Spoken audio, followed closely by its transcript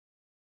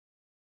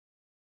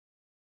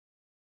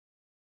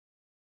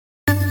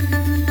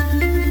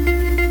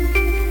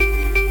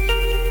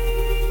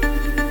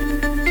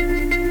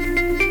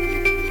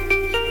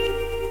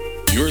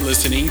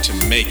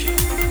Make It,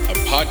 a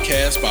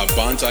podcast by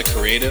Bonsai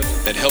Creative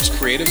that helps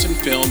creatives in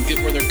film get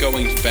where they're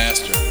going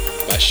faster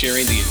by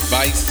sharing the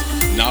advice,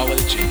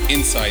 knowledge, and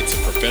insights of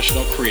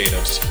professional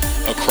creatives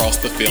across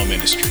the film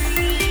industry.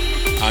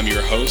 I'm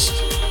your host,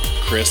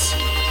 Chris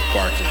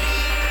Barkley.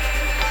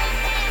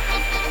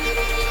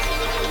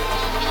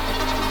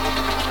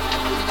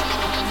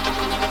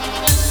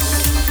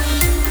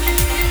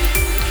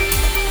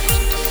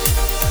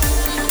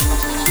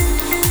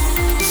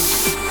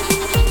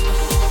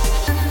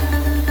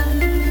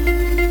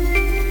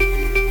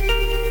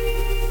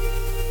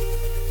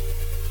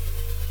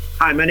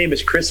 Hi, my name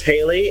is Chris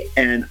Haley,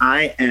 and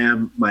I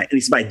am at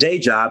least my day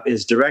job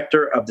is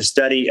director of the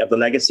study of the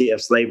legacy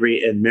of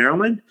slavery in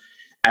Maryland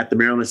at the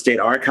Maryland State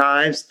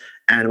Archives.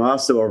 And I'm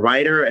also a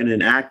writer and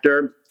an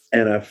actor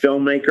and a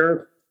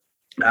filmmaker.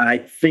 I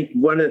think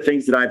one of the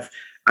things that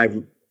I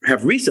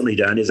have recently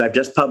done is I've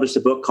just published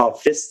a book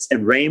called Fists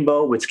and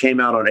Rainbow, which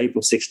came out on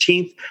April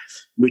 16th,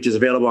 which is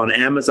available on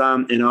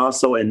Amazon and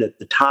also in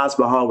the Taj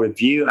Mahal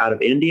Review out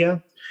of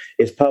India.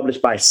 It's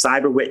published by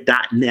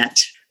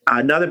cyberwit.net.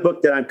 Another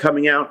book that I'm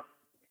coming out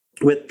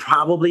with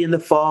probably in the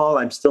fall.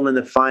 I'm still in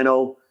the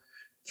final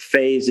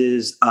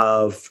phases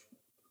of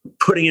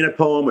putting in a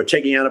poem or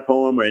taking out a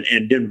poem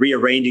and then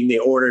rearranging the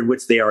order in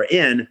which they are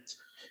in,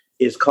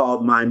 is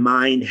called My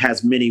Mind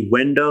Has Many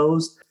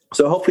Windows.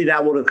 So hopefully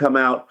that will come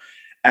out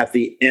at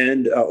the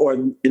end or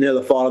in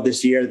the fall of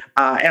this year.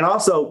 And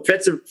also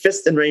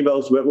Fists and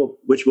Rainbows,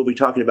 which we'll be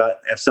talking about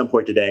at some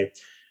point today.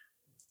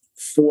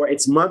 For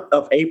its month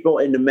of April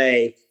into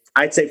May,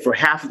 I'd say for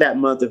half of that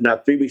month, if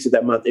not 3 weeks of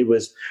that month, it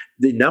was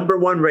the number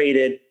one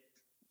rated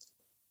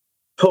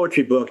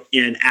poetry book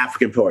in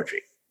African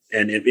poetry.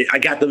 And I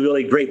got the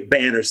really great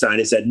banner sign.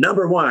 It said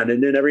number one.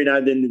 And then every now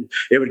and then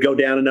it would go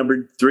down to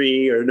number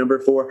 3 or number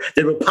 4.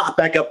 Then it would pop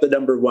back up to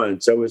number 1.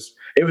 So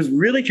it was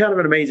really kind of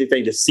an amazing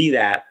thing to see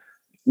that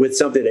with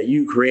something that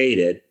you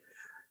created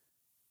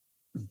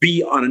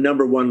be on a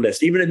number 1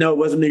 list. Even though it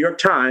wasn't New York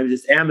Times,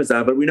 it's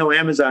Amazon. But we know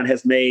Amazon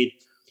has made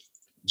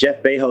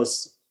Jeff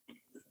Bezos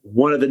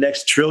one of the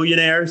next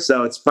trillionaires,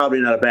 so it's probably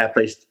not a bad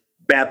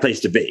place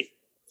to be.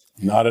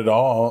 Not at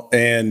all.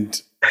 And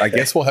I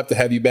guess we'll have to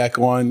have you back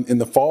on in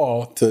the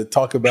fall to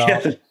talk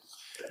about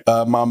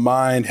My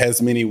Mind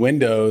Has Many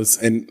Windows.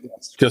 And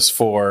just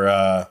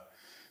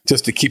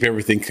to keep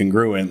everything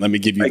congruent, let me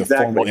give you the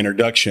formal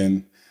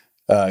introduction.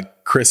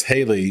 Chris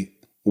Haley,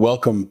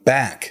 welcome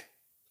back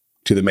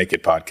to the Make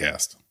It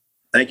podcast.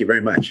 Thank you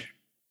very much.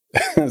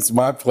 It's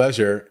my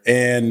pleasure.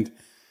 And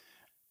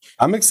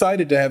I'm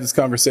excited to have this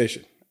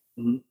conversation.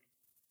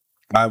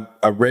 Mm-hmm.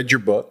 I read your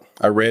book.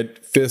 I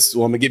read Fists.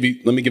 Well, let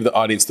me give the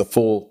audience the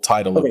full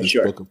title of this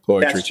book of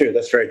poetry. That's true.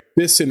 That's right.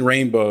 Fists and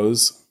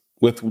Rainbows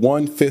with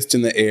One Fist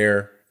in the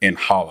Air and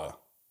Holla.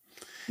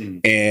 Mm-hmm.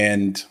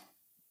 And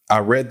I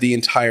read the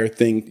entire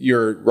thing.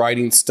 Your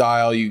writing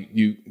style,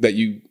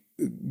 you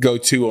go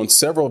to on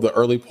several of the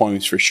early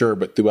poems for sure,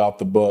 but throughout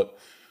the book,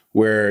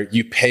 where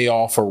you pay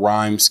off a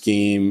rhyme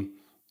scheme,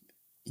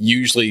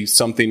 usually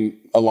something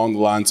along the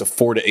lines of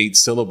 4 to 8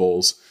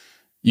 syllables.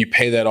 You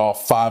pay that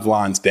off 5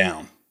 lines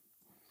down.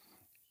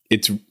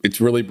 It's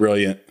really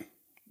brilliant,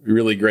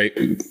 really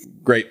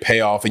great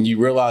payoff. And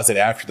you realize it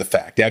after the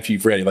fact, after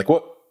you've read it, like,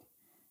 what?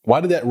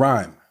 Why did that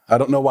rhyme? I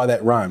don't know why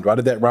that rhymed. Why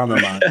did that rhyme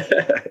in mine?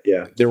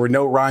 Yeah. There were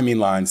no rhyming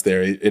lines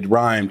there. It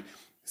rhymed.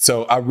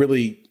 So I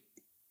really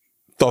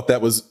thought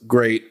that was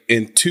great.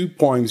 And 2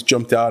 poems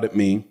jumped out at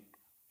me.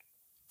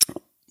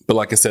 But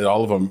like I said,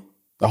 all of them,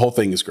 the whole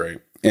thing is great.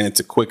 And it's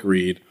a quick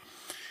read.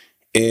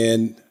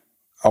 And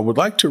I would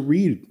like to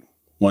read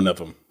one of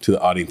them to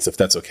the audience, if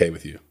that's okay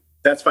with you.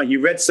 That's fine.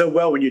 You read so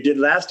well when you did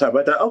last time.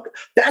 I thought, oh,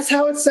 that's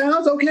how it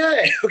sounds.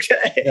 Okay.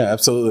 Yeah,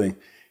 absolutely.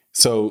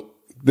 So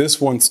this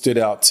one stood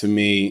out to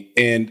me,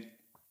 and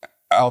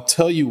I'll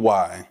tell you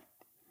why.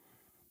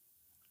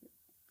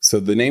 So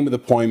the name of the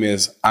poem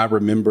is I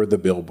Remember the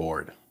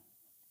Billboard.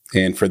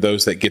 And for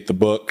those that get the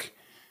book,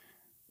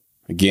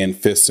 again,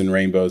 Fists and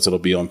Rainbows, it'll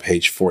be on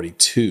page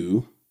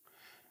 42.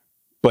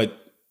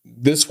 But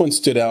this one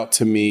stood out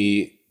to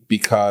me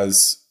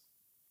because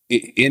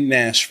in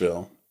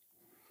Nashville,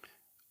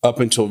 up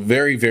until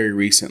very, very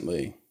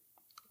recently,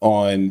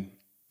 on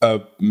a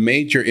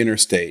major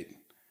interstate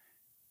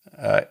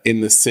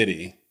in the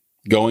city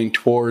going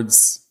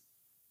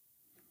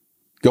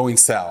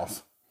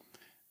south,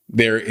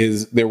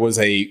 there was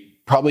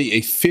probably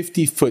a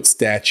 50-foot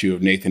statue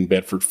of Nathan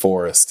Bedford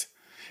Forrest.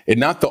 And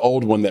not the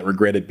old one that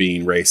regretted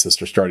being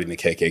racist or starting the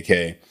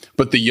KKK,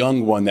 but the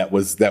young one that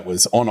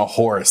was on a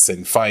horse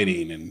and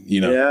fighting and,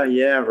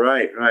 Yeah,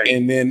 right.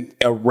 And then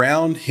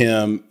around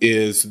him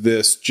is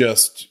this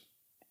just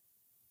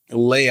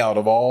layout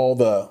of all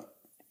the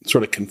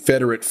sort of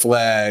Confederate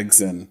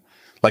flags and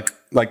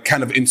like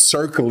kind of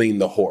encircling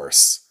the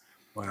horse.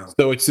 Wow.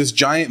 So it's this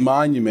giant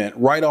monument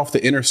right off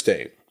the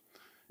interstate.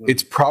 Mm-hmm.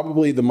 It's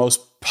probably the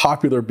most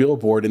popular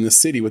billboard in the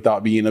city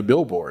without being a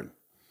billboard.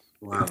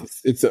 Wow.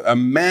 It's a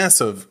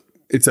massive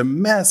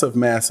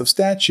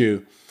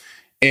statue,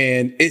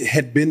 and it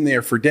had been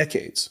there for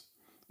decades.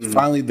 Mm-hmm.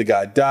 Finally, the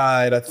guy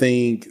died. I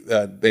think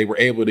they were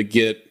able to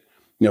get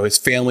his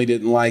family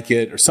didn't like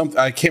it or something.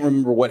 I can't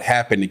remember what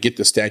happened to get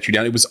the statue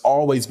down. It was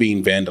always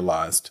being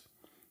vandalized.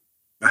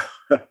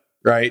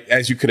 Right,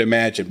 as you could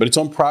imagine, but it's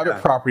on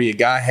private property. A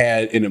guy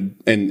had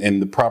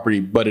and the property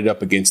butted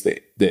up against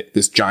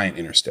this giant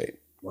interstate.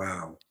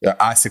 Wow,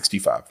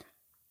 I-65.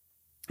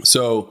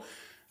 So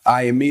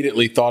I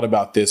immediately thought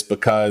about this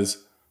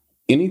because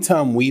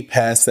anytime we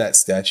pass that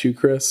statue,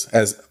 Chris,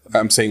 as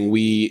I'm saying,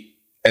 we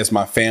as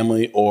my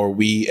family or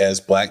we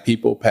as Black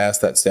people pass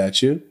that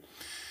statue,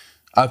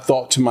 I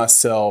thought to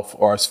myself,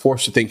 or I was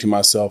forced to think to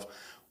myself,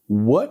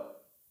 who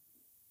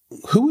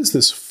is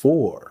this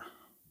for?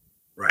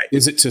 Right.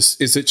 Is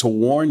it to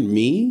warn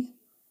me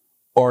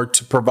or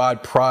to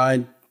provide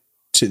pride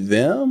to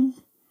them?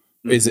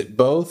 Mm-hmm. Is it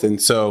both?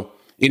 And so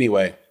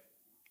anyway,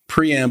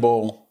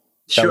 preamble,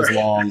 that was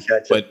long,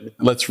 but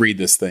let's read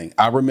this thing.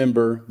 I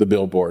remember the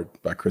billboard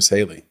by Chris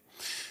Haley.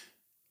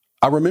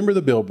 I remember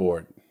the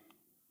billboard,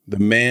 the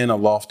man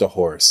aloft a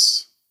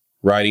horse,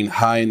 riding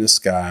high in the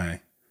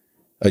sky,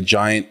 a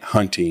giant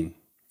hunting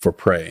for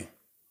prey,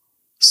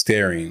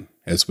 staring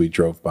as we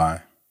drove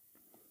by.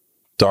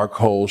 Dark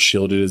holes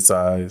shielded his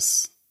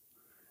eyes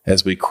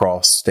as we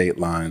crossed state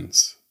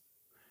lines.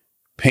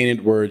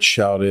 Painted words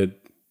shouted,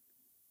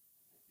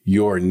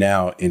 "You're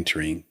now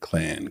entering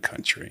Klan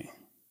country."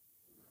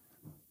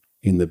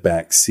 In the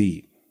back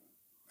seat,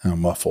 I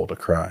muffled a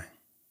cry.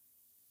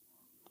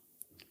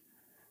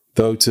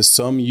 Though to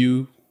some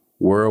you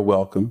were a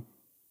welcome,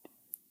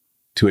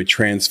 to a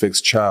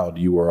transfixed child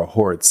you were a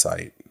horrid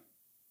sight.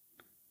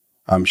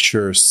 I'm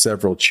sure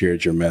several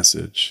cheered your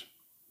message.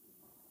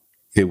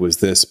 It was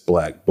this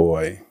Black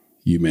boy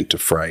you meant to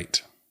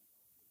fright.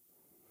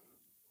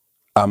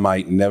 I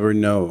might never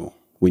know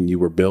when you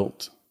were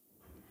built.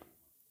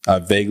 I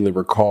vaguely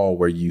recall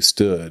where you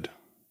stood,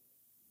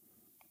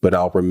 but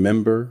I'll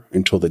remember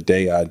until the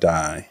day I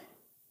die,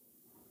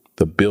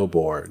 the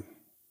billboard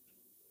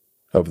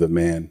of the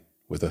man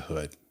with a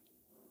hood.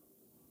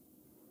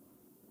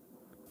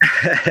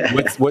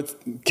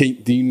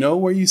 Do you know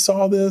where you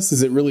saw this?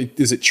 Is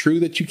it true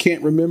that you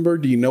can't remember?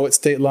 Do you know what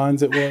state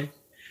lines it was?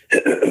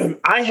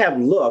 I have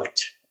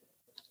looked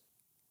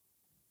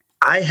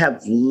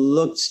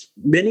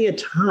many a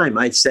time,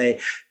 I'd say,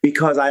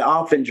 because I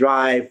often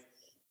drive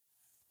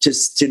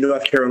to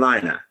North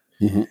Carolina.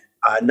 Mm-hmm.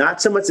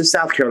 Not so much to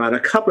South Carolina,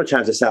 a couple of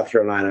times to South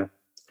Carolina,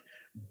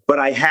 but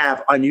I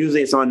have,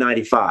 unusually it's on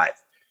 95,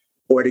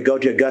 or to go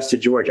to Augusta,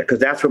 Georgia, because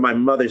that's where my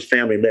mother's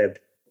family lived.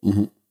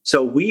 Mm-hmm.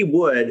 So we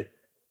would,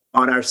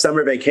 on our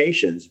summer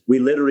vacations, we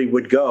literally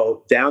would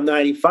go down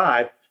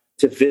 95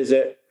 to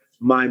visit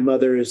my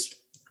mother's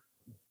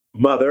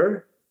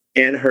mother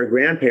and her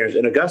grandparents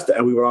in Augusta,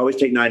 and we would always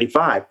take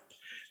 95.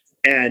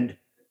 And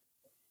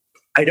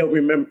I don't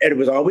remember, and it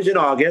was always in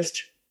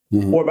August,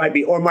 mm-hmm. or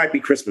it might be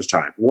Christmas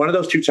time. One of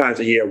those two times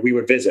a year we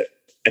would visit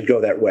and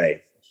go that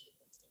way.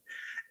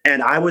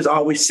 And I was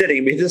always sitting.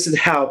 I mean, this is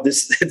how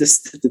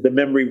the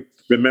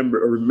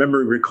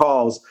memory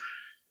recalls.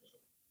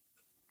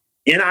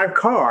 In our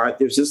car,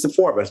 there was just the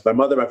four of us: my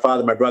mother, my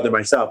father, my brother,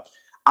 myself.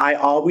 I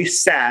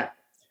always sat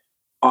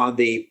on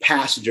the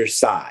passenger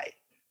side.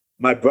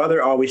 My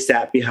brother always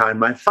sat behind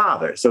my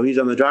father, so he's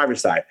on the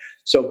driver's side.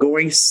 So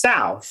going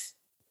south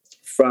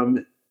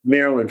from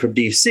Maryland, from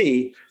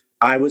DC,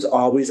 I was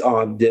always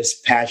on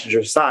this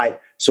passenger side.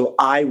 So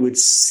I would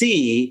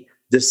see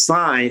the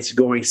signs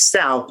going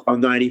south on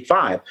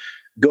 95.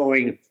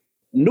 Going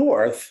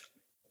north,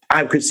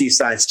 I could see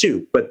signs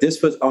too, but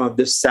this was on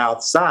the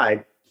south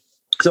side.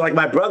 So like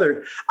my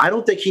brother, I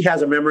don't think he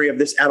has a memory of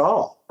this at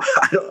all.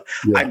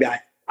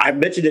 I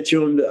mentioned it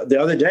to him the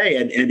other day,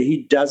 and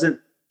he doesn't.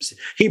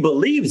 He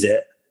believes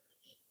it,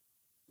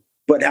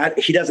 but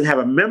he doesn't have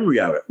a memory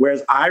of it.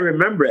 Whereas I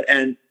remember it,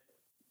 and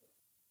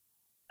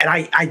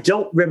I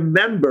don't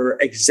remember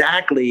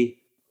exactly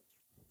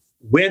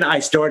when I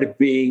started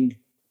being,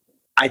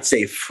 I'd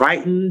say,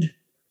 frightened,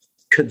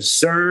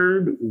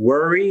 concerned,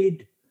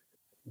 worried,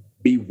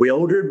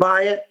 bewildered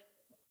by it.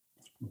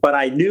 But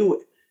I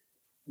knew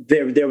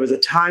there was a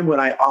time when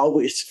I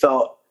always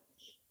felt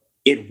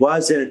it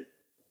wasn't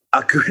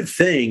a good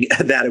thing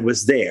that it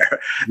was there.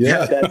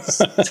 Yeah.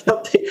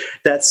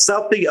 that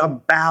something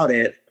about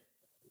it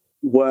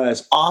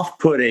was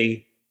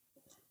off-putting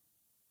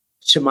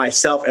to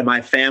myself and my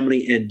family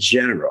in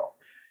general,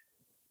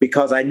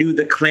 because I knew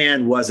the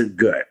Klan wasn't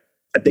good.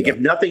 I think if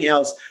nothing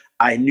else,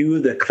 I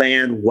knew the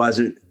Klan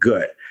wasn't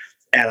good.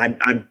 And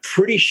I'm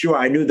pretty sure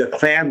I knew the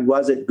Klan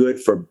wasn't good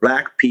for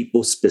Black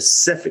people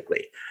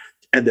specifically.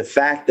 And the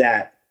fact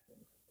that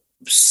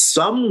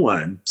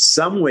someone,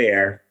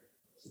 somewhere,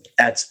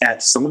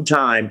 at some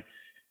time,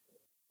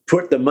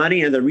 put the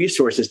money and the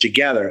resources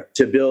together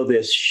to build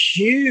this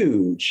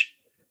huge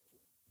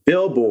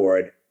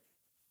billboard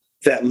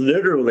that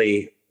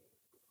literally,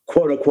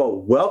 quote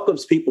unquote,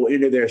 welcomes people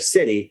into their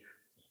city,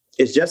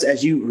 is just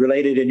as you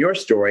related in your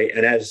story,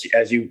 and as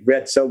you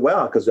read so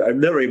well, because I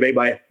literally made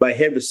my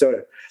head was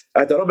so,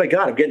 I thought, oh my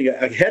God, I'm getting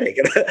a headache.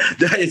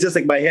 It's just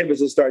like my head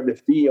was just starting to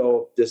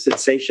feel the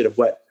sensation of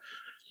what,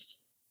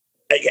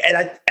 and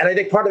I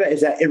think part of that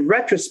is that in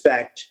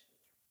retrospect,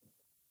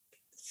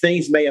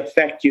 things may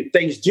affect you.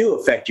 Things do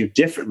affect you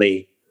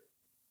differently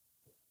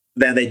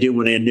than they do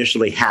when they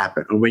initially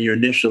happen or when you're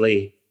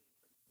initially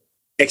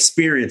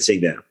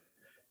experiencing them.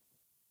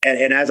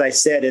 And as I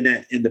said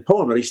in the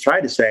poem, at least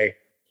tried to say,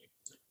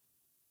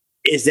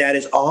 is that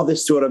it's all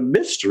this sort of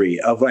mystery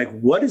of like,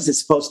 what is it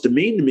supposed to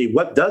mean to me?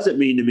 What does it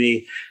mean to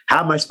me?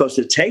 How am I supposed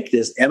to take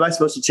this? Am I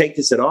supposed to take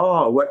this at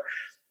all? What?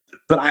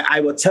 But I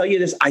will tell you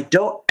this, I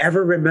don't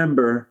ever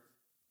remember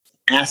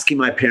asking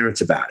my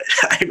parents about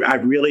it. I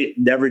really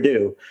never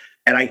do.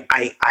 And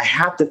I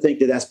have to think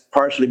that that's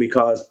partially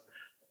because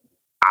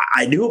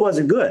I knew it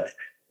wasn't good.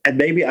 And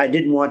maybe I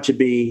didn't want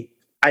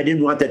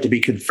that to be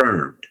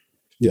confirmed.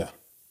 Yeah.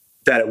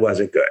 That it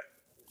wasn't good.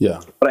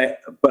 Yeah.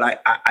 But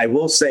I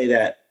will say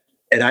that,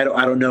 and I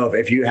don't know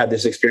if you had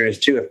this experience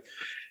too,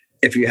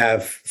 if you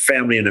have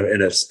family in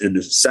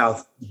the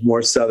South,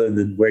 more Southern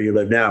than where you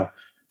live now.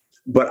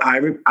 But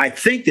I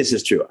think this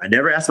is true. I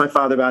never asked my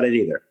father about it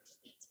either.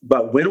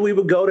 But when we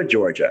would go to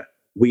Georgia,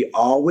 we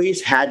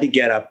always had to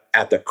get up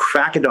at the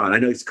crack of dawn. I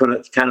know it's kind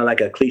of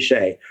like a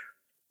cliche.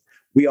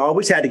 We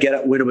always had to get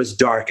up when it was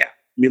dark out.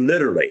 I mean,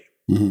 literally.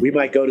 Mm-hmm. We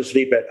might go to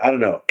sleep at,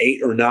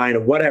 8 or 9 or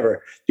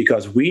whatever,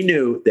 because we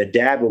knew that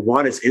Dad would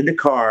want us in the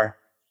car,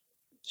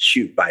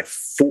 by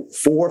 4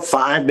 or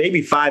 5,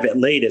 maybe 5 at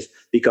latest,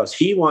 because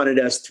he wanted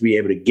us to be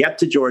able to get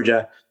to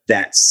Georgia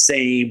that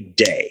same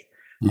day.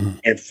 Mm-hmm.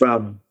 And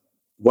from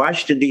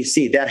Washington,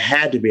 D.C., that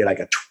had to be like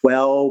a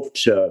 12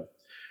 to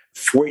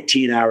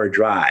 14-hour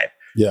drive.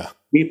 Yeah.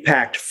 We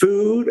packed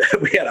food.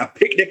 We had a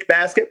picnic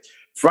basket,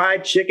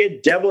 fried chicken,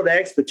 deviled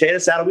eggs, potato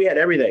salad. We had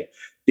everything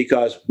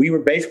because we were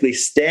basically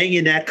staying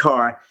in that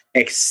car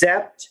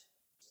except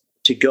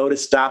to go to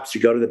stops to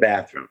go to the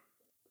bathroom.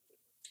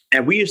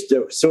 And we used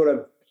to sort of,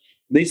 at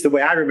least the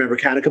way I remember,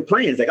 kind of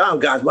complain. It's like, oh,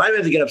 God, why do we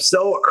have to get up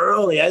so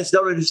early? I just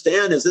don't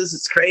understand this. This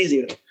is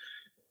crazy.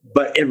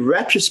 But in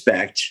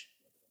retrospect,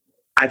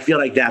 I feel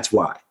like that's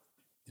why.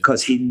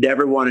 Because he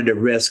never wanted to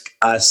risk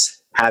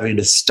us having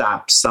to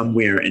stop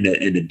somewhere in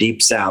the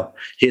deep South,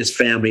 his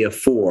family of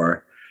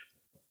 4,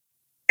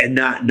 and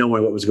not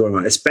knowing what was going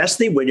on,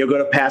 especially when you're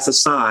going to pass a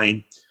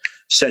sign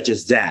such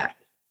as that.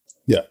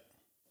 Yeah.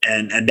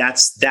 And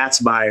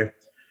that's my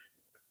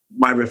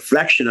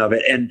reflection of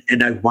it.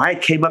 And why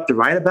it came up to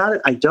write about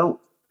it,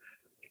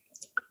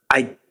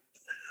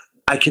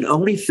 I can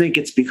only think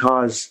it's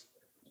because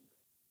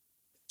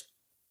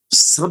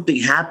something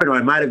happened, or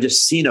I might have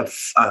just seen a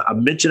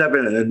mention of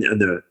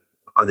it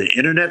on the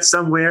internet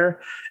somewhere,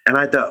 and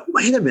I thought,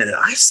 wait a minute,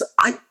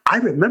 I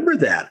remember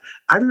that.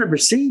 I remember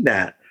seeing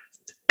that.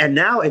 And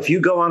now, if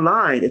you go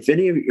online, if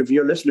any of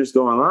your listeners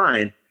go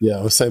online, yeah,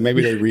 I would say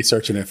maybe they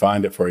research it and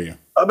find it for you.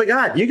 Oh my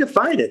God, you can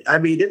find it. I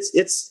mean,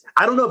 it's.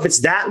 I don't know if it's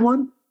that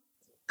one,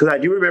 because I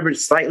do remember it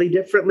slightly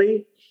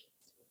differently.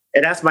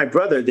 And that's my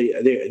brother.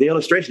 The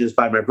illustration is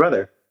by my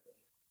brother.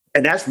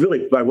 And that's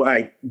really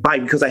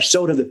because I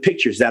showed him the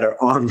pictures that are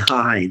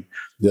online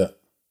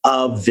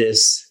of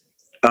this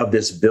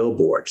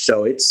billboard.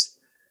 So it's,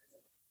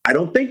 I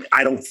don't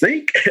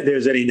think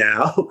there's any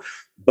now,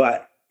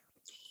 but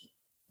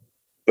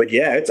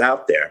yeah, it's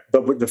out there.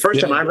 But the first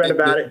time I read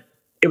about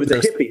it was a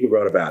hippie who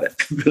wrote about it,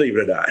 believe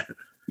it or not.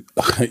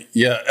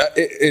 Yeah,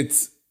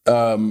 it's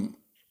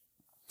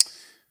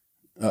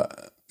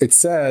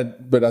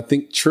sad, but I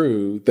think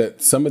true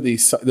that some of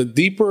these, the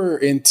deeper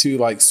into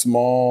like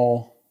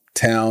small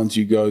towns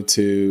you go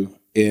to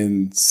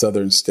in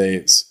southern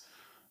states,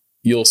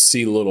 you'll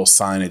see little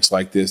signage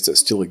like this that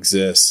still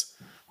exists,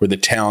 where the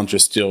towns are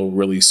still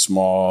really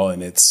small,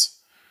 and it's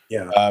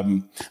a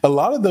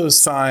lot of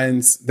those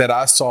signs that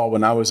I saw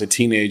when I was a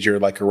teenager,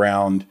 like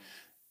around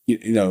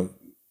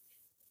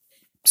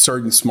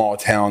certain small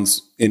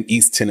towns in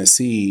East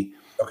Tennessee,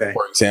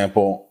 for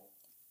example.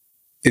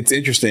 It's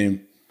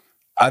interesting.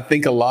 I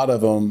think a lot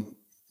of them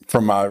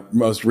from my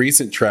most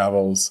recent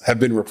travels have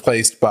been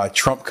replaced by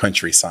Trump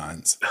country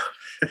signs.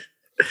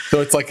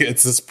 So it's like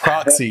it's this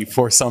proxy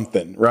for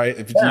something, right?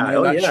 If you're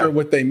not sure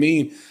what they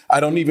mean, I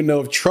don't even know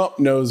if Trump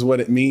knows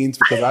what it means,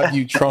 because I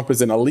view Trump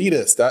as an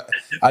elitist.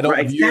 I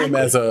don't view him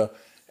as I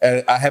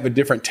have a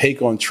different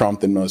take on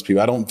Trump than most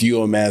people. I don't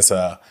view him as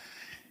a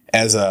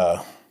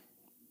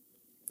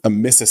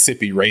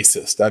Mississippi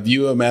racist. I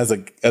view him as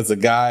a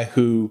guy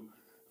who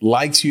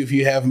likes you if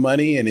you have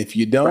money, and if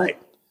you don't,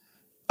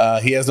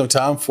 he has no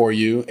time for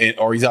you,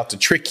 or he's out to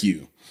trick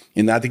you.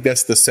 And I think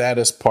that's the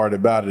saddest part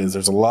about it, is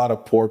there's a lot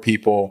of poor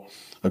people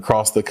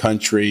across the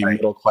country,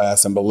 middle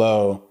class and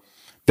below,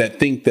 that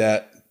think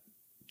that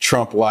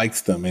Trump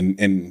likes them,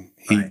 and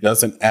he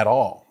doesn't at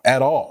all.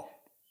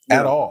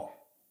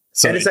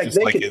 So and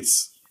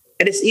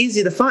it's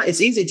easy to find. It's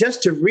easy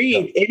just to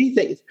read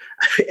anything.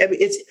 I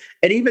mean,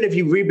 and even if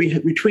you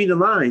read between the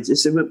lines,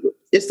 is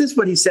this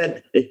what he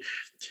said?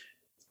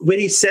 When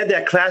he said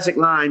that classic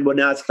line, well,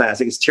 now it's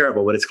classic. It's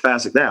terrible, but it's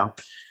classic now.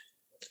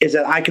 Is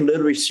that I can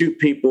literally shoot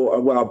people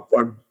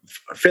on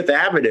Fifth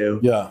Avenue,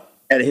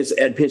 and his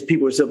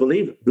people would still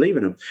believe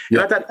in him.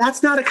 And I thought,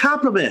 that's not a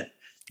compliment.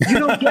 You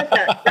don't get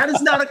that. That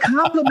is not a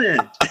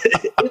compliment.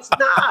 It's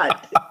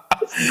not.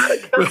 It's not a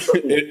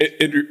compliment.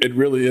 It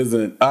really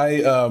isn't.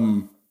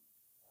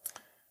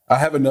 I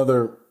have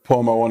another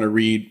poem I want to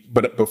read,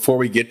 but before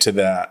we get to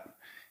that,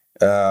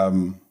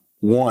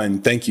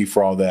 one, thank you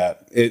for all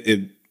that.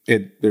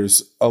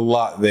 There's a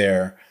lot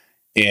there,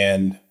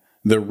 and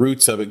the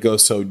roots of it go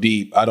so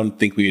deep. I don't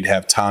think we'd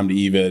have time to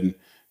even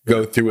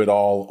go through it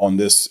all in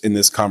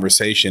this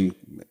conversation.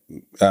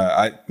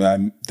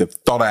 The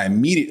thought I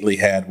immediately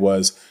had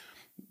was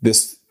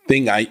this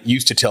thing I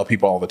used to tell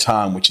people all the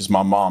time, which is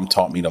my mom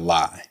taught me to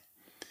lie.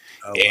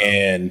 Oh, wow.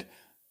 And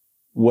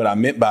what I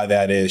meant by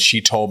that is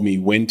she told me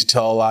when to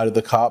tell a lie to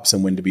the cops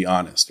and when to be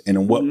honest, and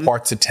in what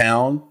parts of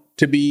town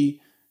to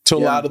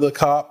lie to the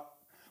cop,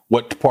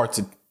 what parts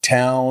of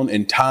town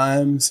and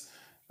times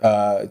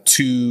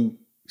to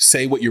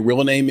say what your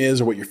real name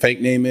is or what your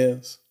fake name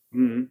is.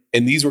 Mm-hmm.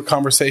 And these were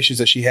conversations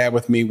that she had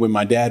with me when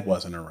my dad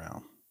wasn't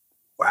around.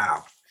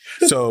 Wow.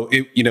 So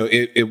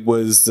it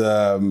was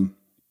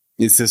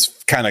it's this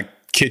kind of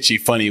kitschy,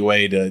 funny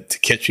way to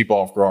catch people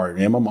off guard.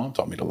 And my mom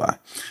taught me to lie,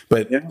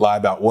 but lie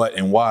about what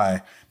and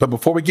why. But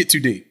before we get too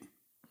deep,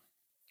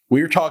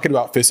 we were talking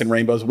about Fists and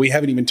Rainbows. We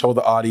haven't even told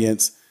the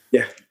audience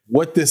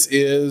what this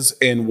is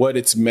and what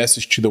its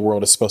message to the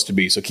world is supposed to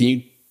be. So can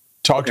you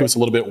talk to us a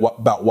little bit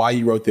about why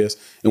you wrote this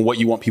and what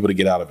you want people to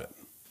get out of it?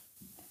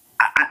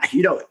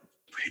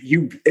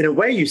 You in a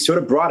way, you sort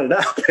of brought it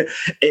up,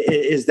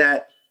 is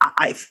that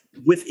I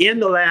within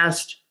the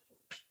last,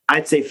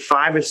 I'd say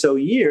 5 or so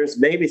years,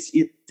 maybe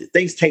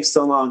things take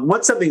so long.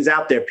 Once something's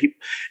out there,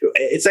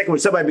 it's like when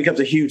somebody becomes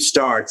a huge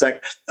star, it's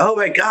like, oh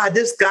my God,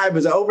 this guy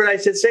was an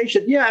overnight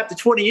sensation. Yeah, after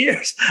 20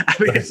 years. I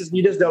mean,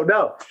 you just don't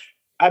know.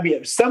 I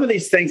mean, some of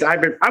these things I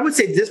would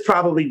say this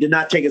probably did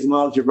not take as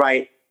long to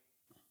write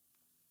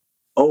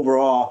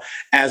overall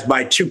as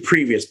my 2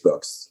 previous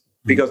books,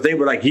 because they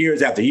were like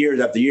years after years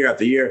after year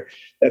after year,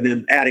 and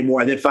then adding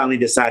more, and then finally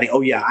deciding,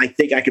 oh yeah, I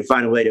think I can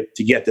find a way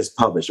to get this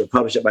published or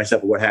publish it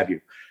myself or what have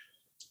you.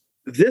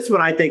 This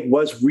one, I think,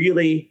 was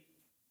really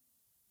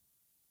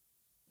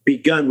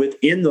begun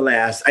within the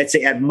last, I'd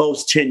say at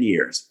most 10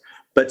 years,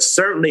 but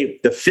certainly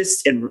the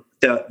fist in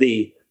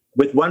the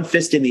with one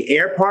fist in the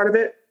air part of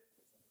it,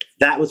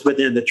 that was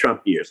within the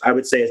Trump years. I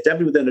would say it's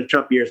definitely within the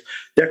Trump years.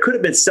 There could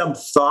have been some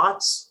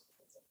thoughts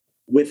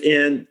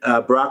within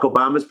Barack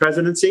Obama's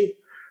presidency,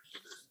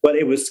 but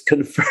it was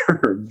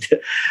confirmed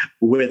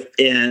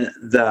within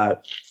the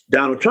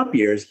Donald Trump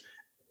years.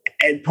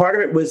 And part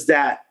of it was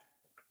that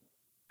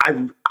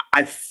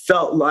I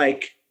felt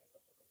like,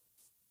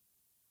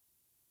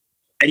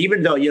 and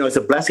even though, it's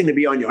a blessing to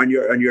be on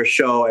your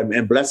show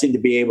and blessing to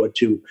be able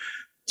to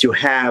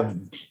have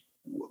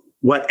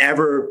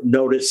whatever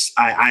notice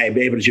I am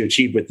able to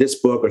achieve with this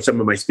book or some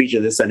of my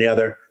speeches, this and the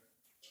other.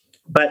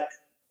 But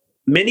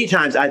many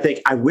times I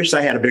think I wish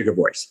I had a bigger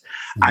voice.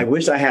 Mm-hmm. I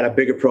wish I had a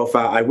bigger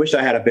profile. I wish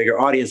I had a bigger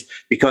audience,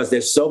 because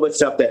there's so much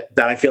stuff that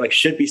I feel like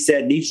should be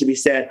said, needs to be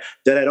said,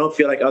 that I don't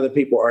feel like other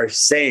people are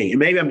saying. And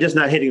maybe I'm just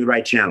not hitting the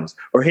right channels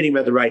or hitting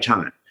them at the right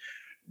time.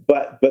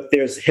 But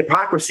there's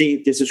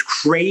hypocrisy. This is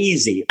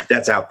crazy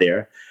that's out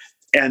there.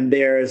 And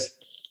there's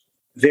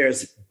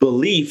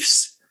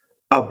beliefs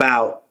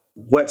about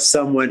what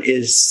someone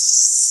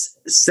is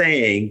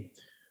saying,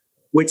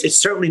 which is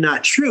certainly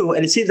not true.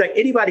 And it seems like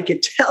anybody can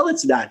tell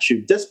it's not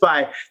true just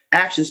by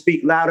actions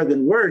speak louder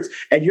than words.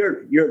 And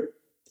you're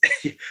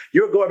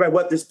going by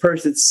what this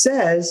person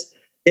says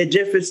in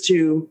difference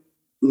to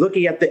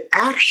looking at the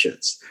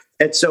actions.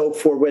 And so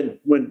for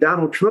when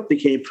Donald Trump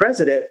became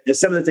president, and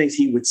some of the things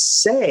he would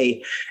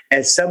say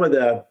and some of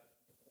the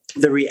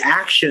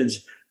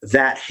reactions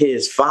that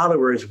his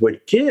followers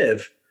would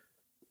give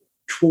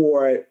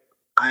toward,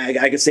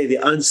 I could say, the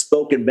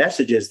unspoken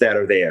messages that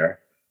are there,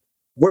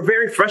 were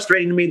very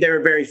frustrating to me. They were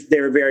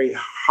very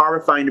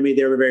horrifying to me.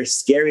 They were very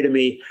scary to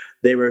me.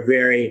 They were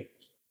very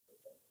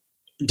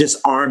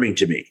disarming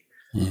to me,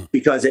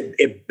 because it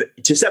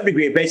to some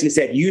degree, it basically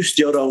said, you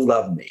still don't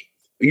love me.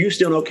 You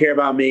still don't care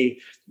about me.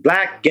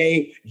 Black,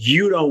 gay,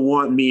 you don't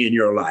want me in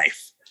your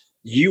life.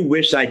 You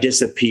wish I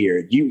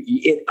disappeared.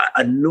 It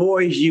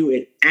annoys you.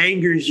 It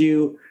angers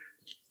you.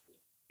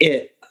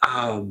 It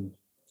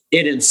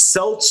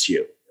insults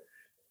you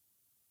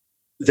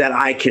that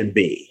I can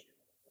be,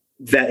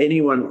 that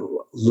anyone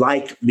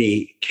like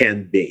me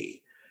can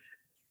be.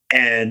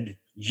 And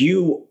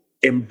you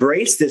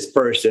embrace this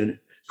person,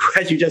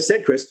 as you just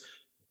said, Chris,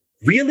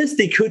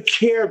 realistically could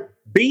care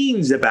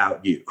beans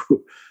about you,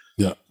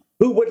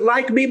 who would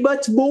like me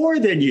much more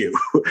than you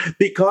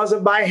because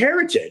of my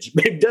heritage,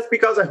 just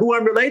because of who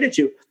I'm related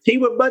to. He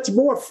would much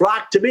more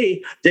flock to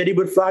me than he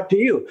would flock to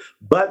you.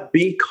 But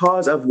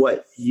because of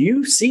what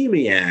you see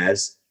me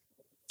as,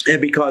 and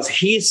because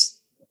he's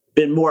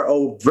been more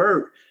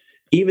overt,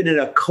 even in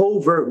a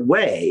covert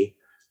way,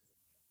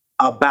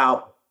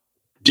 about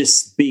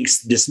just being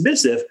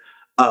dismissive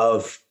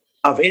of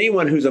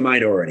anyone who's a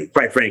minority,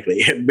 quite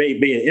frankly,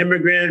 be an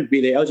immigrant, be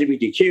they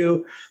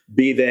LGBTQ,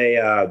 be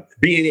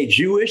they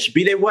Jewish,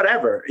 be they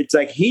whatever. It's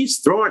like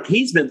he's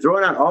been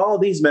throwing out all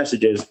these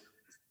messages,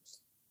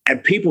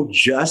 and people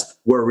just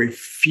were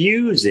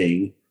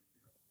refusing,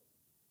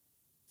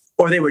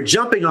 or they were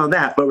jumping on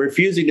that, but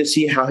refusing to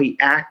see how he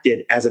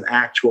acted as an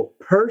actual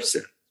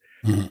person.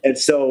 Mm-hmm. And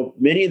so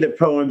many of the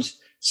poems,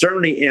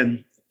 certainly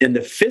in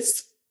the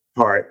fifth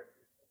part,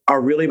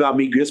 are really about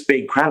me just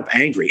being kind of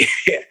angry,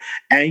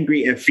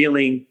 angry and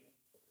feeling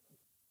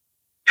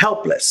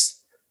helpless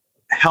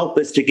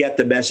to get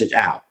the message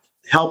out,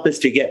 helpless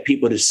to get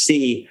people to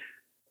see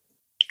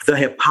the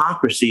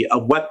hypocrisy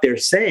of what they're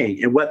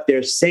saying and what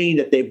they're saying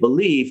that they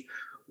believe,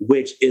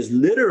 which is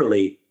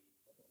literally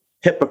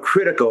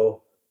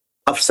hypocritical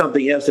of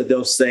something else that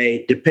they'll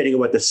say, depending on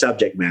what the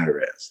subject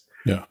matter is.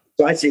 Yeah.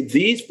 So I'd say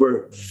these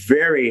were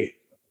very,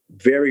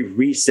 very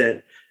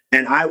recent.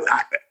 And I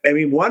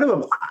mean, one of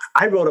them,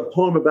 I wrote a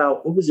poem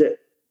about, what was it?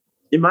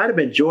 It might have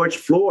been George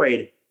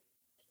Floyd,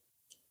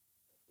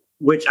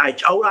 which I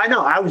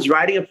know. I was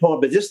writing a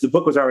poem, but the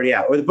book was already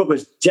out, or the book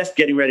was just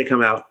getting ready to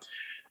come out,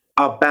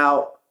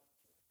 about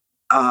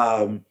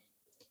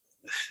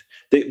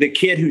the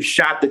kid who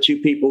shot the two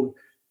people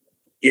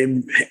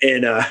in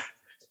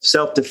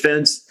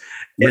self-defense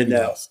in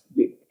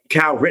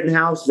Kyle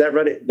Rittenhouse. Is that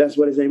right? That's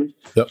what his name is?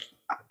 Yep.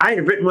 I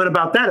had written one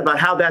about that, about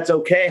how that's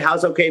okay.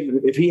 How's okay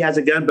if he has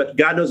a gun, but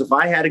God knows if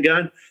I had a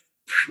gun,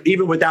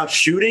 even without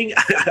shooting,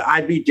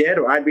 I'd be dead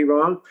or I'd be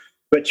wrong.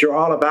 But you're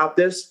all about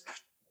this.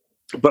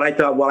 But I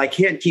thought, well, I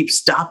can't keep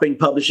stopping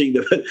publishing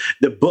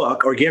the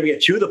book or giving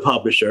it to the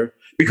publisher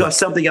because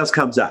something else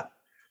comes up.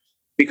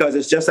 Because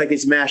it's just like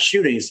these mass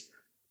shootings.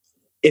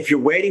 If you're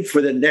waiting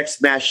for the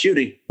next mass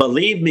shooting,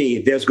 believe me,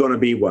 there's going to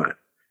be one.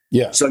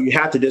 Yeah. So you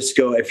have to just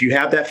go, if you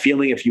have that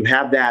feeling, if you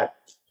have that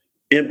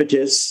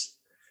impetus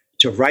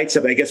to write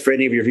something, I guess for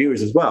any of your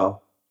viewers as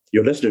well,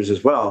 your listeners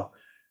as well,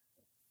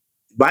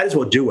 might as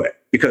well do it,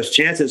 because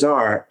chances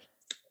are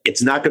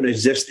it's not going to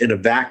exist in a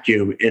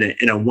vacuum,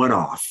 in a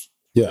one-off.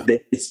 Yeah.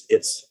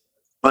 It's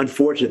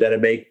unfortunate that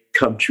it may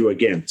come true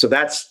again. So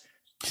that's,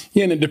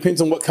 yeah, and it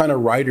depends on what kind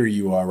of writer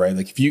you are, right?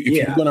 Like if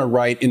you're going to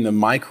write in the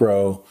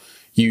micro,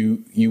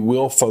 you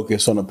will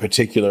focus on a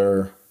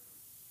particular,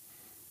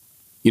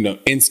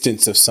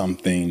 instance of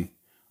something,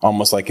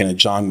 almost like in a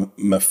John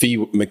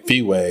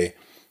McPhee way.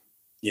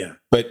 Yeah.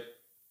 But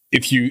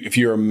if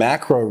you're a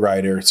macro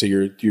writer, so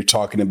you're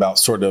talking about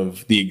sort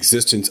of the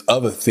existence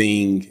of a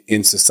thing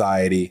in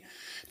society,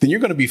 then you're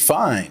going to be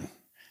fine,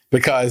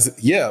 because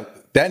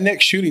that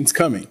next shooting's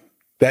coming.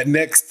 That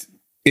next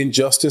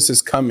injustice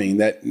is coming.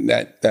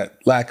 That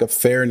lack of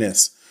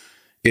fairness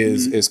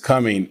is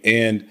coming.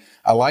 And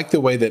I like the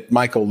way that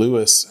Michael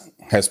Lewis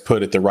has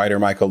put it, the writer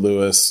Michael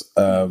Lewis,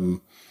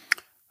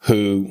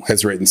 who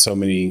has written so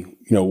many,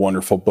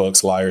 wonderful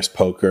books, Liar's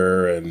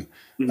Poker, and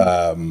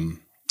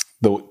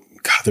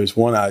there's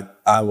one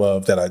I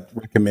love that I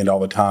recommend all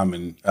the time,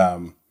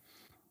 and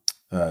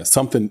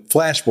something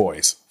Flash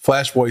Boys.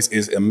 Flash Boys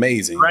is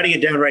amazing. I'm writing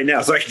it down right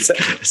now so I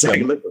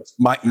can look at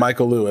it.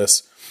 Michael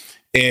Lewis,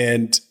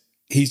 and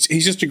he's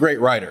just a great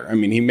writer. I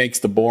mean, he makes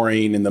the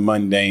boring and the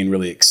mundane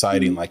really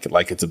exciting, like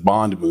it's a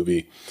Bond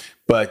movie.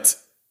 But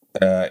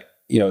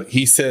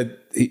he said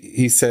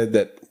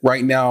that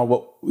right now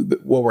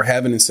what we're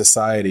having in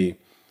society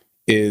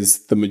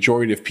is the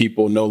majority of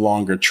people no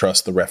longer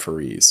trust the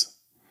referees.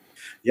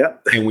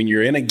 Yep. And when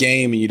you're in a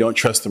game and you don't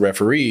trust the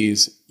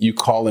referees, you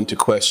call into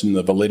question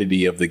the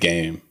validity of the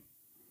game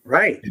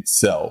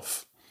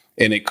itself.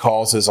 And it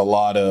causes a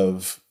lot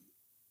of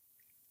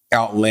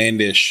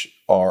outlandish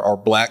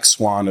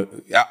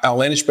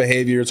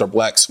behaviors or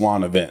black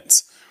swan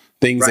events,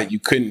 things that you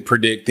couldn't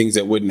predict, things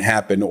that wouldn't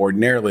happen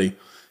ordinarily,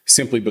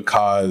 simply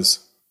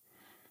because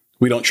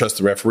we don't trust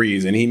the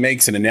referees. And he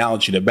makes an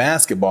analogy to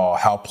basketball,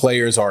 how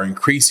players are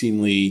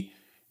increasingly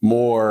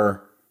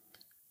more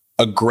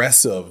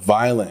aggressive,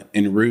 violent,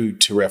 and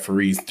rude to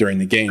referees during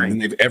the game than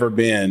they've ever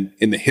been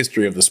in the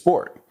history of the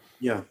sport.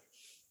 Yeah.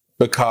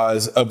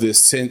 Because of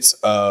this sense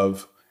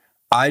of,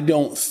 I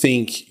don't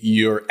think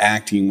you're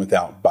acting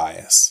without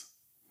bias.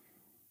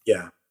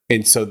 Yeah.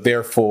 And so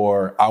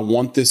therefore, I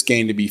want this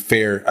game to be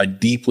fair. I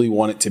deeply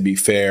want it to be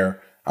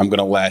fair. I'm going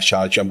to lash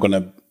out at you. I'm going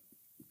to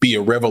be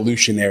a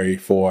revolutionary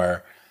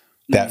for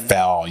that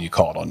foul you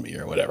called on me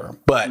or whatever.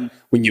 But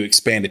when you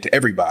expand it to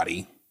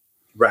everybody,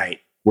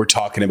 we're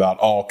talking about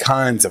all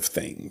kinds of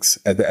things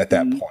at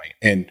that point.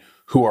 And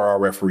who are our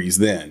referees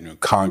then?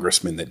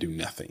 Congressmen that do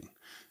nothing,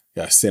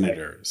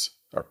 senators,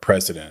 our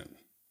president,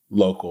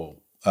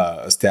 local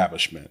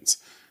establishments,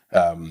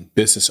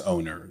 business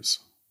owners,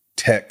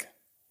 tech,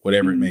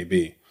 whatever it may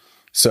be.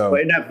 So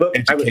in that book,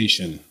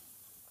 education.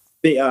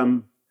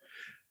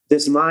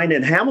 This line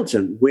in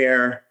Hamilton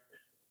where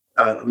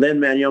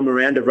Lin-Manuel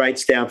Miranda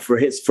writes down for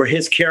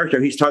his character,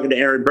 he's talking to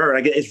Aaron Burr.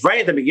 It's right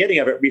at the beginning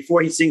of it,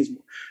 before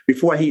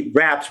he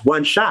raps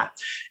one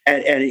shot,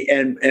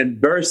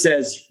 and Burr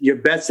says, "You're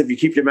best if you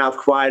keep your mouth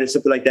quiet," or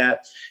something like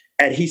that.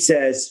 And he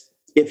says,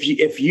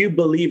 "If you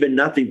believe in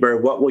nothing, Burr,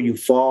 what will you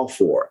fall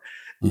for?"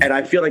 Mm-hmm. And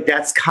I feel like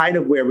that's kind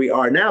of where we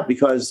are now,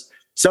 because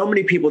so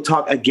many people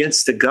talk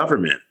against the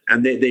government,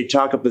 and they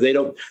talk, but they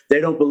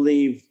don't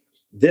believe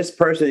this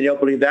person, they don't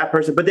believe that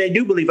person, but they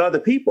do believe other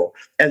people,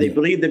 and they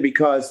believe them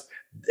because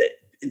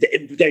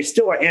they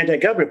still are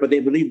anti-government, but they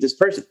believe this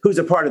person who's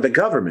a part of the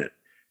government.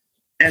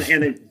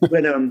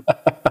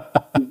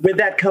 when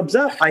that comes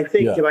up, I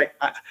think,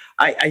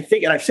 I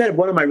think, and I've said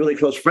one of my really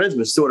close friends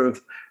was sort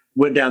of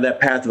went down that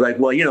path of like,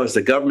 well, it's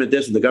the government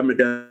this and the government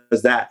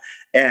does that.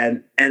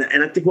 And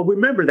I think, well,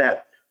 remember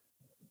that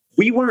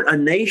we weren't a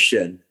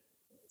nation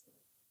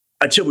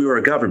until we were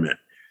a government.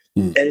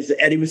 And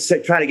he was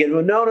trying to get,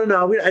 well, no.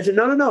 I said,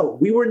 no.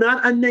 We were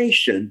not a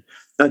nation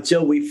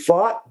until we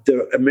fought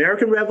the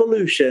American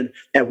Revolution,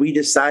 and we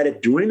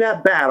decided during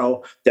that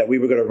battle that we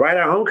were going to write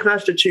our own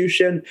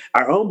Constitution,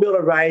 our own Bill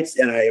of Rights,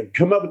 and I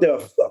come up with a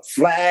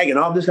flag and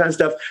all this kind of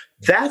stuff.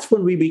 That's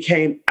when we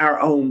became our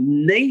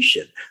own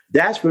nation.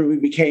 That's when we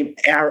became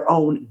our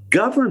own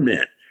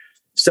government.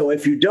 So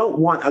if you don't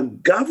want a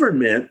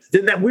government,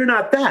 then we're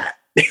not that.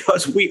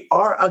 Because we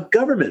are a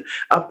government,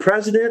 a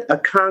president, a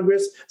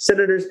Congress,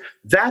 senators,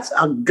 that's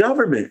a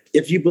government.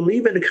 If you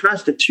believe in the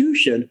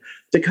Constitution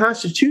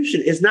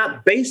is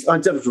not based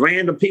on some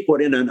random people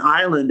in an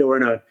island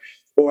or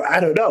I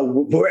don't know,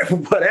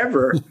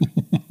 whatever.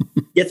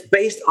 It's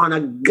based on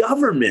a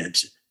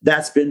government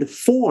that's been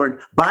formed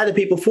by the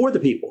people for the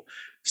people.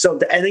 So,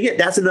 and again,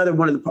 that's another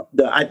one of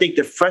I think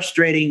the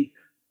frustrating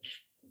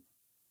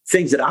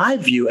things that I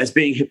view as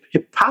being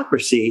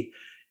hypocrisy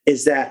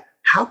is that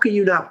how can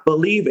you not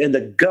believe in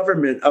the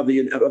government of the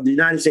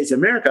United States of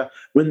America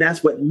when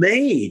that's what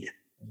made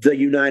the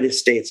United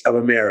States of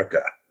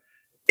America?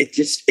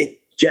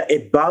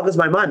 It boggles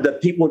my mind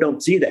that people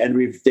don't see that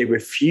and they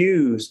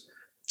refuse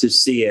to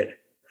see it.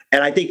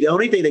 And I think the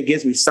only thing that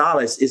gives me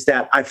solace is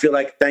that I feel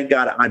like, thank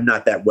God, I'm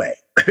not that way.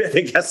 I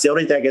think that's the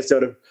only thing that can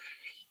sort of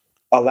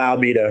allow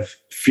me to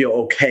feel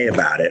okay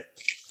about it.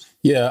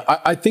 Yeah,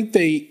 I think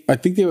they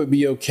would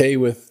be okay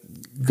with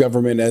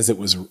government as it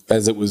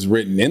was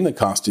written in the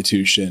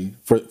Constitution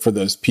for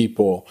those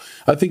people.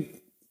 I think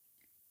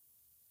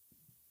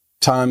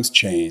times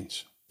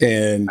change,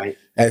 and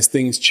as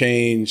things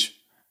change,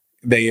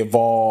 they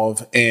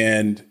evolve.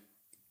 And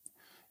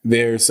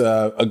there's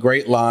a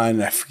great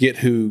line. I forget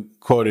who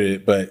quoted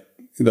it, but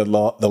the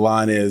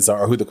line is,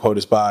 or who the quote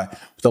is by.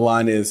 The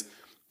line is,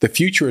 "The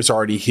future is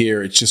already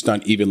here. It's just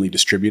not evenly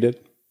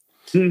distributed."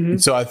 Mm-hmm.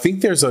 So I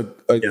think there's a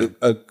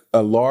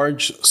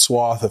large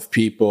swath of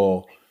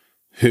people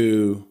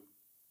who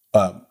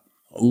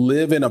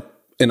live in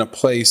a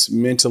place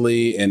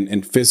mentally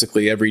and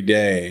physically every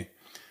day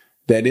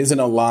that isn't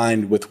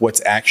aligned with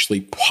what's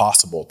actually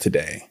possible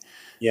today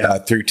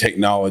through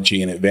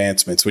technology and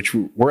advancements, which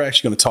we're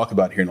actually going to talk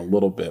about here in a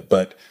little bit.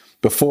 But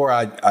before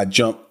I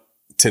jump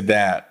to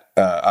that,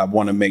 I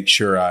want to make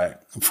sure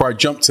before I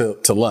jump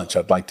to lunch,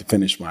 I'd like to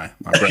finish my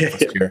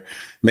breakfast here,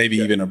 maybe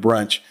even a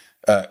brunch.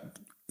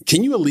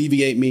 Can you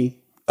alleviate me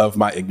of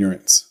my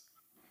ignorance?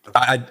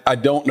 I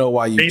don't know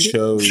why you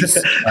chose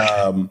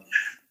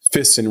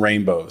Fists and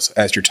Rainbows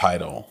as your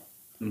title.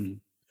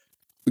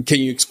 Mm-hmm. Can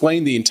you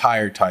explain the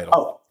entire title?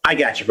 Oh, I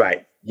got you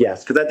right.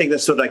 Yes, because I think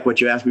that's sort of like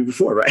what you asked me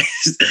before, right?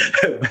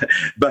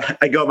 But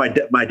I go my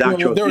doctoral.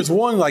 Well, there was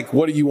one like,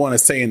 what do you want to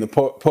say in the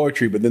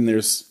poetry? But then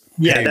there's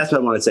that's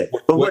what I want to say.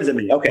 But what does it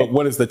mean? Okay, but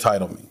what does the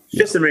title mean?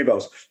 Fists and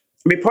Rainbows.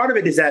 I mean, part of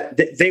it is that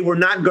they were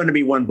not going to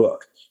be one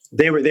book.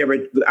 They were.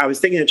 I was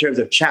thinking in terms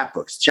of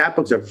chapbooks.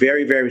 Chapbooks are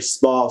very, very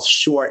small,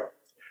 short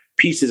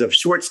pieces of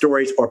short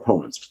stories or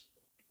poems.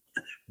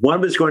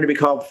 One was going to be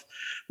called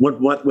With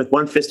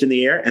One Fist in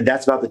the Air, and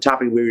that's about the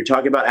topic we were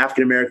talking about,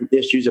 African-American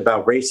issues,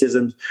 about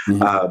racism,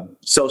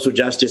 social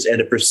justice, and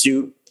the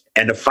pursuit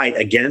and the fight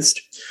against.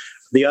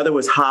 The other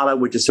was Holla,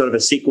 which is sort of a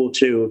sequel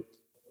to,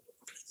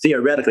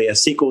 theoretically,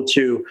 what's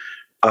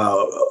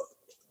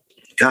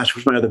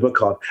my other book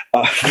called?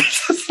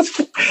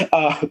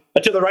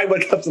 Until the Right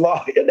One Comes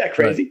Along. Isn't that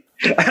crazy?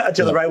 Right.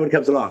 Until the Right One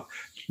Comes Along.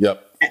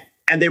 Yep.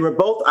 And they were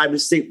both, I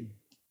would say,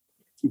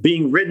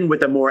 being written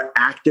with a more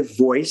active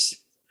voice,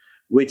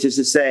 which is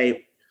to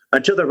say,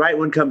 Until the Right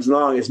One Comes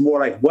Along is more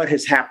like what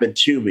has happened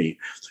to me,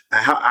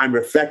 how I'm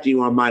reflecting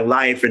on my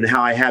life and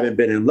how I haven't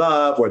been in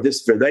love, or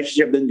this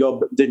relationship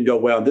didn't go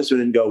well, this one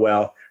didn't go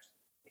well.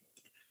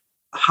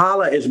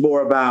 Holla is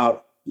more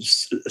about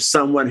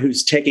someone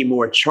who's taking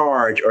more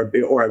charge or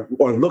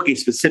looking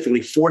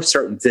specifically for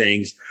certain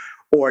things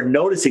or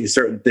noticing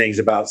certain things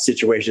about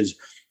situations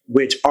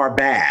which are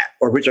bad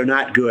or which are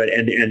not good,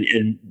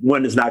 and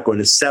one is not going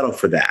to settle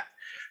for that,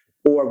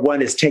 or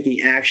one is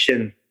taking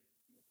action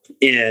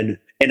in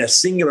a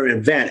singular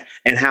event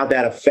and how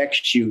that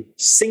affects you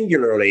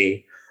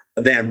singularly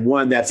than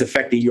one that's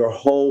affecting your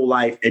whole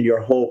life and your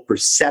whole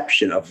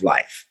perception of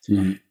life.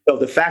 Mm-hmm. So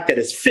the fact that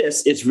it's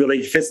fists, it's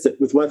really fists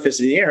with one fist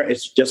in the air.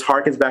 It just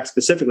harkens back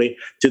specifically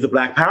to the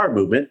Black Power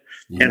movement,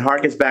 and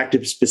harkens back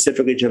to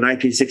specifically to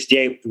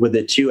 1968 with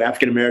the two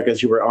African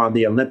Americans who were on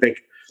the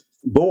Olympic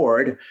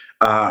board,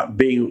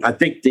 being I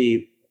think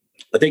they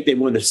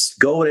won the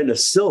gold and the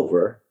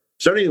silver.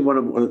 Certainly one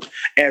of them,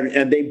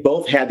 and they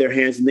both had their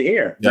hands in the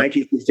air. Yep.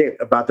 1968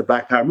 about the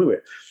Black Power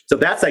movement. So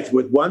that's like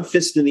with one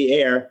fist in the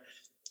air.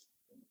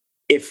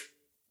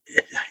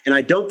 And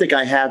I don't think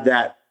I have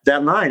that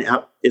line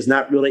out, is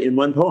not really in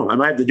one poem. I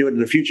might have to do it in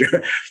the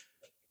future.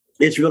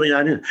 It's really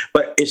not in.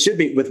 But it should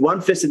be, with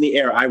one fist in the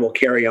air, I will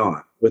carry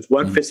on. With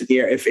one fist in the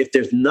air, if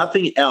there's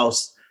nothing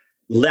else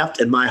left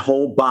in my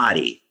whole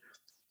body,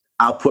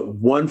 I'll put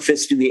one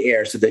fist in the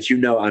air so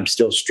that I'm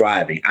still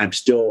striving. I'm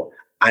still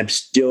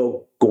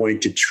going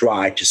to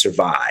try to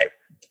survive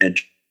and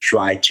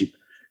try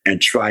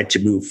to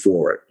move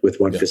forward with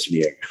one fist in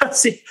the air.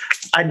 See,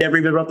 I never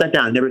even wrote that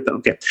down. I never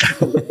thought, okay.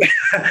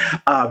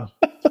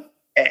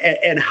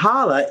 And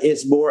Hala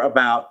is more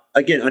about,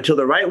 again, until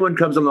the right one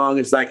comes along,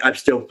 it's like, I'm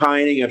still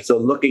pining, I'm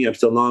still looking, I'm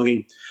still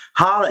longing.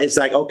 Hala is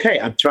like, okay,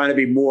 I'm trying to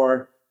be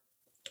more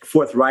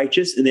forthright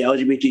in the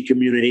LGBT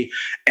community.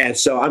 And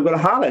so I'm going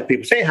to holler at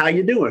people, say, how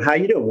you doing? How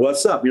you doing?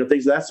 What's up?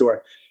 Things of that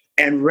sort.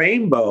 And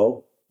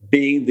rainbow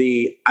being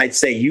the, I'd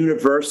say,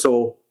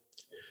 universal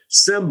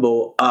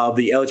symbol of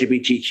the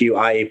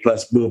LGBTQIA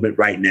plus movement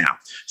right now.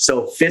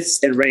 So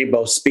fists and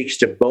rainbow speaks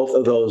to both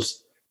of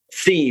those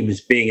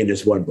themes being in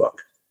this one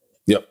book.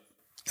 Yep.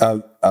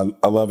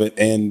 I love it.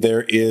 And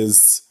there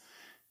is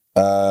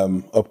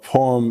a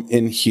poem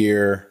in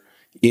here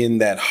in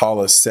that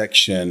Hala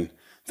section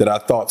that I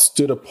thought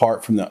stood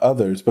apart from the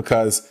others,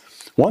 because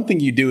one thing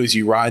you do is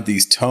you ride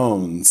these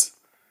tones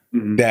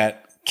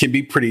that can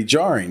be pretty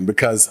jarring,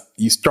 because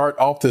you start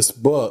off this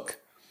book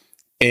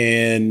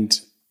and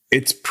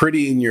it's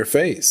pretty in your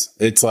face.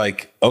 It's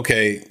like,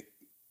 okay,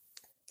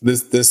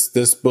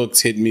 this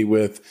book's hitting me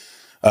with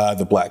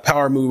the Black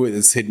Power movement.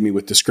 It's hitting me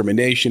with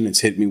discrimination. It's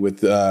hitting me with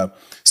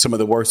some of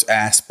the worst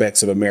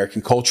aspects of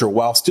American culture,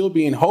 while still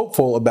being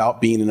hopeful about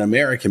being an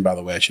American, by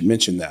the way. I should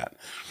mention that.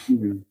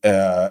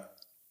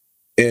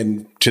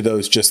 And to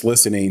those just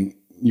listening,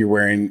 you're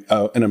wearing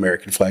an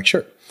American flag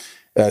shirt.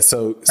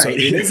 So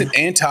it isn't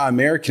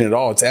anti-American at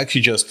all. It's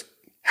actually just,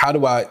 how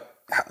do I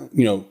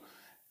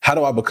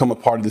become a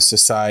part of the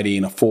society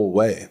in a full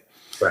way?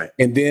 Right.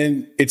 And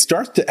then it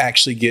starts to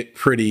actually get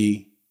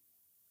pretty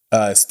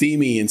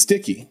steamy and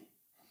sticky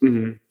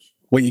when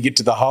you get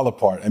to the Hala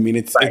part. I mean,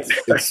 it's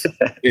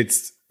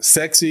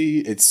sexy,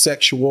 it's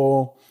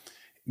sexual.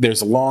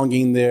 There's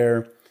longing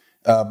there.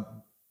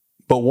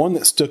 But one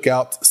that stuck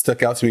out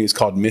to me is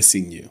called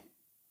Missing You.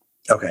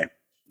 Okay.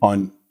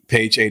 On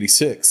page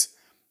 86.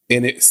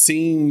 And it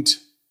seemed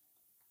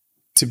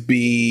to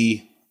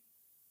be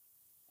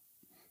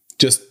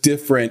just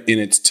different in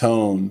its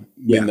tone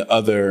than the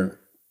other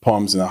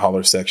poems in the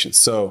Hala section.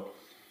 So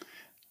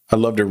I'd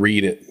love to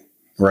read it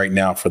right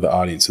now for the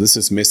audience. So this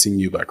is Missing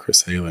You by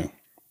Chris Haley.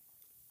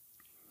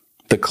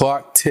 The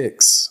clock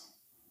ticks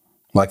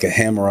like a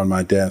hammer on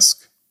my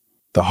desk.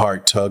 The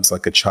heart tugs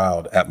like a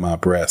child at my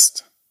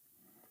breast.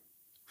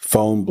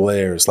 Phone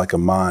blares like a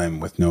mime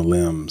with no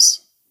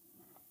limbs.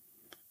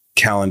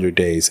 Calendar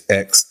days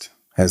X'd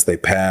as they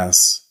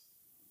pass.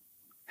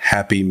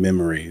 Happy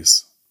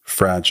memories,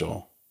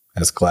 fragile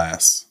as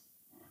glass.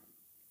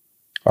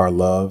 Our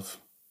love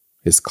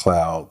is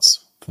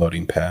clouds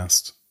floating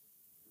past.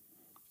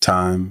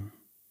 Time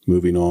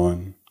moving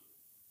on.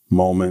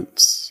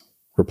 Moments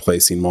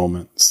replacing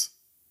moments.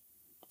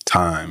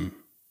 Time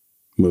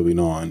moving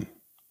on.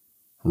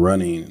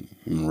 Running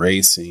and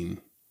racing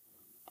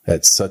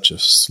at such a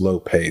slow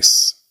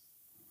pace.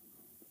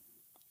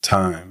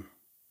 Time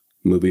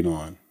moving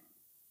on.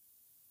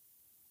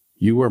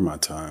 You were my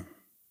time.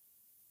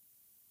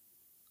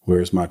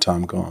 Where's my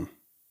time gone?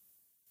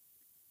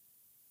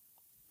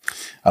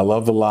 I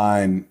love the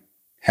line,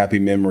 happy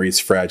memories,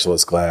 fragile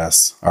as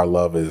glass. Our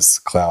love is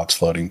clouds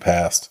floating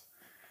past.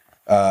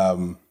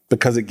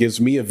 Because it gives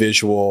me a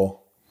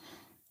visual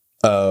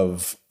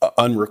of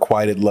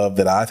unrequited love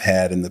that I've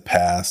had in the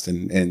past,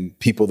 and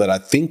people that I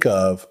think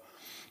of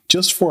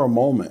just for a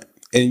moment.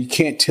 And you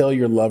can't tell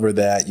your lover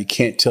that. You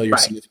can't tell your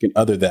significant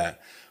other that,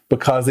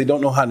 because they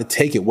don't know how to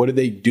take it. What do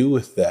they do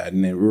with that?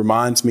 And it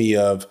reminds me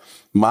of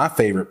my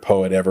favorite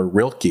poet ever,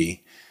 Rilke.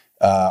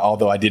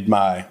 Although I did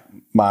my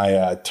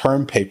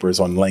term papers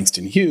on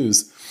Langston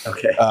Hughes.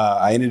 Okay.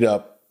 I ended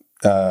up,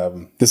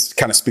 this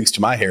kind of speaks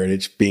to my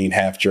heritage, being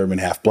half German,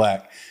 half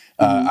Black.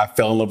 I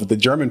fell in love with the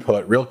German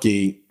poet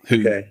Rilke,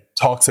 who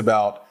talks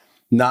about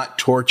not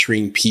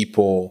torturing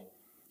people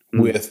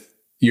with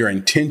your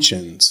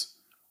intentions,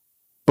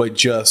 but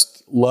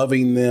just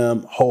loving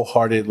them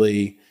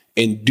wholeheartedly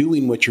and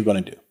doing what you're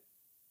going to do.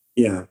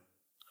 Yeah.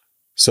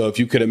 So if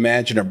you could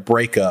imagine a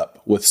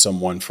breakup with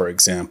someone, for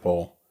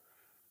example,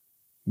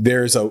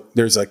 there's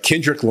a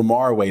Kendrick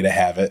Lamar way to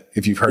have it.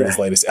 If you've heard his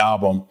latest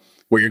album,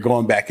 where you're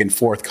going back and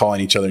forth,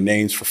 calling each other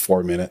names for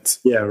 4 minutes.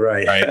 Yeah.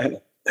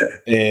 Right.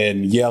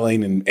 And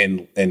yelling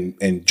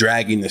and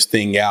dragging this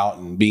thing out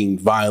and being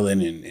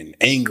violent and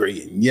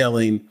angry and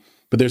yelling.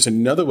 But there's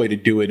another way to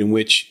do it in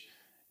which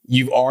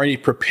you've already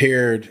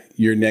prepared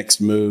your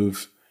next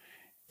move,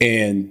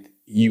 and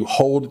you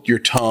hold your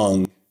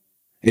tongue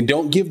and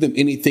don't give them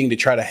anything to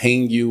try to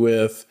hang you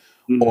with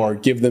or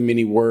give them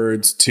any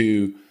words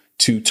to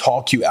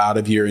talk you out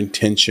of your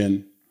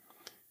intention.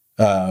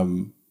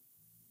 The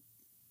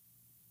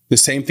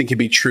same thing can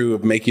be true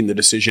of making the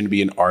decision to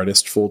be an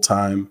artist full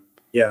time.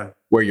 Yeah.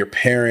 Where your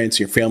parents,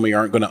 your family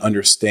aren't going to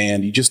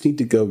understand. You just need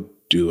to go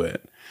do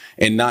it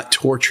and not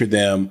torture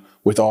them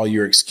with all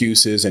your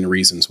excuses and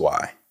reasons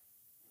why.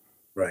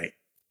 Right.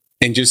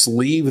 and just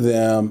leave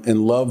them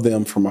and love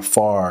them from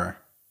afar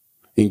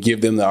and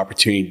give them the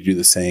opportunity to do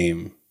the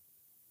same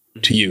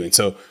to you. And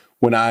so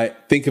when I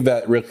think of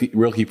that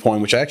Rilke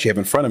poem, which I actually have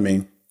in front of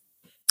me,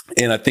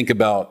 and I think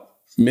about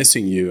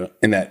missing you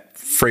and that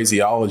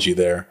phraseology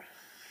there,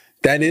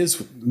 that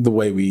is the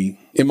way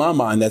in my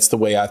mind, that's the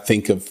way I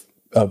think of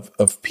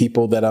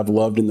people that I've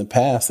loved in the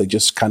past. They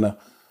just kind of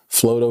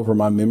float over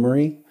my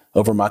memory,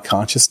 over my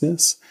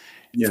consciousness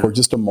for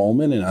just a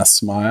moment, and I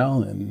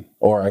smile,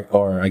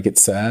 or I get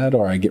sad,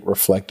 or I get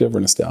reflective or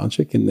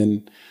nostalgic, and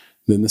then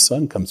the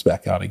sun comes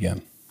back out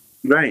again.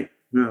 Right.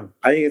 No,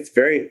 I think it's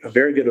a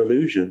very good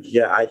illusion.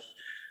 Yeah,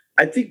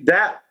 I think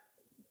that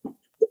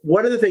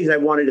one of the things I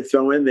wanted to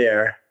throw in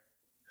there,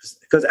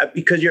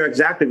 because you're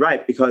exactly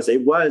right, because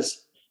it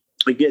was,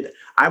 again,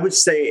 I would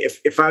say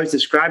if I was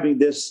describing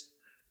this,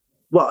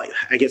 well,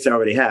 I guess I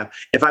already have.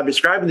 If I'm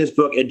describing this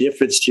book in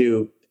difference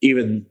to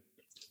even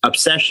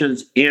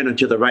Obsessions and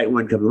Until the Right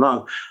One Comes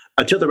Along,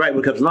 Until the Right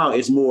One Comes Along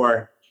is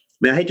more,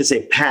 I hate to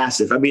say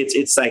passive. I mean,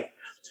 it's like,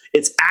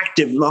 it's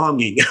active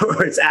longing,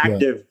 or it's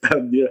active,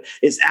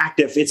 it's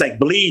active. It's like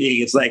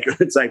bleeding. It's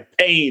like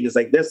pain. It's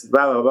like this,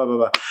 blah, blah, blah,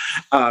 blah,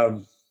 blah.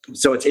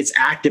 So it's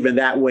active in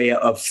that way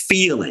of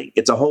feeling.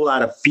 It's a whole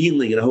lot of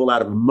feeling and a whole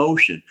lot of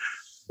emotion.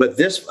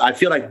 But I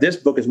feel like this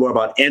book is more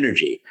about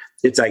energy.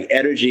 It's like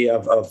energy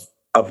of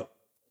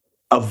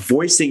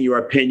voicing your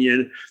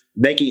opinion,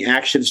 making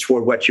actions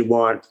toward what you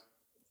want,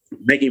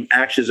 making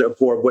actions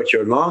toward what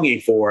you're longing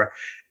for,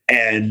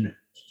 and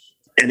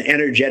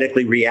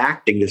energetically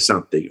reacting to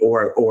something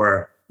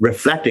or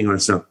reflecting on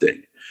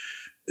something.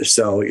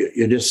 So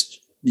you're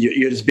just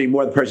being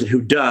more the person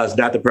who does,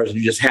 not the person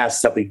who just has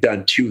something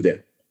done to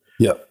them.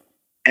 Yep.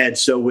 And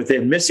so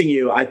within Missing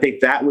You, I think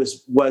that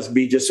was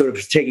me just sort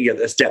of taking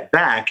a step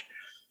back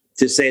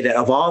to say that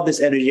of all this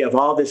energy, of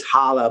all this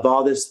holla, of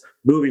all this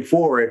moving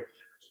forward,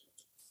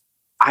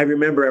 I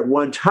remember at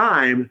one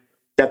time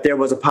that there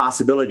was a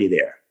possibility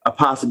there, a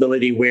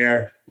possibility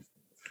where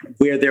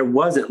there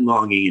wasn't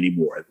longing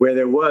anymore, where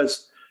there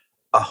was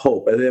a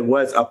hope, and there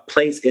was a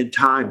place in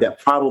time that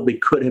probably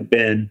could have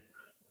been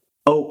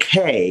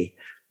okay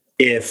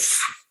if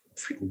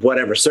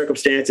whatever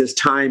circumstances,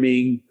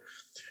 timing,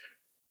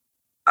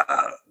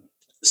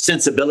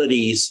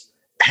 sensibilities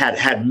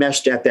had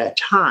meshed at that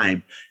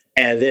time.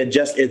 And then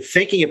just in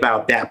thinking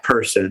about that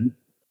person,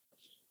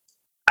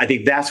 I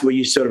think that's where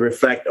you sort of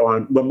reflect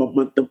on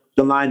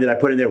the line that I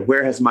put in there,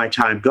 where has my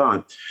time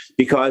gone?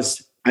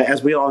 Because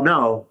as we all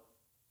know,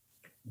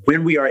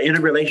 when we are in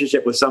a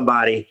relationship with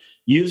somebody,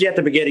 usually at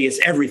the beginning, it's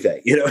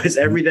everything, it's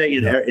everything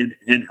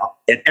and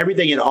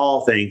everything and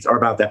all things are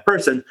about that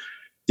person.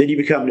 Then you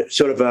become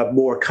sort of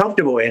more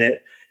comfortable in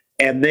it.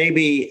 And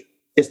maybe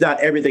it's not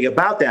everything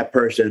about that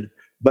person,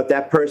 but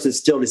that person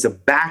still is the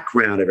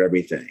background of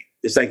everything.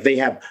 It's like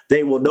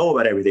they will know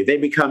about everything. They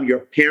become your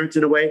parents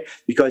in a way,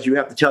 because you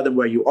have to tell them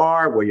where you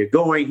are, where you're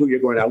going, who you're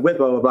going out with,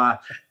 blah, blah, blah.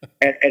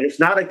 And it's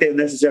not like they're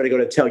necessarily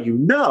going to tell you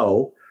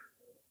no,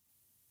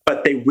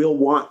 but they will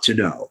want to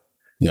know.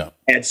 Yeah.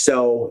 And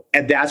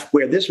that's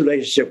where this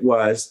relationship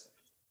was.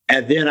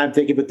 And then I'm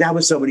thinking, but that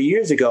was so many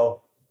years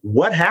ago.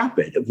 What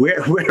happened?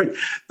 Where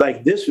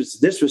like this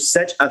was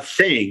such a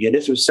thing, and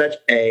this was such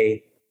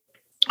a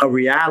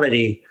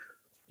reality.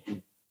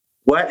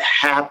 What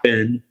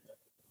happened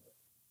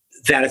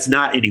that it's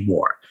not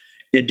anymore?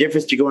 In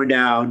difference to going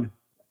down,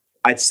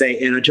 I'd say,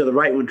 and Until the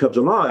Right One Comes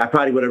Along, I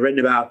probably would have written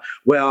about,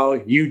 well,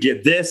 you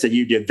did this and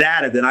you did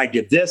that, and then I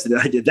did this and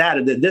then I did that,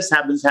 and then this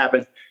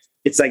happened.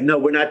 It's like, no,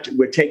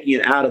 we're taking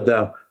it out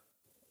of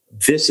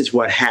this is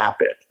what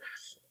happened.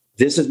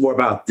 This is more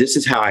about, this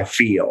is how I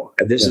feel,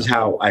 and this is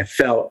how I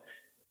felt.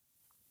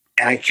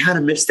 And I kind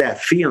of miss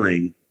that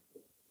feeling.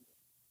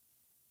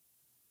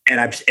 And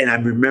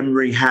I'm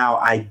remembering how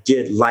I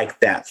did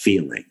like that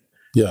feeling.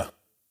 Yeah.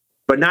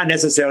 But not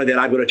necessarily that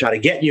I'm going to try to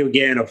get you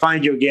again or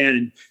find you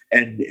again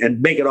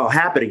and make it all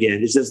happen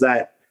again. It's just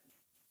that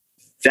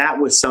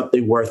was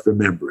something worth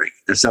remembering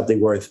and something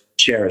worth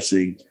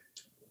cherishing.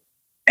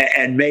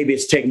 And maybe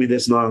it's taken me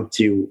this long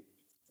to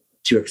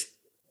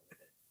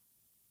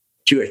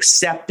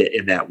accept it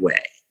in that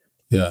way.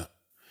 Yeah.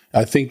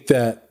 I think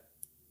that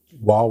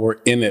while we're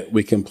in it,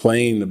 we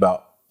complain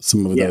about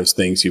some of those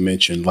things you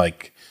mentioned.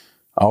 Like,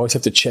 I always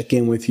have to check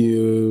in with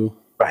you.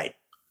 Right.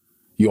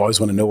 You always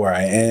want to know where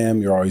I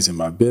am. You're always in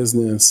my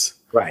business.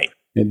 Right.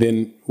 And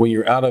then when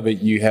you're out of it,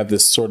 you have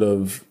this sort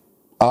of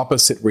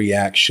opposite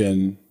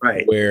reaction,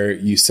 right, where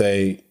you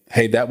say,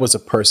 hey, that was a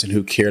person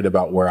who cared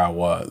about where I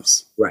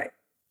was. Right.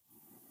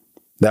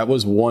 That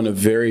was one of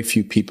very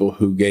few people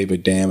who gave a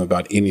damn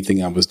about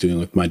anything I was doing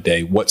with my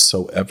day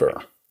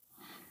whatsoever.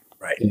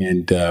 Right.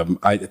 And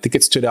I think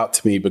it stood out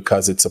to me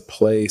because it's a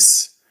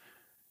place.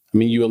 I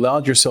mean, you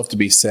allowed yourself to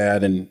be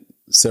sad in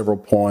several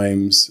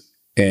poems,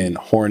 and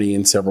horny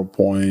in several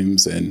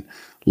poems, and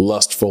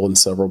lustful in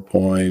several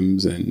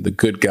poems, and the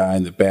good guy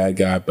and the bad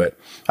guy. But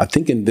I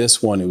think in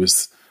this one, it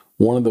was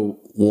one of the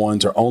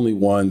ones or only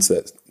ones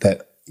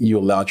that you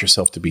allowed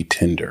yourself to be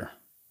tender.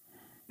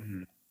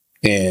 Mm-hmm.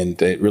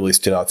 And it really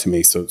stood out to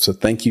me. So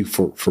thank you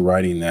for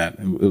writing that.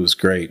 It was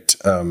great.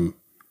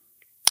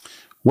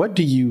 What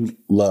do you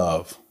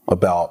love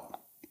about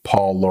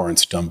Paul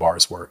Laurence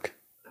Dunbar's work?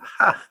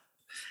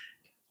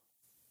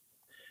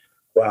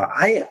 Wow.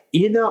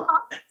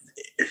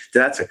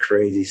 That's a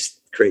crazy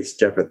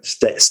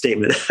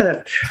statement.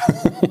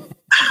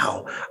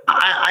 Wow.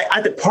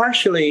 I think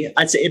partially,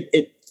 I'd say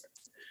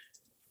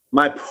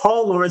my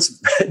Paul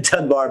Laurence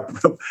Dunbar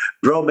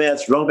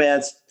romance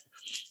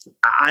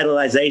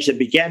idolization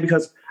began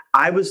because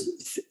I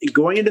was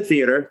going into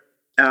theater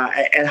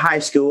at high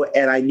school,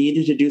 and I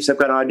needed to do some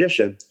kind of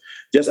audition,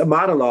 just a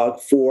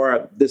monologue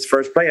for this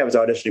first play I was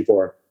auditioning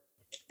for.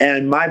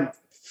 And I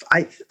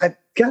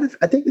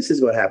think this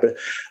is what happened.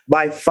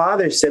 My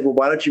father said, "Well,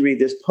 why don't you read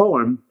this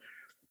poem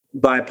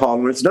by Paul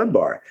Laurence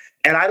Dunbar?"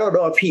 And I don't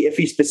know if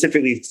he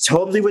specifically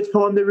told me which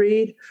poem to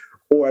read,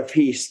 or if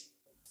he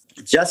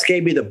just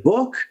gave me the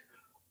book,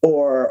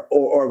 or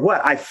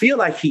what. I feel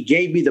like he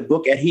gave me the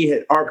book, and he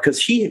had art,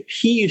 because he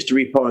used to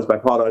read poems by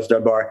Paul Laurence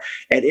Dunbar.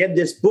 And in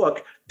this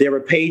book, there were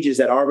pages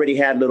that already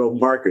had little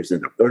markers in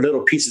them, or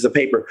little pieces of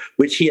paper,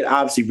 which he had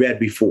obviously read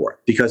before,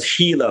 because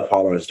he loved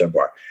Paul Laurence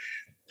Dunbar.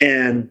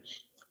 And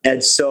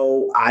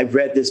so I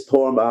read this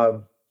poem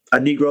of a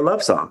Negro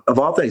love song, of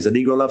all things, a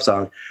Negro love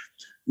song,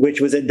 which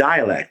was in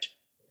dialect.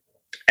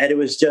 And it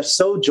was just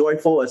so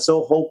joyful and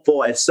so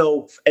hopeful and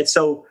so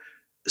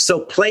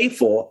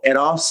playful, and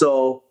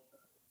also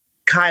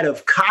kind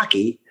of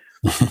cocky,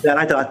 that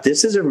I thought,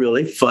 this is a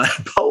really fun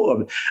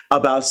poem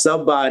about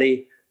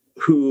somebody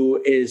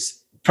who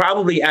is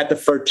probably at the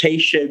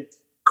flirtation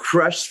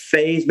crush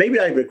phase, maybe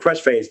not even a crush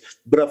phase,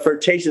 but a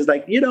flirtation is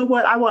like, you know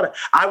what, I want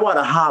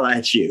to holler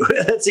at you.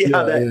 Let's see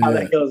how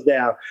that goes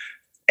down.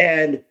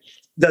 And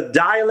the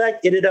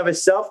dialect in and of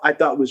itself, I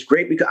thought was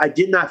great, because I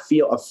did not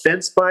feel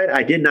offense by it.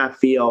 I did not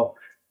feel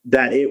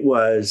that it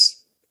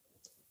was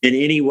in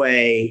any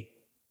way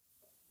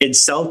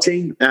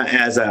insulting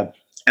as an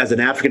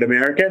African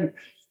American,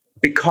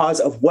 because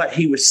of what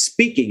he was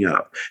speaking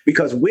of.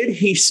 Because when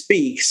he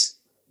speaks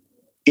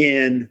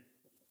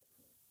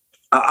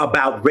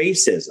about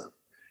racism,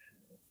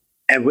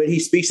 and when he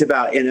speaks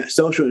about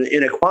social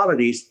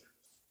inequalities,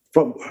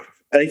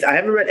 at least I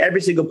haven't read every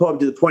single poem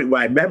to the point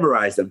where I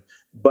memorized them,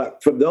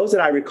 but from those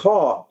that I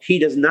recall, he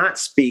does not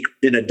speak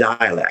in a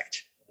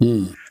dialect.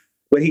 When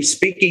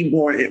he's writing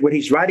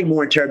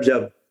more in terms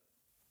of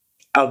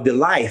the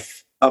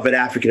life of an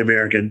African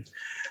American,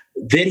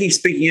 then he's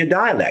speaking in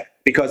dialect,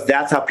 because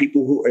that's how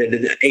people who are in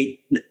the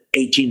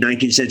 18th,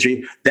 19th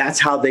century, that's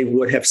how they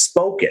would have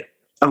spoken,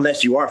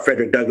 unless you are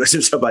Frederick Douglass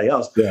or somebody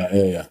else.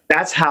 Yeah.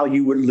 That's how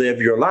you would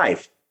live your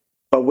life.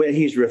 But when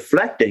he's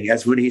reflecting,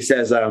 as when he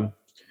says,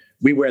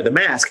 we wear the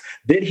mask,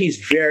 then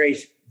he's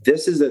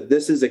this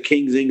is a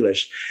King's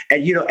English.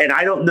 And, and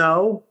I don't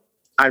know,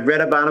 I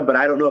read about it, but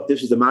I don't know if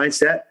this is the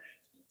mindset.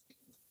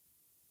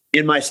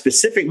 In my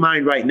specific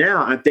mind right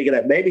now, I'm thinking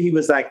that maybe he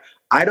was like,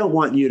 I don't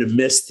want you to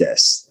miss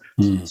this.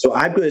 So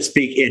I'm going to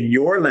speak in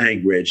your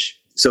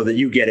language so that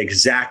you get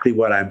exactly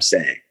what I'm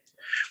saying.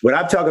 When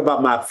I'm talking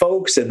about my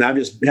folks and I'm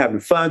just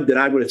having fun, then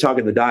I'm going to talk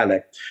in the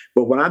dialect.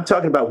 But when I'm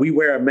talking about we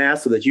wear a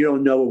mask so that you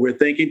don't know what we're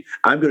thinking,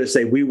 I'm going to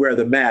say we wear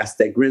the mask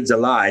that grins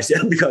and lies,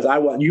 because I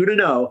want you to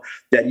know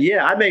that,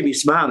 yeah, I may be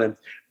smiling,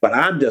 but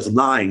I'm just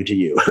lying to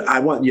you. I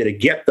want you to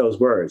get those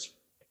words.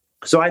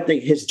 So I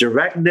think his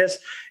directness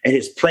and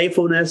his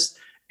playfulness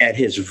and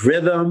his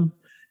rhythm,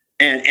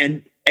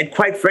 and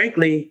quite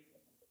frankly,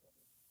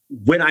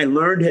 when I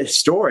learned his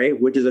story,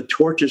 which is a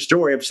tortured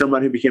story of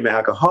someone who became an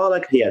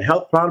alcoholic, he had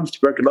health problems,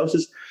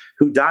 tuberculosis,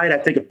 who died, I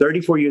think, at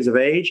 34 years of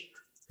age,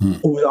 who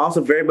was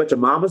also very much a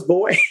mama's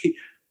boy.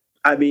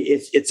 I mean,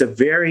 it's a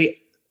very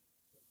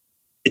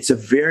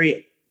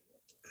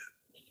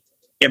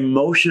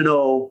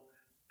emotional,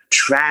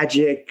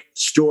 tragic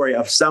story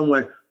of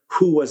someone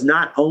who was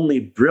not only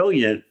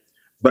brilliant,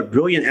 but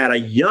brilliant at a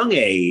young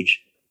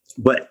age.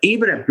 But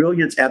even at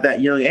brilliance at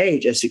that young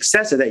age, a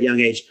success at that young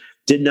age,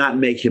 did not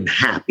make him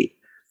happy.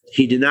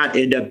 He did not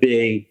end up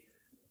being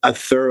a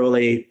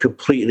thoroughly,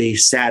 completely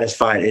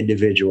satisfied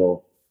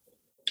individual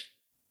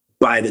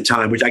by the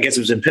time, which I guess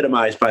was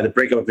epitomized by the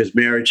breakup of his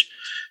marriage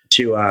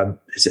to,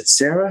 is it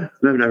Sarah?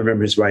 I don't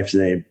remember his wife's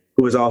name,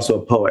 who was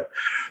also a poet.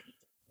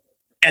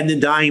 And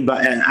then dying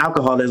by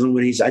alcoholism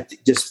when he's, I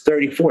think, just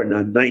 34,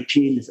 not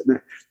 19.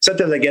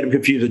 Sometimes I get him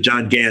confused with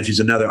John Gans,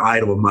 who's another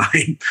idol of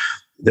mine,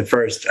 the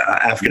first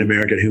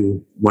African-American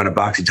who won a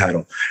boxing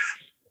title.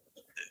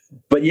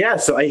 But yeah,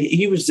 so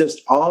he was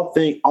just all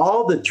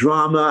the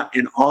drama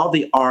and all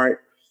the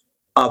art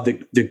of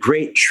the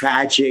great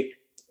tragic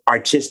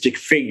artistic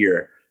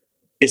figure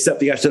is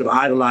something I sort of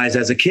idolized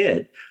as a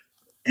kid.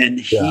 And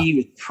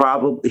he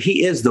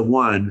is the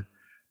one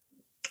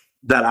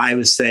that I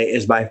would say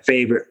is my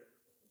favorite,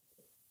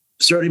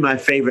 certainly my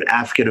favorite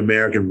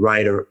African-American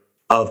writer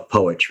of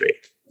poetry.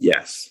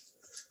 Yes.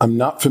 I'm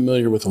not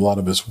familiar with a lot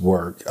of his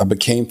work. I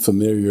became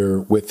familiar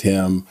with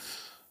him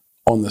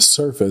on the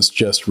surface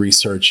just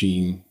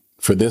researching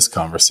for this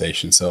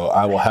conversation. So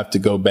I will have to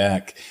go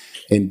back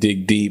and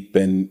dig deep.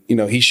 And,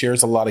 he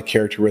shares a lot of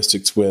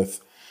characteristics with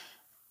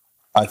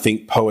I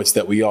think, poets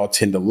that we all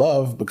tend to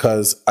love,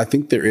 because I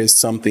think there is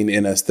something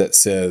in us that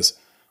says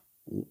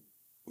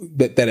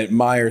that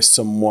admires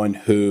someone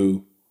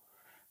who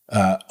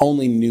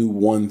only knew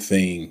one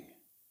thing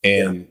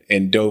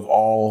and dove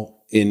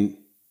all in,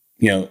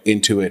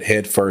 into it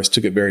head first,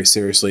 took it very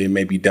seriously, and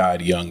maybe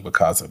died young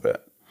because of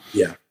it.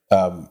 Yeah.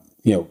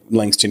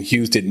 Langston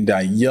Hughes didn't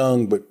die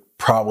young, but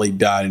probably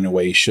died in a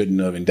way he shouldn't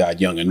have, and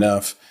died young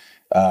enough.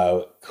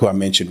 Who I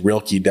mentioned,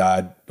 Rilke,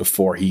 died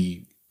before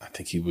I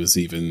think he was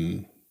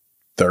even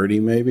 30,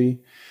 maybe.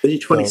 Was he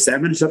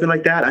 27 or something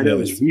like that? I know it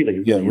was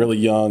really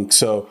young.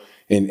 So,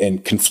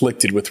 and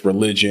conflicted with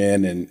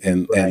religion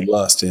and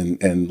lust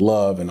and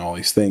love and all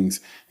these things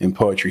in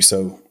poetry.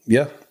 So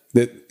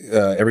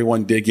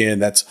everyone dig in.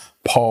 That's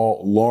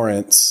Paul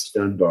Laurence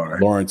Dunbar.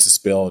 Laurence is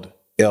spelled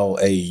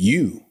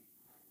Laurence,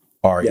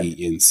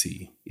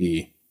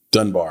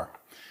 Dunbar.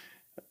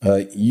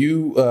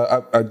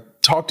 I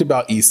talked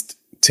about East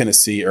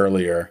Tennessee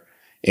earlier,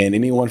 and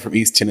anyone from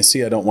East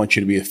Tennessee, I don't want you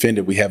to be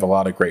offended. We have a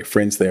lot of great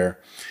friends there.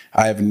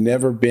 I have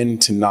never been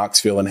to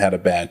Knoxville and had a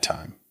bad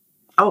time.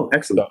 Oh,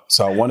 excellent.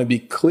 So I want to be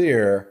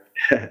clear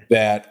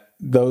that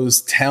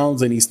those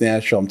towns in East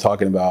Nashville I'm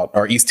talking about,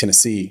 or East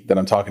Tennessee that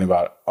I'm talking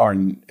about,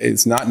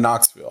 it's not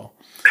Knoxville.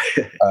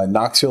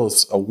 Knoxville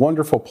is a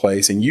wonderful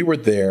place, and you were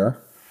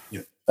there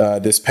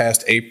this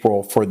past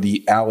April for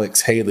the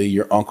Alex Haley,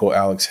 your uncle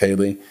Alex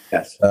Haley.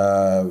 Yes.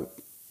 There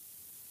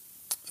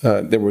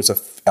was a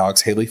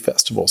Alex Haley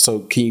Festival. So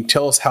can you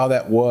tell us how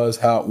that was,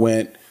 how it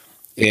went,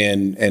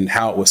 and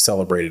how it was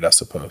celebrated, I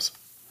suppose,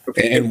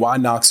 and why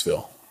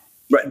Knoxville?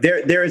 Right.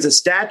 There is a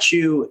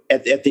statue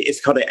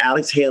it's called the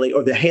Alex Haley,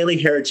 or the Haley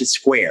Heritage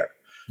Square,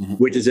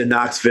 which is in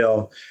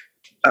Knoxville,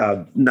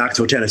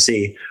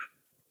 Tennessee.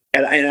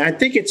 And I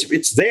think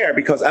it's there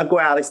because Uncle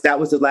Alex, that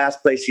was the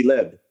last place he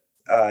lived.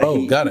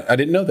 Got it. I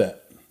didn't know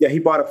that. Yeah, he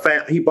bought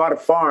a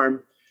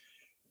farm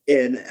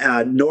in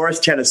Norris,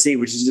 Tennessee,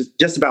 which is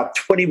just about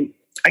 20.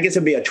 I guess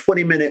it'd be a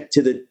 20-minute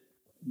to the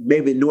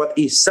maybe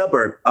northeast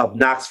suburb of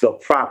Knoxville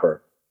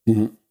proper.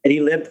 Mm-hmm. And he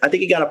lived. I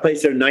think he got a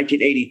place there in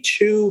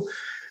 1982.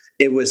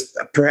 It was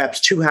perhaps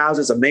two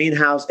houses, a main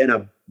house and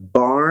a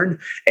barn,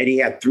 and he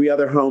had three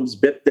other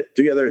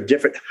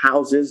different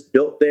houses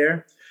built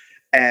there.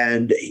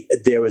 And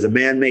there was a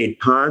man-made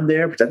pond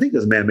there, which I think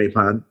there's a man-made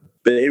pond.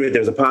 But anyway, there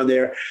was a pond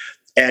there.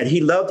 And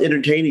he loved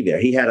entertaining there.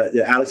 He had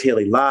the Alex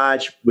Haley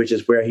Lodge, which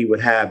is where he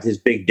would have his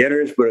big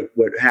dinners,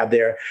 would have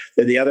there.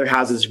 Then the other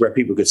houses where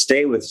people could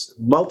stay with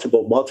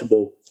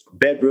multiple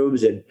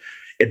bedrooms and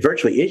in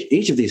virtually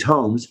each of these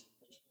homes.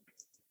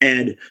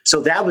 And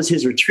so that was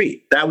his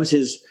retreat. That was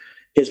his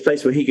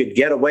place where he could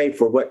get away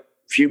for what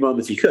few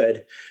moments he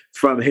could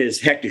from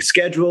his hectic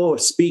schedule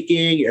of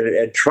speaking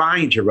and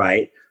trying to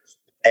write,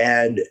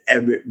 and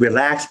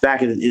relax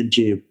back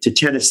into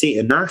Tennessee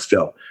and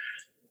Knoxville.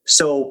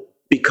 So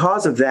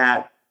because of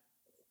that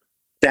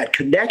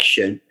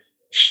connection,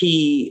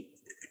 he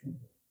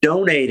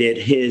donated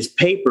his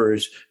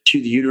papers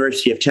to the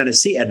University of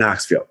Tennessee at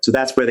Knoxville. So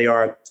that's where they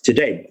are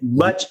today.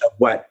 Much of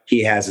what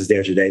he has is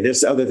there today.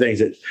 There's other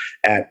things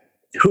at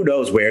who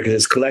knows where, because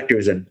it's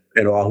collectors and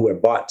all who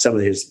have bought some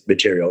of his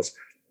materials.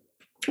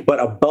 But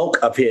a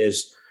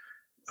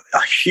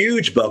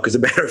huge bulk, as a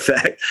matter of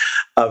fact,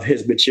 of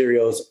his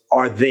materials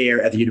are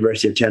there at the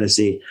University of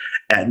Tennessee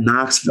at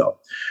Knoxville.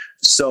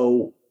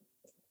 So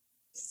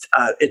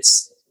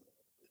it's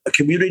a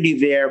community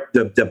there.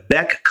 The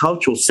Beck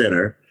Cultural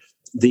Center,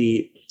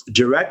 the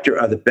director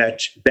of the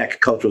Beck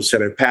Cultural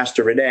Center,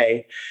 Pastor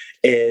Renee,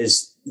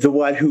 is the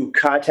one who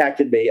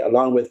contacted me,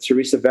 along with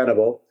Teresa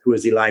Venable, who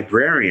is the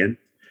librarian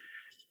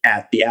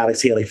at the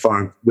Alex Haley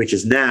Farm, which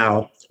is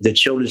now the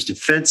Children's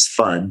Defense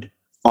Fund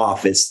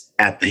office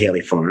at the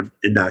Haley Farm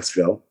in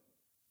Knoxville,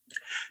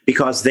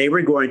 because they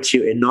were going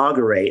to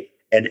inaugurate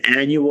an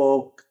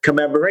annual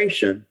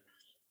commemoration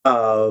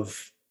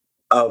of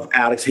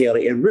Alex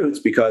Haley and Roots,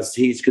 because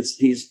he's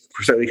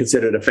certainly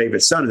considered a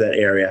favorite son of that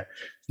area.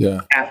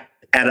 Yeah. At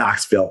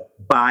Knoxville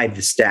by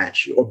the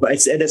statue,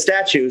 and the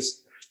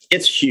statues,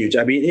 it's huge.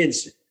 I mean,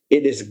 it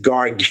is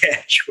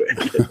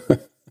gargantuan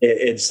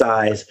in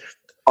size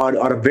on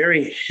a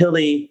very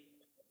hilly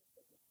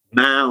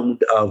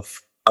mound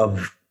of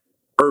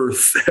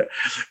earth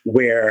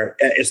where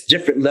it's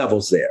different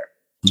levels there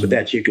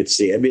that you could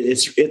see. I mean,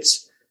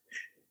 it's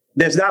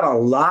there's not a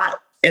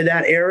lot in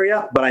that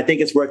area, but I think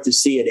it's worth to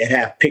see it and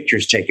have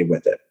pictures taken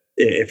with it,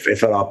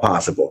 if at all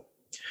possible.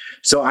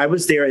 So I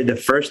was there in the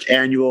first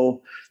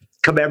annual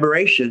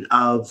commemoration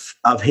of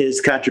his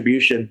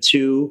contribution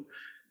to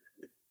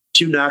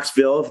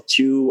Knoxville,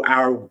 to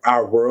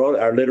our world,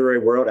 our literary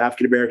world,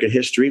 African American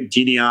history,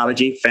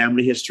 genealogy,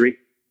 family history.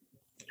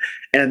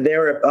 And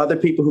there were other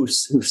people who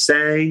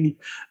sang.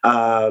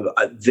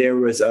 There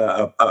was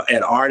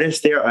an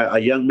artist there, a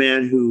young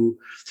man who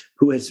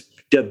has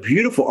done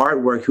beautiful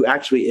artwork, who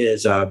actually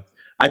is, I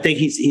think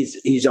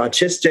he's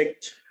autistic.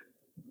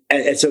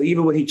 And so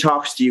even when he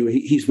talks to you,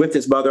 he's with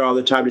his mother all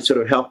the time to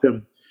sort of help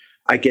him,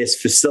 I guess,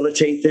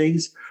 facilitate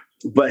things.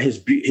 But his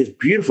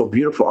beautiful,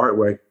 beautiful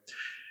artwork.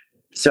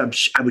 So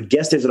I would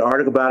guess there's an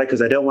article about it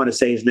because I don't want to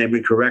say his name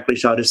incorrectly.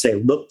 So I'll just say,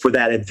 look for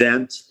that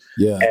event.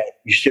 Yeah. And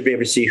you should be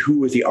able to see who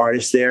was the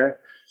artist there.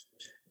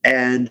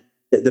 And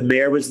the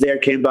mayor was there,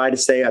 came by to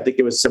say, I think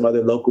there was some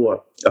other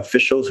local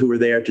officials who were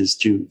there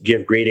to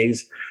give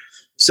greetings.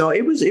 So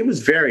it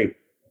was very,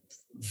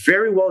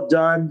 very well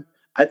done.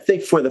 I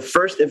think for the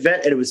first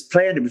event, and it was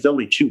planned, it was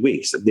only 2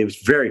 weeks. It was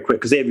very quick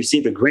because they had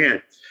received a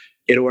grant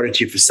in order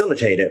to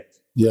facilitate it.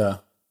 Yeah.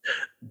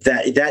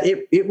 That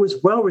it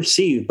was well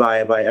received by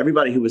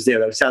everybody who was there.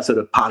 That sounds sort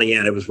of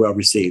Pollyanna. It was well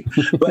received,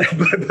 but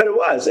it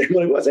was. It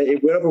really was.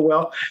 It went over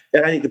well,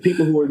 and I think the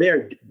people who were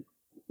there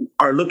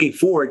are looking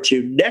forward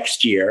to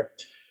next year,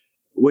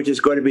 which is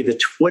going to be the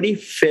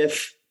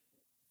 25th,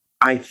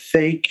 I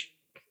think,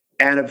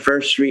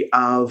 anniversary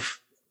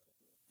of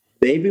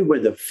maybe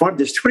when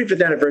this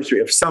 25th anniversary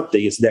of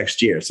something is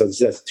next year. So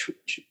that's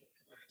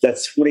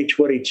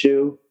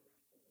 2022.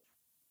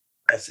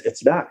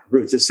 It's not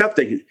Roots. It's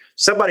somebody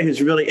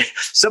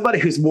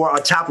who's more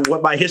on top of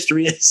what my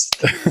history is.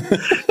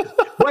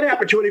 What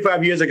happened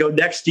 25 years ago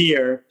next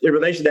year in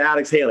relation to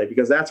Alex Haley?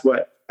 Because that's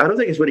what, I don't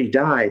think it's when he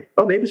died.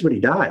 Oh, maybe it's when he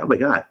died. Oh my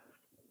God.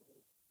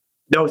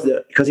 No, it's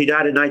because he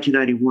died in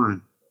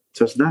 1991.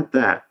 So it's not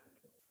that.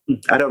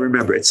 I don't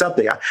remember. It's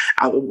something.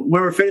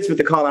 When we're finished with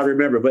the call, I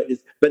remember.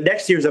 But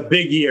next year's a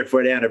big year for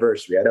an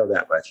anniversary. I know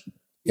that much.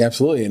 Yeah,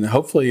 absolutely. And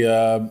hopefully,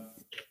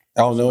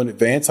 I'll know in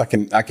advance I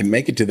can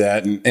make it to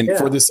that. And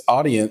for this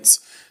audience,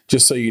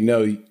 just so you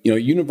know,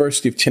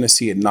 University of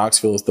Tennessee at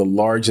Knoxville is the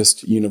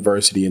largest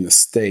university in the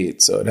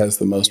state. So it has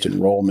the most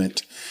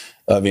enrollment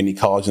of any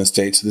college in the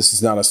state. So this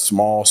is not a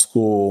small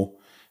school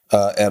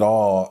at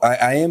all.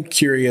 I am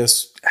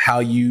curious how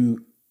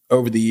you,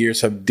 over the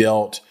years, have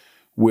dealt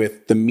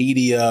with the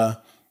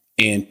media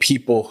and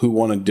people who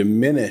want to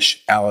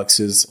diminish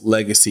Alex's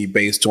legacy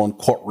based on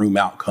courtroom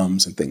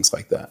outcomes and things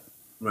like that.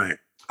 Right.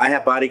 I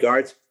have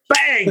bodyguards.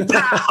 Bang!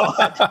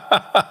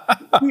 Pow!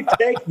 We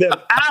take them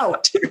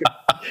out.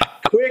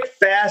 Quick,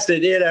 fast,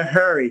 and in a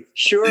hurry.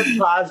 Sure,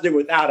 positive,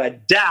 without a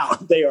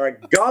doubt. They are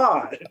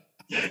gone.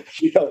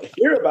 You don't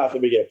hear about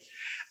them again.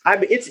 I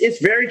mean,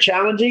 it's very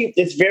challenging.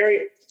 It's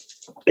very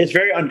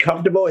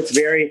uncomfortable. It's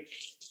very,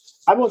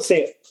 I won't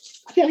say,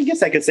 I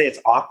guess I could say it's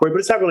awkward, but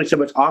it's not really so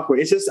much awkward.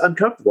 It's just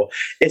uncomfortable.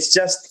 It's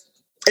just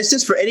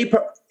for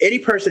any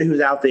person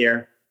who's out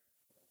there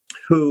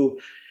who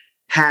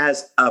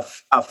has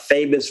a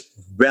famous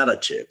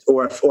relative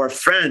or a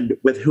friend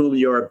with whom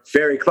you're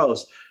very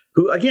close,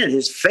 who, again,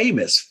 is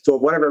famous for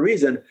whatever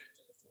reason.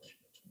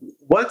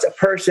 Once a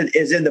person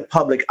is in the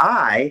public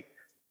eye,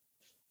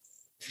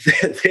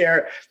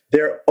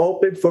 they're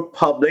open for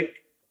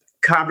public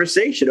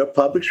conversation or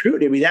public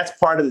scrutiny. I mean, that's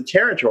part of the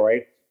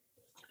territory,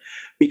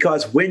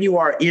 because when you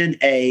are in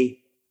a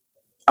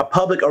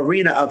public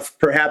arena of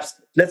perhaps,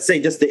 let's say,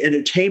 just the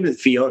entertainment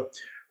field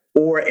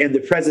or in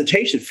the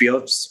presentation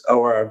fields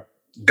or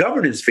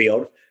governance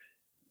field,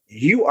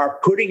 you are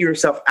putting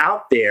yourself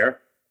out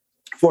there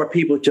for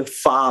people to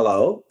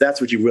follow.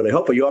 That's what you really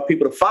hope for. You want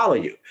people to follow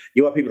you.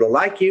 You want people to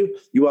like you.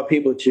 You want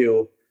people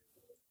to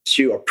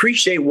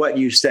appreciate what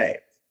you say.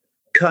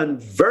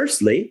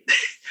 Conversely,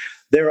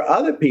 there are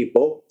other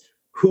people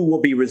who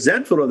will be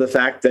resentful of the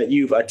fact that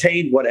you've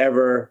attained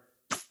whatever,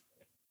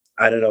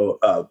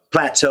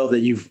 plateau that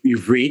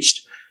you've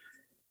reached,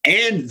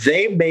 and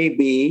they may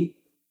be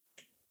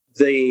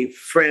the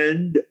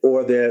friend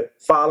or the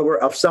follower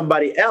of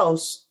somebody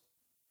else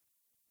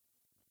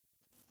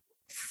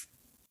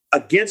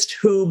against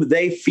whom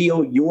they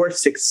feel your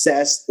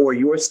success or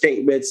your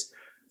statements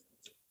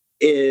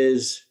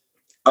is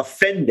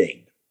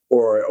offending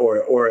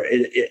or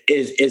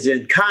is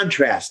in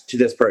contrast to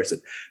this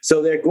person.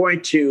 So they're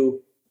going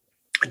to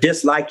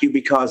dislike you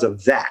because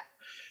of that.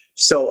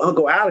 So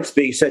Uncle Alex,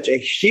 being such a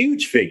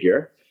huge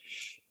figure,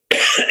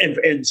 and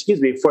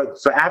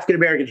for African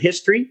American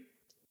history,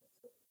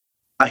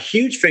 a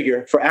huge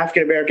figure for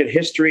African American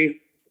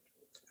history,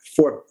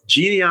 for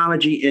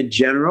genealogy in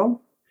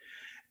general,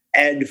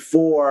 and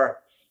for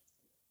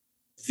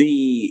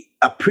the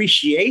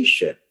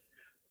appreciation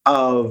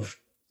of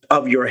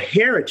your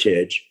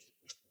heritage,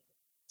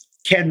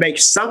 can make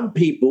some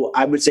people,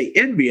 I would say,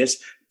 envious,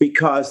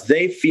 because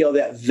they feel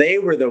that they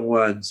were the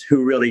ones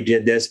who really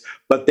did this,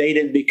 but they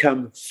didn't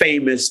become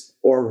famous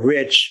or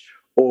rich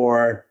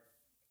or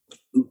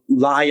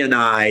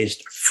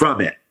lionized from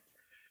it.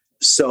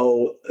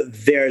 So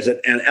there's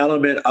an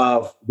element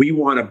of, we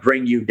want to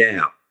bring you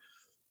down.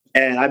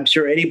 And I'm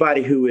sure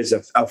anybody who is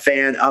a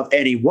fan of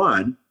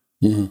anyone,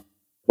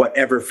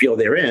 whatever field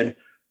they're in,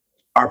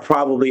 are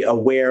probably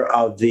aware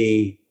of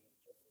the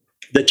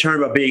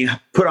term of being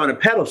put on a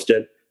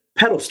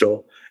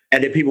pedestal,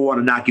 and then people want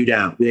to knock you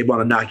down. They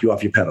want to knock you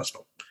off your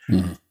pedestal.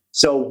 Mm-hmm.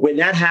 So when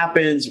that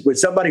happens, when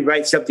somebody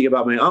writes something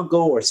about my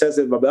uncle or says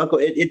something about my uncle,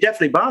 it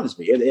definitely bothers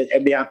me.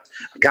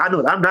 God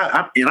knows I'm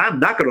not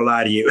going to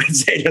lie to you and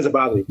say it doesn't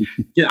bother me.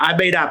 I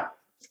may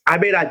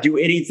not do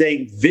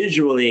anything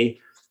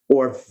visually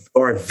or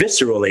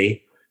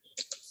viscerally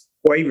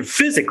or even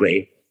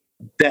physically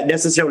that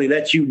necessarily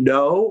lets you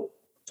know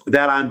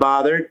that I'm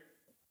bothered,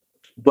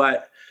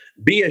 but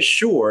be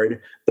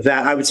assured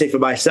that I would say for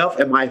myself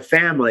and my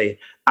family,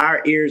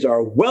 our ears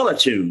are well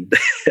attuned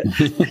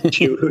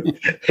to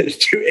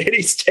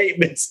any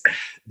statements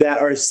that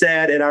are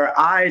said, and our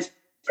eyes,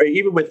 or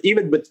even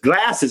with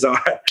glasses on,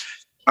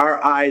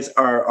 our eyes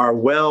are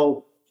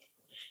well,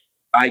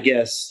 I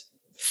guess,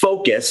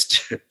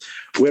 focused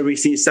when we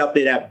see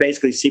something that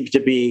basically seems to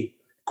be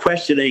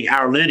questioning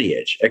our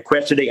lineage and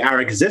questioning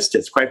our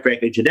existence, quite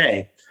frankly,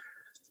 today.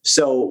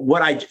 So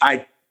what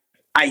I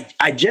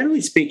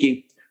generally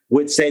speaking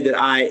would say that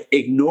I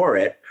ignore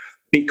it,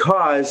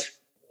 because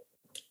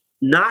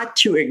not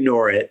to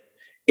ignore it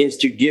is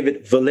to give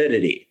it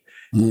validity.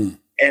 And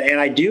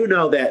I do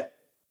know that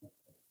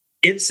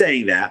in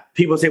saying that,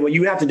 people say, well,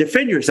 you have to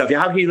defend yourself.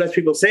 How can you let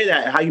people say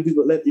that? How can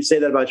people let you say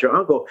that about your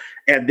uncle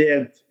and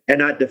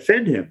not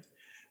defend him?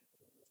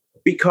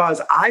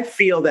 Because I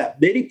feel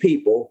that many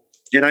people,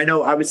 and I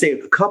know I would say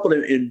a couple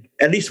in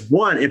at least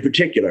one in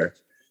particular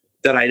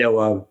that I know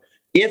of,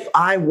 if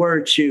I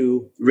were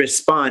to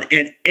respond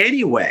in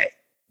any way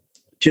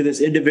to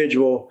this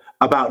individual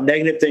about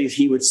negative things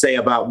he would say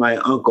about my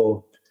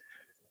uncle,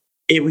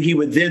 he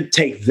would then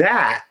take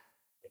that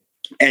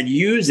and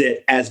use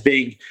it as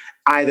being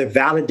either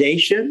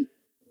validation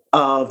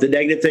of the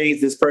negative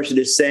things this person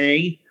is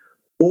saying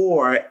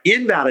or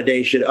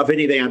invalidation of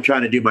anything I'm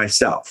trying to do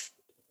myself.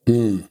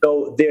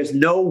 So there's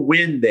no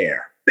win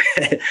there.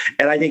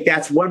 And I think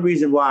that's one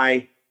reason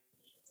why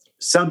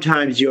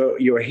sometimes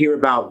you'll hear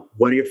about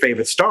one of your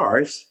favorite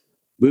stars,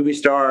 movie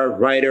star,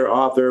 writer,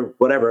 author,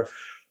 whatever,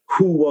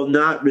 who will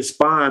not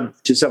respond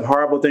to some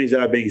horrible things that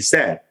are being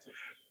said,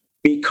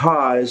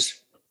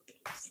 because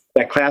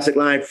that classic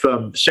line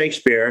from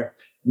Shakespeare,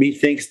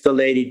 methinks the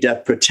lady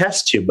doth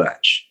protest too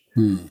much.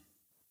 And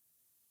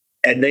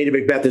Lady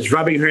Macbeth is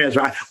rubbing her hands.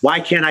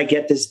 Why can't I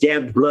get this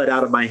damned blood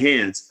out of my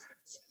hands?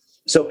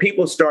 So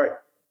people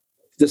start,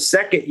 the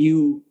second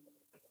you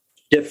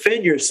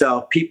defend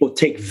yourself, people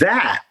take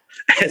that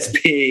as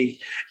being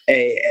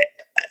a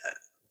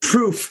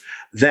proof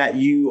that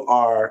you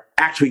are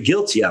actually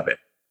guilty of it,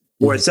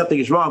 or something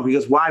is wrong,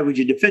 because why would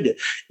you defend it?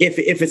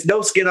 If it's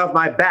no skin off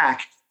my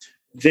back,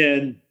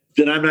 then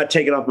I'm not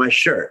taking off my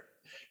shirt,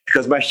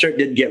 because my shirt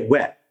didn't get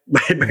wet.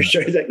 My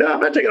shirt is like, no, I'm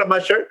not taking off my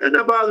shirt. That's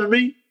not bothering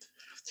me.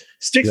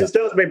 Sticks and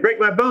stones may break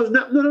my bones.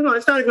 No,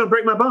 it's not even going to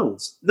break my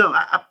bones. No,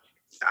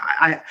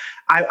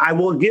 I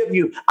will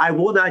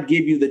not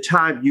give you the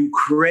time you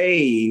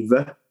crave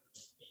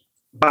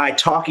by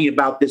talking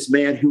about this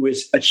man who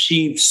has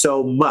achieved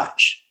so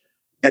much.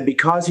 And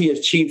because he has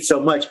achieved so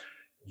much,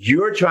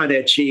 you're trying to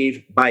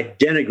achieve by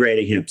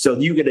denigrating him. So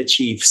you can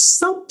achieve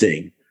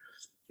something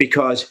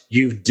because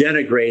you've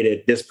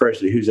denigrated this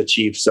person who's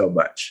achieved so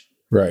much.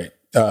 Right.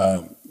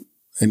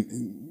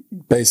 And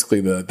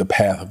basically the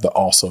path of the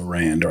also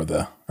ran or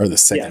the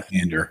second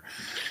hander,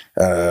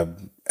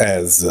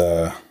 as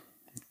I've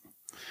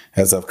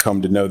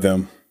come to know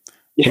them.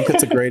 I think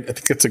it's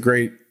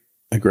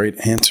a great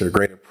answer, a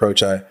great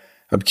approach.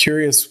 I'm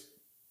curious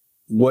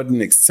what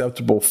an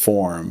acceptable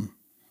form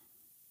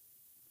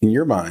in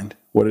your mind,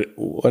 what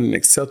an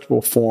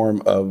acceptable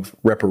form of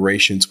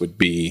reparations would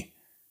be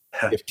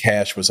if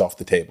cash was off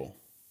the table.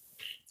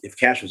 If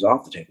cash was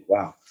off the table,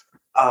 wow.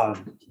 Gosh.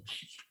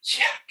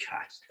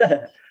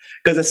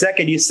 Because the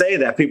second you say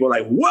that, people are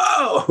like,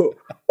 whoa!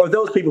 Or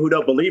those people who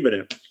don't believe in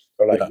it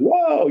are like,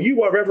 whoa, you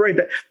want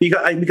reparations?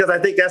 Because I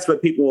think that's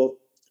what people,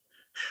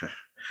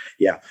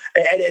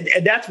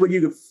 and that's what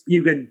you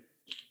can,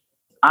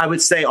 I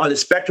would say, on the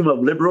spectrum of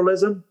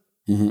liberalism,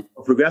 or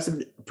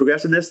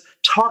progressiveness,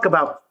 talk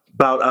about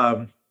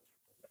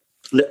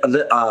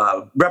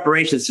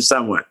reparations to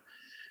someone.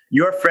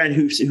 Your friend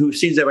who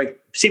seems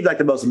like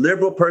the most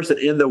liberal person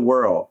in the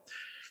world.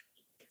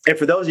 And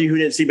for those of you who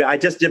didn't see me, I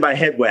just did my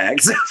head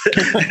wags. I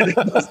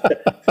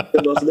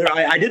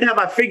didn't have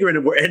my finger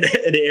in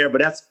the air,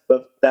 but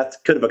that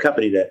could have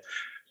accompanied it.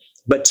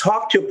 But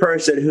talk to a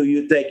person who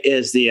you think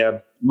is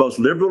the most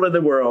liberal in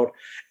the world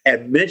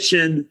and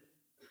mention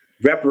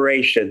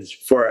reparations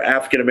for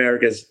African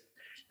Americans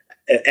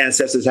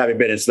ancestors having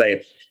been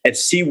enslaved, and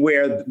see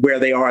where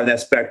they are in that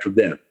spectrum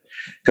then.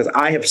 Because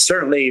I have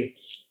certainly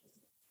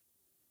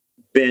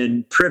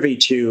been privy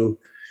to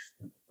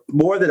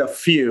more than a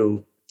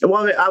few.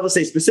 Well, I would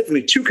say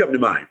specifically two come to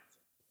mind.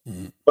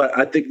 But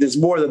I think there's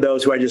more than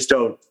those who I just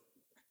don't,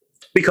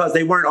 because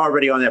they weren't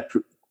already on that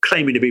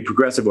claiming to be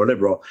progressive or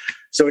liberal.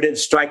 So it didn't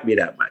strike me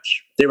that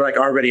much. They were like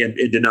already in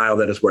denial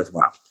that it's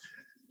worthwhile.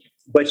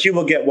 But you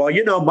will get,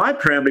 my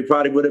family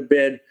probably would have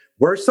been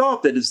worse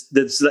off than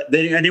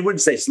and they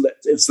wouldn't say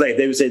enslaved.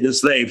 They would say the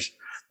slaves.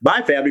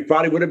 My family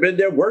probably would have been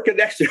there working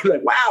next to them.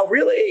 Like, wow,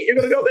 really? You're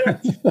going to go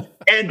there?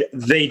 And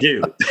they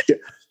do.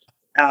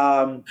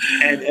 And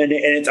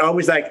it's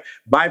always like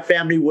my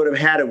family would have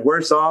had it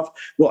worse off.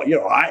 Well,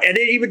 and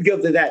they even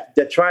give to that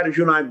try to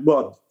unite.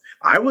 Well,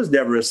 I was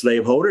never a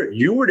slaveholder.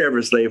 You were never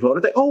a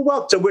slaveholder.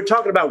 So we're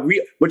talking about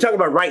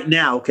right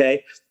now.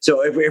 Okay.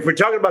 So if we're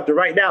talking about the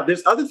right now,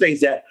 there's other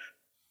things that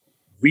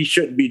we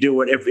shouldn't be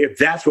doing if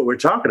that's what we're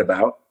talking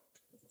about,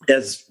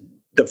 as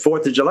the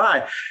 4th of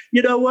July.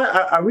 You know what?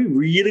 Are we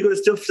really going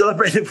to still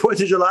celebrate the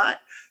 4th of July?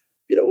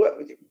 You know what?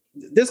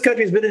 This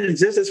country has been in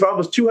existence for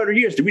almost 200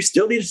 years. Do we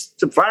still need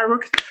some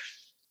fireworks?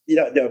 You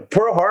know, the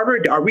Pearl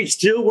Harbor, are we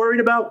still worried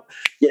about?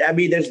 Yeah, I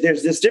mean,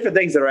 there's different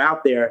things that are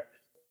out there.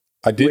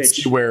 I did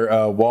see where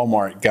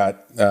Walmart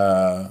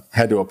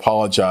had to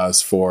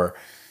apologize for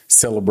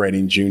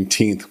celebrating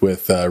Juneteenth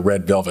with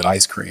red velvet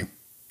ice cream.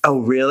 Oh,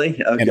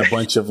 really? Okay. And a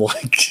bunch of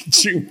like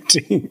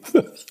Juneteenth.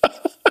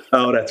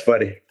 Oh, that's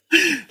funny.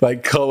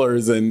 Like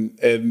colors and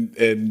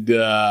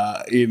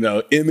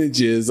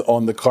images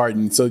on the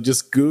carton. So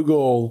just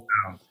Google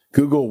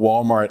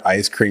Walmart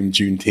ice cream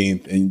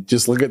Juneteenth and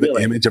just look at the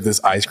image of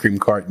this ice cream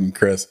carton,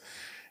 Chris.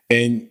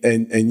 And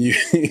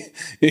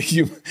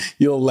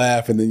you'll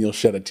laugh and then you'll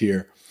shed a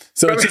tear.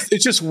 So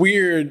it's just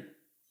weird.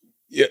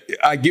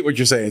 I get what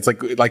you're saying. It's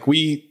like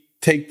we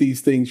take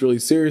these things really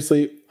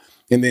seriously,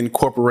 and then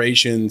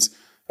corporations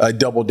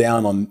double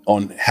down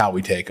on how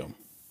we take them.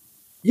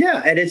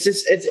 Yeah, and it's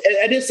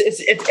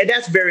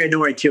that's very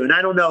annoying too. And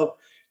I don't know.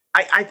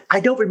 I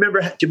don't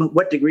remember to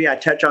what degree I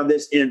touch on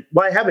this in.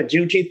 Well, I have a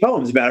Juneteenth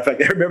poem. As a matter of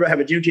fact, I remember I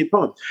have a Juneteenth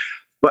poem,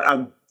 but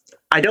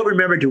I don't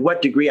remember to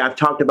what degree I've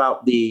talked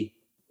about the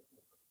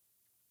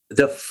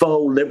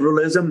faux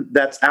liberalism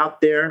that's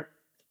out there.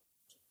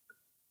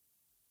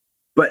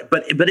 But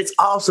it's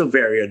also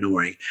very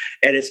annoying.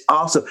 And it's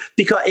also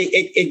because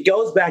it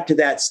goes back to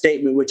that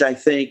statement, which I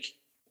think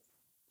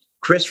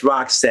Chris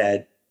Rock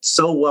said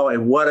so well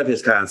in one of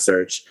his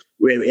concerts.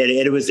 And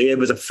it was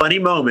a funny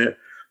moment,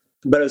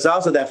 but it was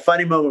also that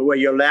funny moment where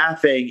you're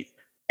laughing.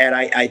 And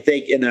I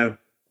think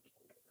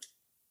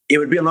it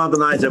would be along the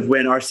lines of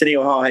when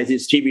Arsenio Hall has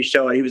his TV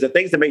show, and he was the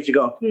things that makes you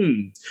go,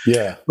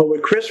 Yeah. But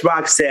when Chris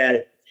Rock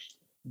said,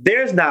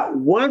 there's not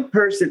one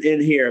person in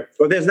here,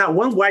 or there's not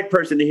one white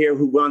person in here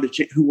who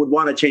would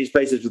want to change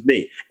places with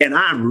me, and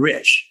I'm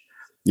rich.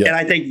 Yeah. And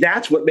I think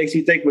that's what makes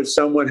you think with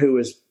someone who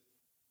is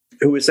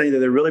saying that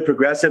they're really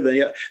progressive,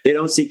 they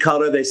don't see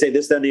color, they say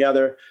this, then the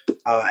other,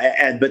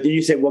 but then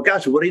you say, well,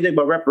 gosh, what do you think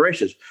about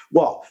reparations?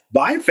 Well,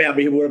 my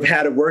family would have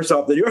had it worse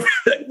off than your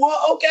family.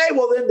 Well, okay,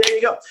 well then there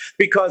you go,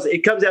 because it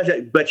comes down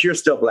to, but you're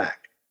still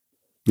black.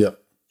 Yep.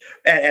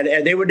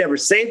 And they would never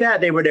say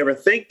that. They would never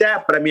think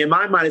that. But I mean, in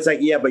my mind, it's like,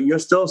 yeah, but you're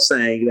still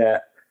saying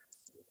that.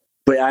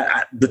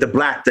 But the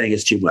black thing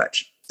is too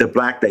much. The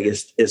black thing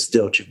is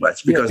still too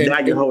much, because now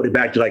you're holding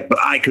back to like, but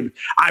I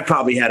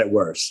probably had it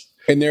worse.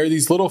 And there are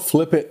these little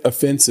flippant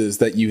offenses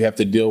that you have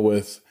to deal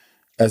with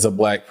as a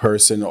black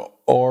person,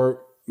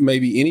 or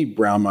maybe any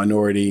brown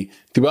minority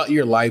throughout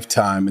your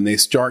lifetime, and they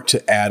start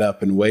to add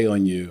up and weigh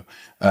on you.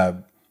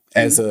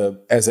 As an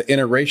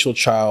interracial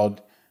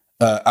child,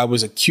 I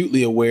was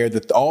acutely aware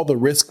that all the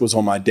risk was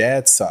on my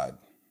dad's side.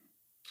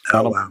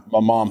 Wow. My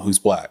mom, who's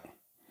black.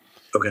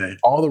 Okay.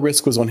 All the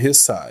risk was on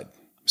his side.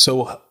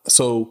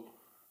 So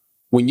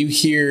when you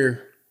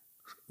hear,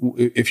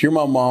 if you're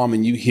my mom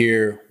and you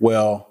hear,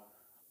 well,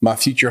 my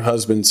future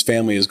husband's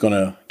family is going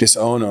to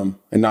disown him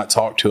and not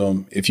talk to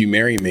him if you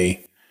marry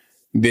me,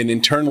 then I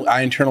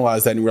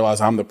internalize that and realize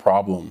I'm the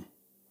problem.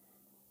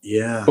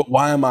 Yeah. But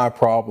why am I a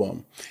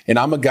problem? And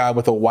I'm a guy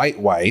with a white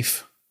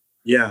wife.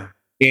 Yeah.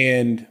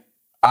 And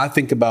I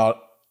think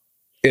about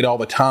it all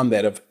the time,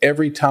 that of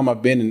every time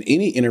I've been in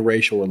any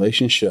interracial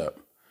relationship,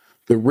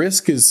 the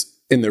risk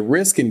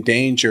and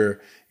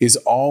danger is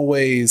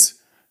always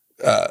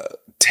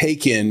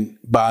taken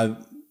by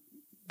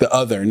the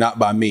other, not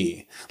by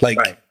me.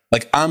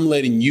 Like I'm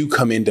letting you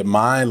come into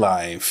my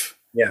life.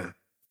 Yeah.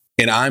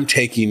 And I'm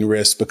taking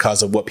risks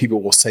because of what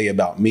people will say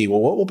about me. Well,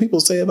 what will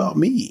people say about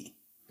me?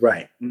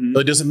 Right. Mm-hmm.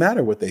 So it doesn't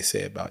matter what they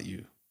say about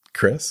you,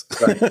 Chris.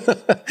 Right.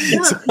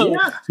 Yeah,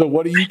 so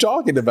what are you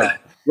talking about?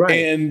 Right.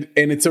 And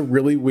it's a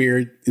really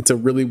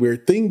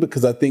weird thing,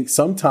 because I think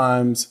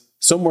sometimes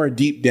somewhere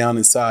deep down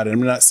inside,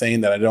 and I'm not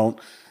saying that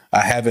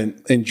I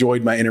haven't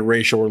enjoyed my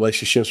interracial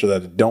relationships or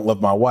that I don't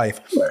love my wife.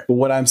 Right. But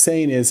what I'm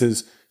saying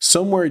is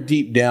somewhere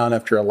deep down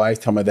after a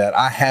lifetime of that,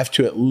 I have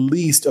to at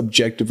least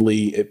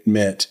objectively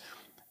admit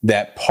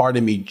that part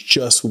of me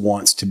just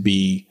wants to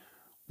be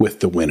with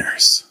the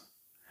winners.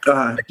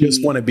 I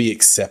just want to be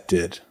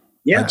accepted.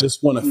 Yeah. I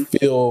just want to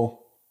feel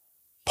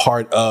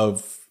part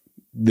of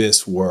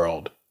this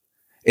world.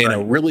 And a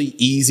really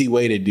easy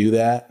way to do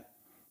that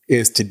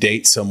is to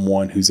date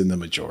someone who's in the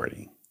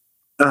majority.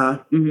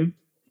 Mm-hmm.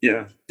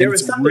 Yeah.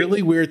 It's a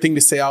really weird thing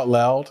to say out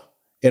loud.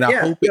 And I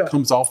hope it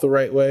comes off the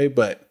right way.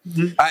 But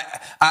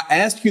I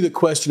asked you the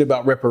question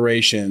about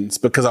reparations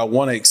because I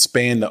want to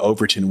expand the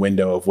Overton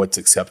window of what's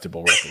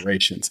acceptable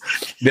reparations.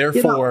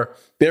 Therefore,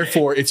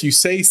 if you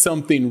say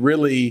something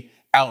really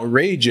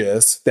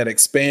outrageous that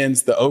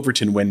expands the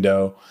Overton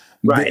window,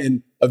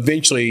 then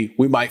eventually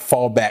we might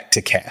fall back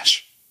to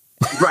cash.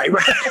 Right.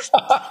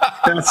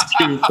 That's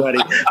too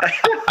funny.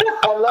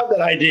 I love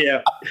that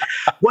idea.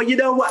 Well, you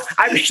know what?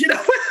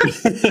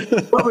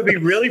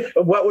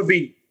 What would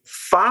be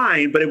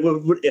fine, but it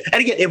would,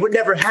 and again, it would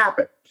never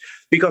happen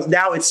because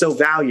now it's so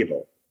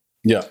valuable.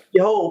 Yeah.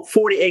 The whole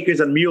 40 acres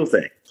and mule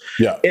thing.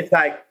 Yeah. It's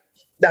like,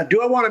 Now,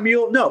 do I want a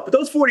mule? No, but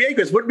those 40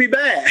 acres wouldn't be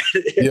bad.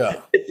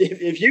 Yeah.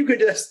 if you could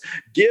just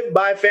give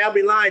my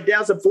family line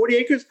down some 40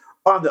 acres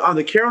on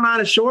the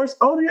Carolina shores,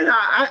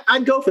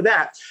 I'd go for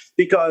that,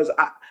 because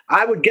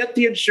I would get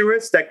the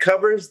insurance that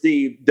covers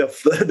the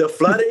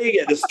flooding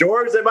and the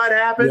storms that might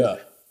happen. Yeah.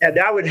 And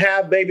I would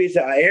have maybe an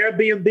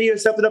Airbnb or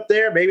something up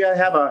there. Maybe I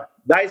have a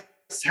nice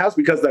house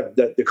because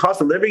the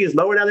cost of living is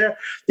lower down there.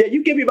 Yeah,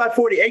 you give me about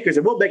 40 acres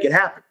and we'll make it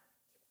happen.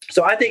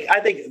 So I think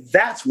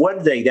that's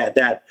one thing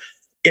that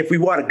if we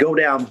want to go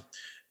down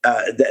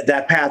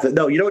that path,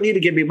 no, you don't need to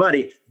give me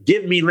money.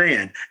 Give me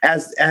land.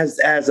 As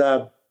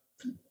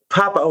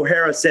Papa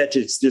O'Hara said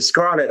to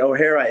Scarlett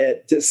O'Hara,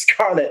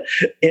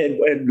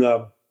 in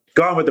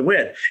Gone with the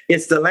Wind,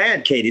 it's the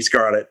land, Katie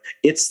Scarlett.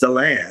 It's the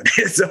land.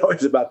 It's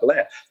always about the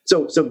land.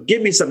 So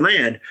give me some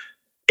land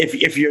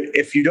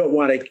if you don't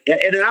want to,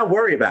 and then I'll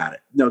worry about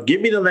it. No,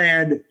 give me the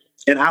land,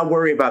 and I'll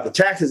worry about the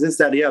taxes, this,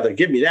 that, and the other.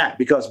 Give me that,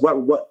 because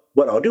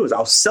what I'll do is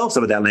I'll sell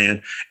some of that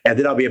land, and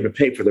then I'll be able to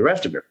pay for the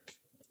rest of it.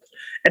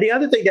 And the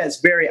other thing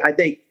that's I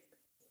think,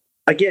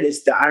 again,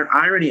 it's the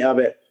irony of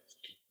it,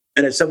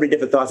 and there's so many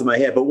different thoughts in my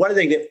head. But one of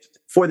the things that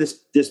for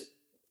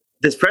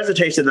this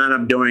presentation that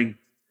I'm doing,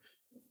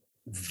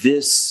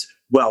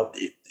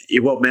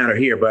 it won't matter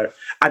here, but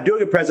I'm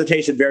doing a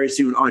presentation very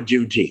soon on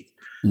Juneteenth.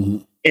 Mm-hmm.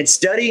 In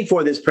studying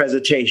for this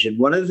presentation,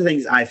 one of the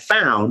things I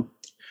found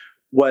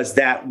was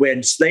that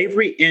when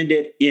slavery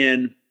ended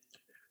in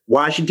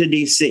Washington,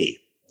 D.C.,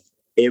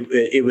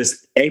 it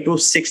was April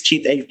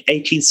 16th,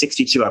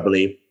 1862, I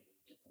believe.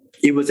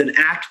 It was an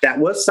act that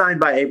was signed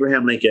by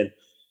Abraham Lincoln.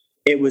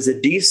 It was a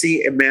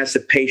D.C.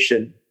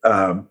 Emancipation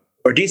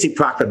or D.C.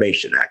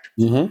 Proclamation Act.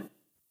 Mm-hmm.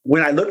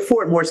 When I looked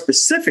for it more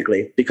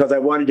specifically, because I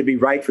wanted to be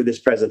right for this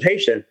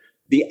presentation,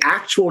 the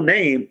actual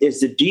name is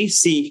the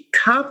D.C.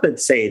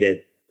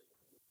 Compensated.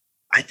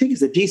 I think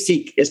it's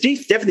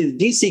definitely the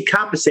D.C.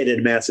 Compensated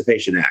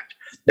Emancipation Act.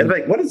 And I'm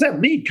like, what does that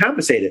mean,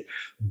 compensated?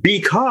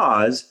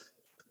 Because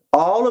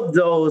all of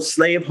those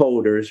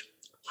slaveholders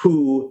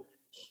who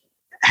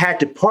had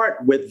to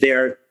part with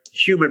their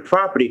human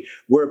property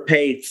were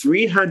paid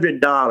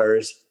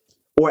 $300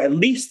 or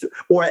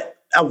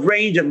a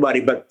range of money,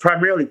 but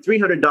primarily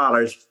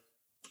 $300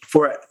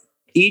 for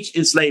each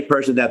enslaved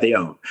person that they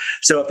own.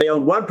 So if they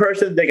own one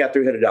person, they got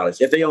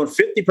 $300. If they own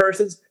 50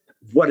 persons,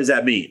 what does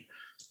that mean?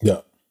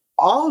 Yeah.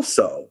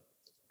 Also,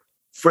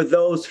 for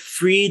those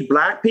freed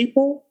Black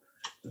people,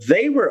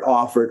 they were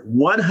offered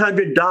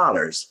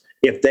 $100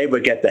 if they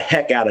would get the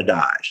heck out of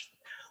Dodge.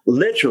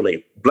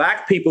 Literally,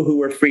 Black people who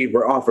were freed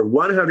were offered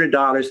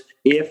 $100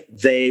 if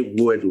they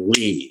would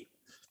leave.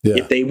 Yeah.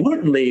 If they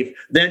wouldn't leave,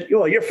 then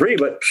you're free,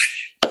 but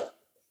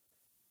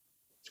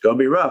it's going to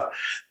be rough.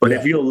 But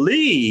if you'll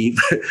leave,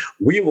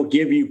 we will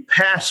give you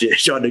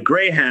passage on the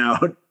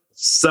Greyhound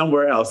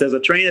somewhere else. There's a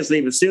train that's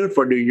leaving soon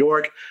for New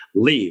York.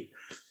 Leave.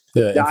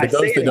 Yeah, and for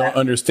those that don't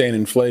understand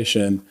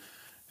inflation,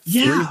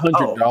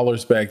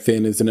 $300 back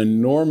then is an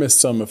enormous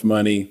sum of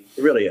money.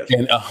 It really is.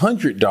 And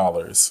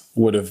 $100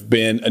 would have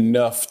been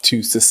enough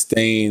to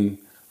sustain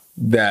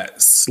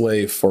that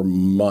slave for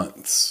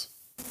months.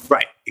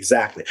 Right,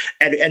 exactly.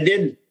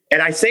 And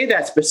I say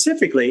that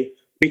specifically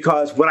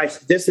because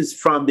this is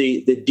from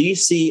the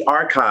DC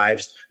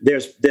archives.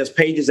 There's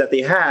pages that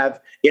they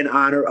have in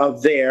honor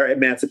of their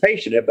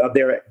emancipation, of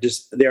their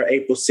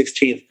April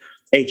 16th,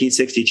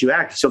 1862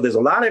 act. So there's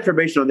a lot of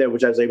information on there,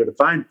 which I was able to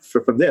find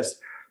from this.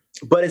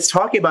 But it's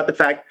talking about the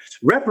fact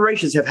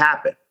reparations have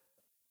happened.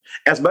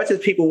 As much as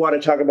people want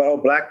to talk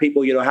about, Black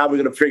people, how are we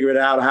going to figure it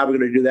out? How are we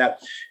going to do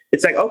that?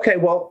 It's like, okay,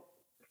 well,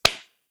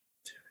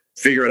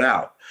 figure it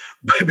out.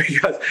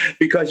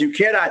 because you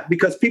cannot,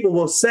 because people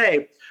will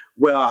say,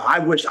 well, I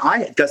wish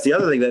that's the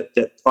other thing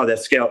that on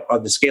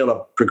the scale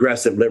of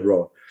progressive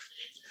liberal,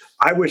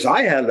 I wish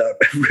I had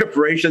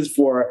reparations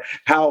for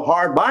how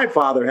hard my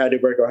father had to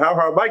work or how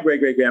hard my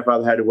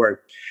great-great-grandfather had to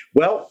work.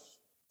 Well,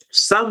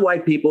 some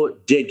white people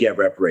did get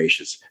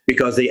reparations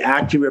because they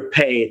actually were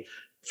paid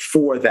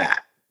for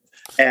that.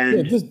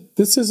 And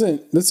this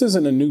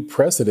isn't a new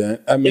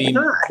precedent. I mean,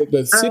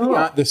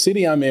 the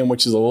city I'm in,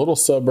 which is a little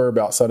suburb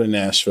outside of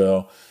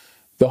Nashville,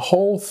 the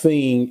whole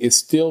thing is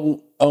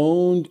still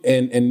owned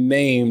and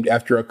named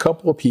after a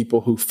couple of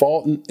people who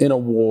fought in a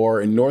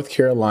war in North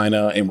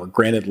Carolina and were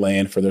granted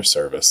land for their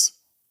service.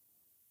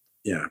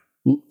 Yeah,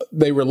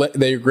 they were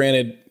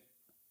granted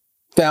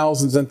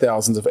thousands and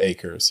thousands of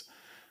acres.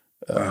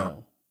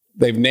 Wow.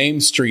 They've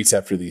named streets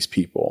after these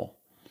people.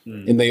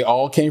 And they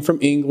all came from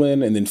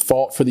England and then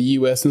fought for the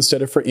U.S.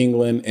 instead of for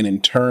England, and in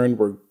turn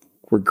were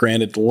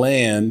granted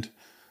land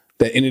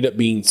that ended up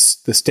being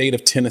the state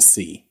of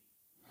Tennessee.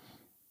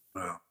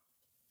 Wow.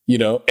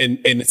 And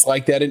it's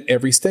like that in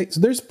every state. So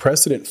there's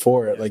precedent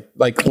for it.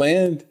 Like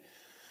land,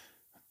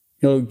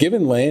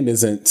 given land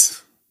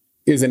isn't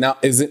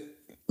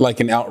like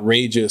an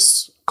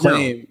outrageous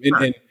claim.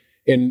 No.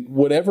 And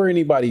whatever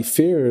anybody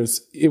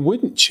fears, it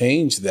wouldn't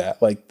change that.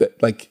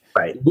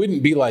 Right. It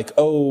wouldn't be like,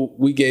 oh,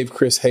 we gave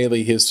Chris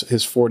Haley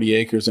his 40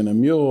 acres and a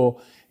mule,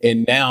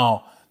 and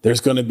now there's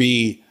going to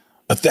be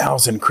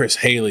 1,000 Chris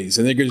Haleys,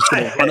 and they're just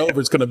going to run over.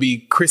 It's going to be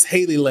Chris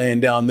Haley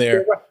land down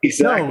there.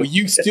 Exactly. No,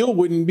 you still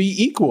wouldn't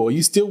be equal.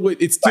 You still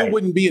would. It still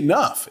wouldn't be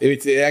enough.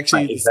 It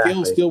actually the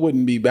scale still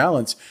wouldn't be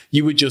balanced.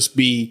 You would just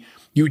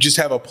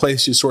have a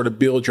place to sort of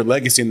build your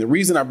legacy. And the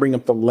reason I bring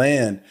up the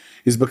land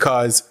is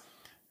because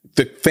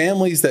the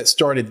families that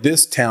started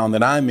this town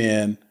that I'm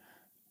in,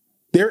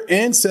 their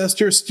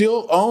ancestors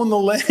still own the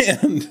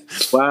land.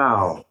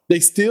 Wow. They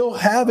still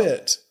have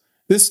it.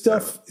 This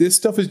stuff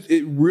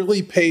it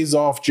really pays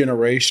off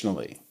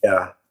generationally.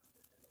 Yeah.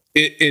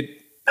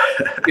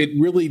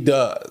 It really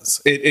does.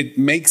 It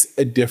makes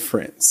a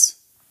difference.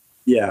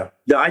 Yeah.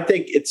 No, I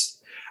think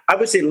I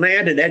would say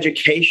land and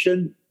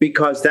education,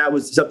 because that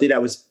was something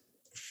that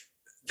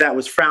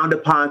was frowned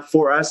upon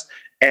for us.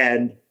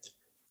 And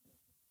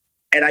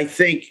I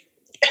think,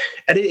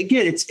 and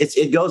again,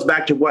 it goes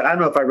back to what, I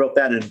don't know if I wrote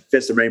that in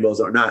Fists and Rainbows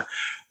or not,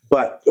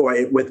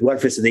 or with One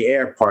Fist in the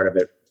Air part of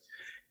it,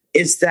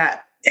 is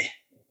that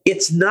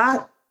it's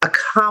not a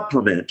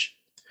compliment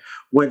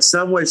when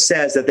someone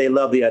says that they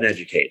love the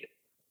uneducated.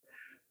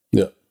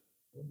 Yeah.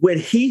 When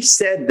he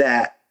said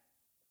that,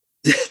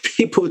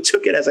 people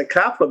took it as a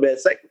compliment.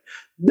 It's like,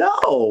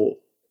 no,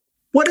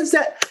 what is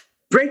that?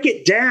 Break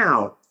it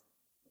down.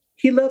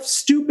 He loves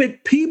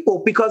stupid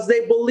people because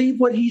they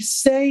believe what he's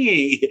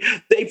saying.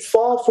 They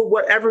fall for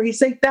whatever he's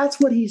saying. That's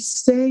what he's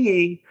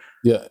saying.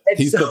 Yeah.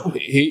 He's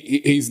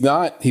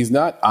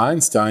not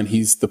Einstein.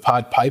 He's the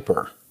Pied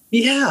Piper.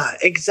 Yeah,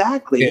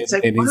 exactly. And, it's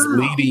like, and wow.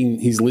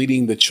 he's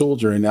leading the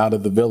children out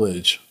of the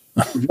village.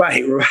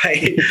 Right.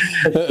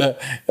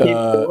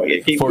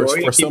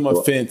 For some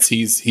offense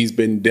he's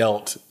been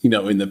dealt,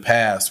 in the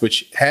past,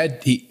 which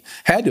had to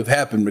have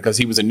happened because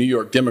he was a New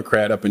York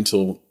Democrat up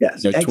until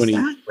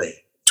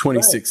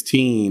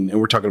 2016, right. And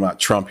we're talking about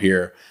Trump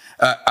here.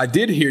 I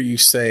did hear you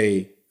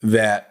say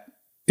that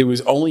it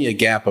was only a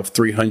gap of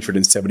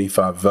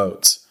 375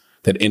 votes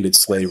that ended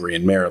slavery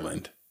in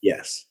Maryland.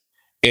 Yes.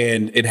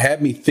 And it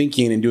had me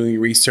thinking and doing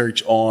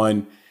research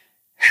on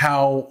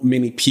how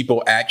many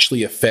people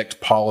actually affect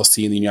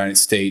policy in the United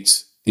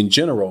States in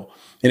general.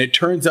 And it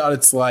turns out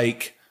it's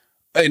like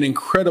an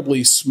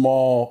incredibly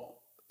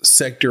small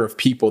sector of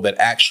people that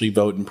actually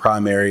vote in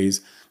primaries,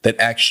 that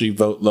actually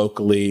vote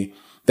locally,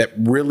 that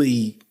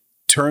really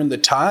turn the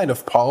tide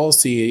of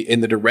policy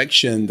in the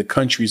direction the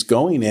country's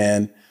going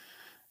in.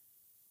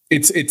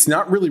 It's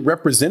not really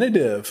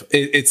representative.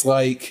 It's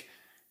like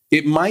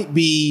it might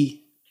be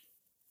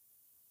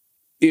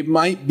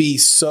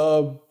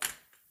sub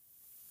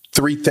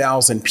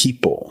 3,000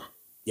 people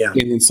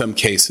in some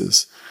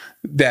cases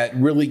that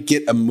really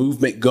get a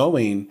movement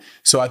going.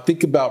 So I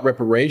think about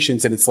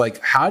reparations, and it's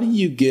like, how do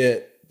you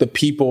get the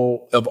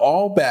people of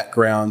all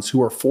backgrounds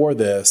who are for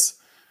this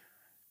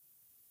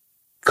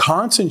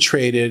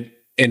concentrated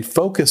and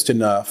focused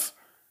enough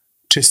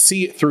to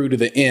see it through to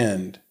the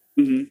end?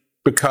 Mm-hmm.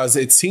 Because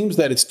it seems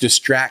that it's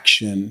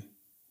distraction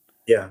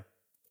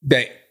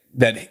that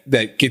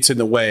gets in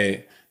the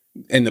way.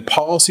 And the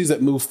policies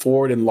that move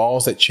forward and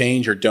laws that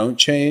change or don't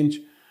change,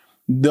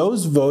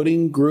 those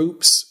voting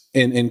groups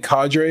and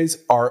cadres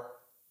are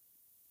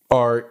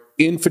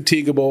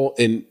infatigable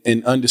and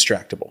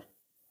undistractable.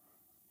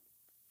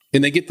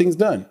 And they get things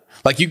done.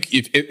 Like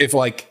if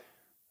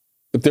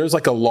there's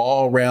like a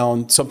law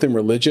around something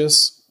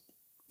religious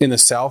in the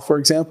South, for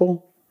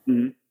example,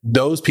 mm-hmm.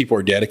 those people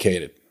are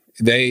dedicated.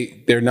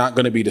 They're not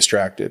going to be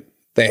distracted.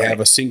 They have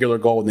a singular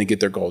goal and they get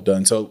their goal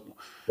done. So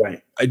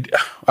I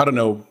don't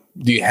know.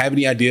 Do you have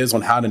any ideas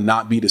on how to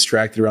not be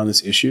distracted around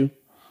this issue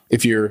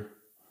if you're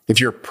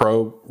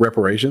pro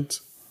reparations?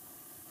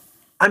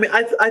 I mean,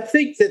 I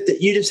think that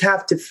you just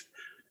have to.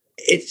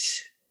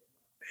 It's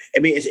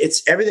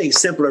everything's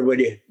simpler when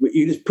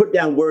you just put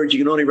down words. You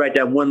can only write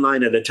down one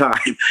line at a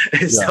time.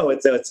 So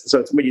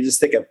it's when you just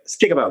think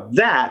about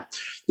that,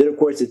 then of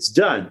course it's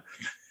done.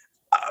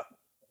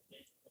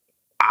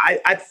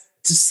 I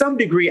to some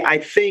degree, I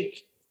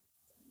think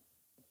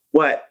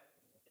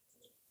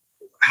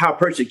how a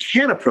person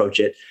can approach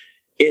it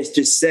is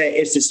to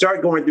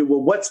start going through,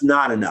 well, what's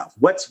not enough?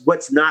 What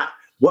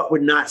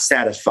would not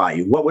satisfy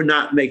you? What would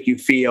not make you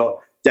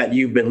feel that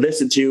you've been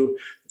listened to,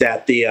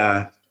 that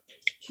the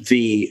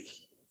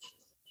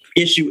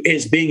issue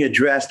is being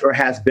addressed or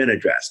has been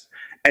addressed?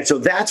 And so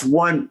that's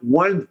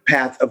one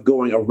path of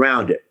going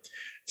around it.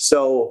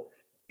 So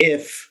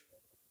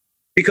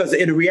because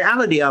in the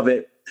reality of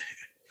it,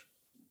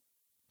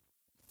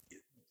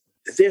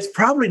 there's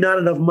probably not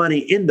enough money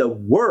in the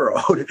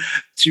world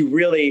to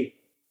really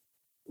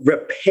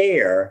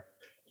repair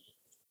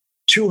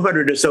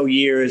 200 or so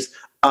years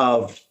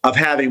of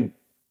having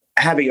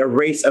a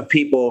race of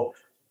people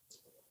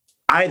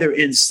either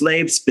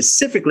enslaved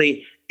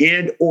specifically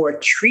and or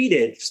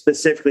treated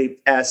specifically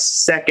as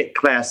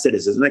second-class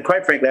citizens. And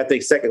quite frankly, I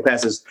think second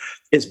class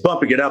is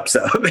bumping it up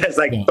some as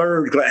like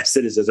third-class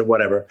citizens or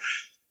whatever.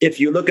 If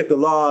you look at the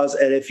laws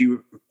and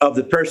of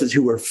the persons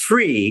who were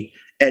free,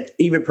 and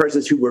even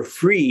persons who were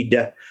freed,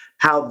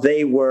 how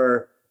they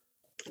were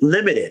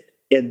limited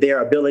in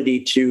their ability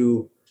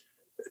to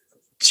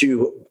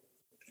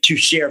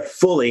share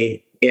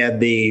fully in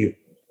the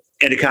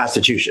in the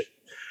Constitution.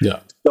 Yeah.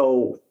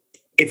 So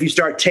if you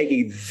start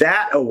taking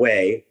that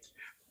away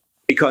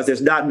because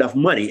there's not enough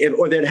money,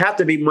 or there'd have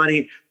to be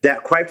money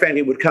that, quite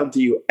frankly, would come to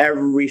you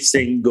every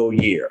single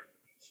year,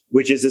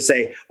 which is to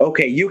say,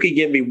 okay, you can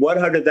give me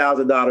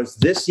 $100,000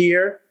 this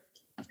year,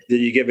 then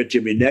you give it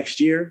to me next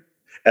year,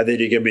 and then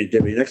you give me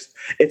next.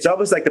 It's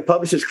almost like the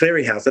Publishers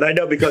Clearinghouse. And I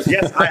know because,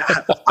 yes,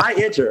 I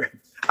enter.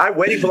 I'm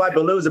waiting for my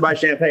balloons and my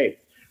champagne.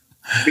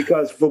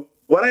 Because from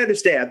what I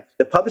understand,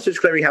 the Publishers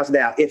Clearinghouse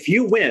now, if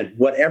you win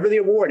whatever the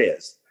award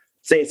is,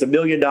 say it's $1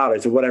 million or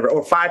whatever,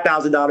 or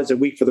 $5,000 a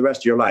week for the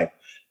rest of your life,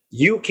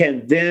 you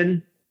can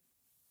then,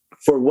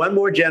 for one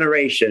more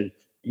generation,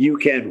 you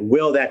can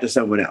will that to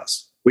someone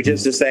else. Which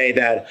is to say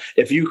that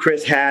if you,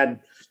 Chris, had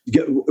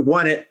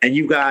won it and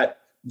you got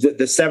the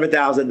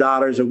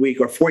 $7,000 a week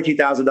or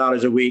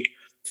 $14,000 a week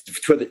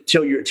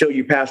till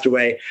you passed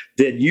away,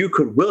 then you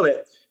could will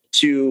it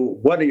to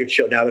one of your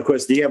children. Now, of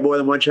course, do you have more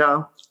than one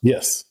child?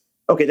 Yes.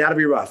 Okay, that'll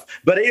be rough.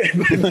 But I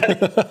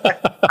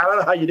don't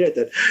know how you did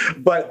that.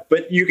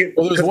 But you can.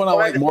 Well, there's one I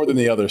like more than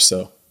the other,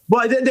 so.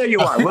 Well, then there you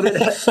are. Well, then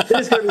it's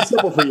going to be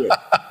simple for you.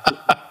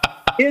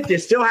 If you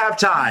still have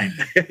time.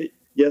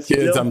 Yes,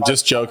 kids, I'm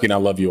just joking. I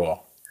love you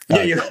all.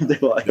 Yeah,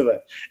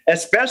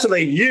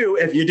 especially you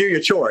if you do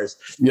your chores.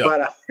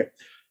 Yeah.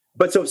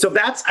 But so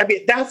that's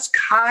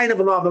kind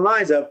of along the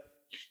lines of,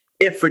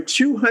 if for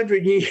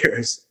 200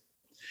 years.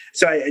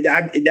 So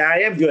I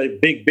am doing a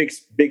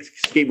big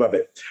scheme of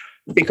it,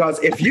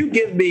 because if you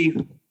give me,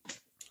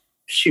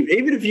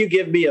 even if you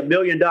give me $1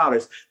 million,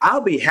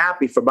 I'll be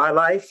happy for my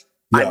life.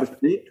 Yeah.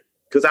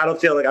 Because I don't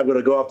feel like I'm going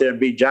to go up there and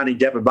be Johnny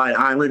Depp and buy an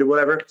island or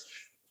whatever.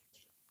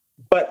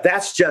 But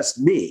that's just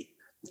me.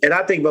 And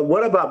I think, but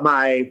what about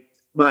my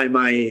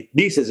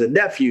nieces and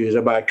nephews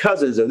or my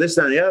cousins or this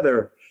and the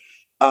other?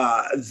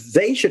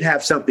 They should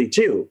have something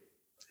too.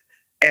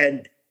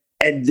 And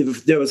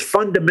there was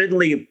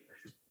fundamentally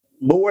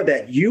more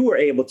that you were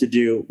able to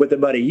do with the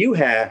money you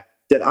had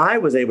that I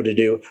was able to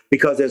do,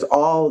 because there's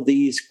all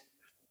these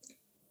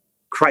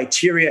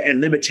criteria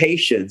and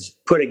limitations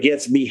put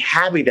against me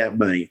having that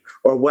money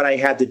or what I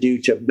had to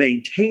do to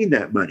maintain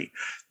that money.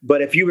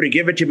 But if you were to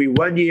give it to me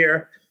 1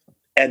 year,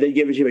 and then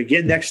give it to you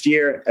again next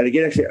year and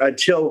again next year,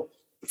 until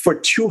for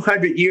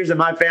 200 years of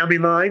my family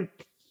line,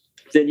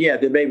 then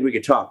maybe we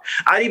could talk.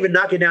 I'd even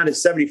knock it down to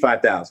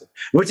 75,000,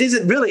 which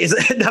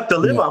isn't enough to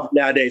live off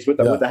nowadays with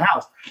the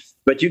house.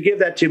 But you give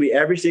that to me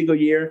every single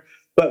year.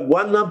 But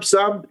one lump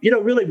sum,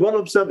 really one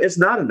lump sum is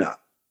not enough.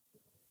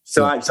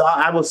 So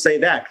I will say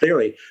that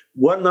clearly,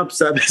 one lump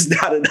sum is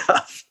not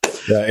enough.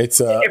 Yeah, if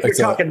we're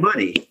talking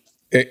money.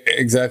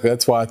 Exactly.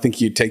 That's why I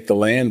think you take the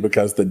land,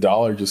 because the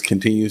dollar just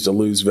continues to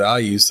lose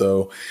value.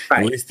 So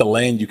at least the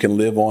land you can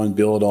live on,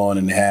 build on,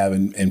 and have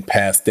and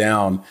pass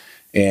down.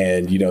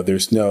 And,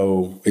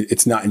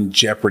 it's not in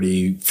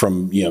jeopardy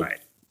from,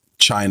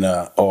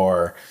 China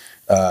or,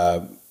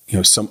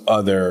 some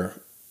other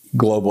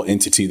global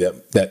entity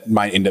that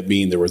might end up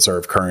being the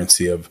reserve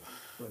currency of.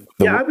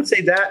 I would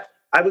say that.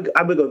 I would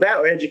go that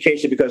or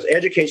education, because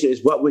education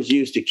is what was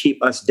used to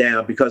keep us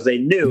down, because they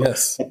knew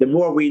that the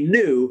more we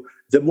knew,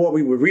 the more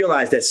we would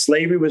realize that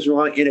slavery was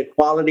wrong,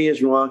 inequality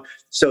is wrong.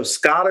 So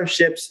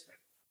scholarships,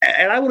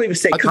 and I wouldn't even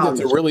say college. I think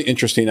that's a really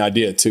interesting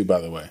idea too,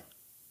 by the way.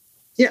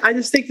 Yeah, I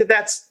just think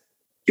that's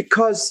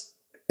because.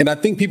 And I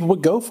think people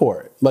would go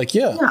for it.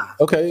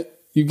 Okay,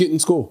 you get in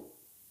school.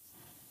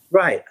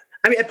 Right.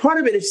 I mean, part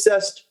of it is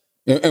just.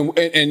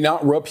 And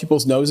not rub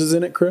people's noses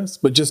in it, Chris,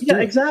 but just. Yeah,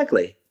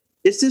 exactly.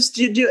 It's just,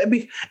 and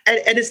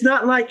it's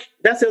not like,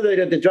 that's the other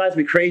thing that drives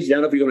me crazy. I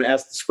don't know if you're going to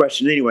ask this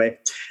question anyway,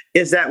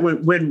 is that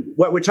when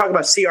what we're talking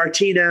about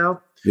CRT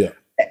now,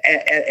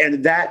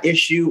 and that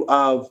issue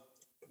of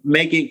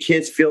making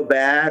kids feel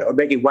bad or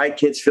making white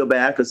kids feel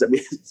bad, because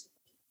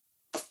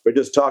we're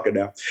just talking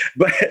now,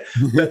 but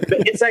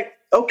it's like,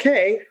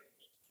 okay,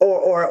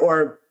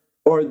 or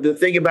the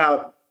thing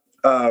about,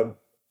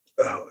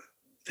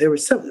 there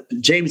was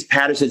James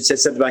Patterson said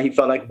something about he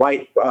felt like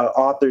white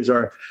authors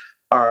are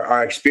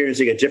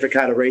experiencing a different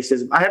kind of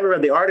racism. I haven't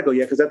read the article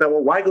yet, because I thought,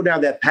 well, why go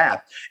down that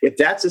path? If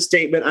that's a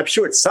statement, I'm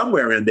sure it's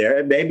somewhere in there,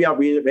 and maybe I'll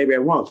read it, maybe I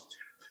won't.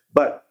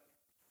 But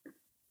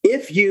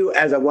if you,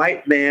 as a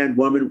white man,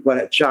 woman,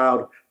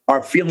 child,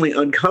 are feeling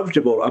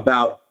uncomfortable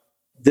about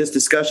this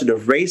discussion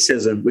of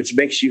racism, which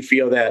makes you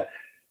feel that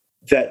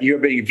you're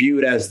being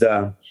viewed as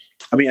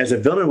as a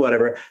villain or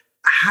whatever,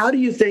 how do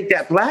you think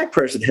that Black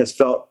person has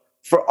felt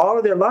for all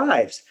of their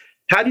lives?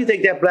 How do you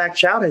think that Black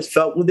child has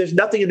felt when there's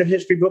nothing in the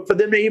history book for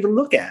them to even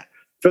look at,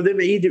 for them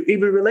to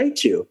even relate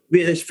to? I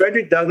mean, there's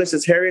Frederick Douglass,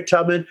 there's Harriet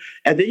Tubman,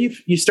 and then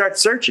you start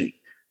searching,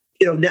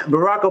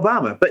 Barack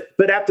Obama.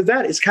 But after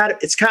that, it's kind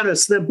of a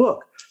slim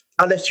book,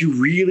 unless you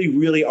really,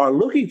 really are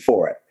looking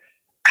for it.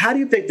 How do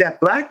you think that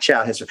Black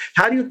child has?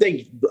 How do you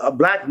think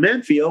Black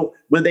men feel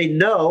when they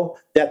know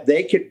that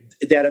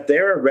if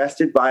they're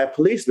arrested by a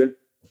policeman,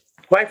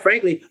 quite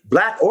frankly,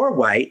 Black or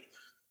white,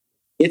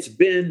 it's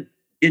been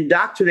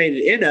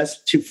indoctrinated in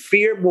us to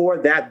fear more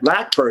that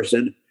Black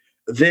person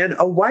than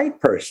a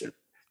white person?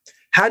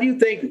 How do you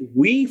think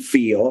we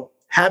feel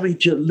having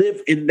to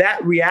live in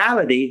that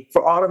reality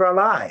for all of our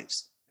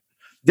lives.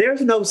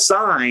 There's no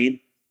sign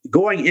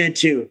going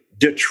into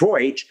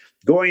Detroit,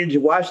 going into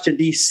Washington,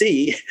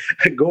 D.C.,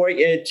 going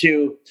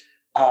into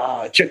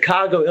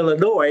Chicago,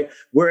 Illinois,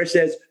 where it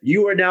says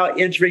you are now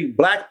entering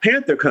Black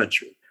Panther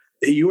country.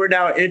 You are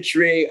now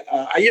entering,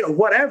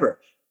 whatever.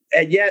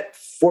 And yet,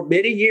 for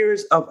many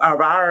years of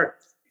our,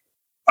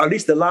 at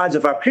least the lives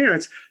of our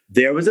parents,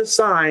 there was a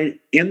sign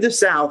in the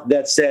South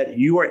that said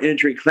you are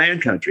entering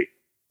Klan country.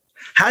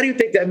 How do you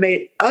think that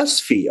made us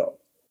feel?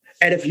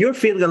 And if you're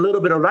feeling a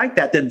little bit like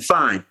that, then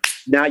fine.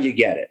 Now you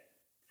get it.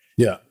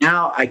 Yeah.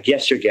 Now I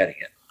guess you're getting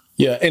it.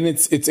 Yeah, and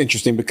it's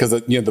interesting because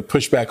the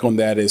pushback on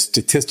that is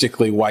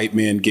statistically white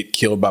men get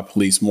killed by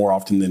police more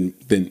often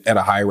than at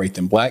a higher rate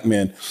than black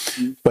men.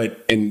 Mm-hmm.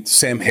 And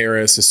Sam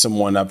Harris is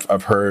someone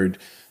I've heard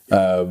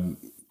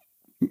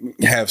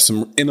have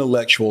some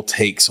intellectual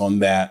takes on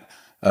that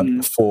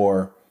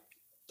before.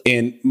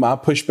 And my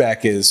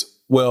pushback is,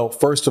 well,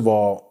 first of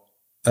all,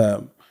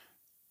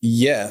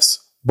 yes,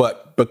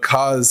 but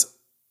because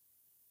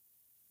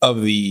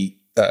of the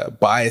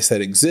bias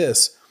that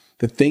exists,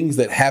 the things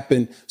that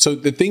happen. So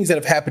the things that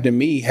have happened to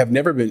me have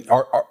never been,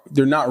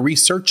 they're not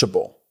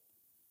researchable.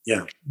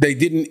 Yeah. They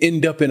didn't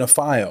end up in a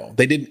file.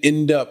 They didn't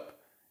end up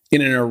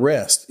in an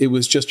arrest. It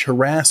was just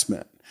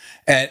harassment.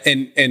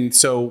 And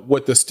so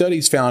what the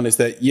studies found is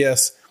that,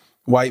 yes,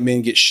 white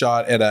men get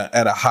shot at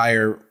a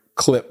higher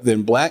clip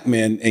than black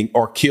men,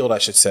 or killed, I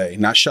should say,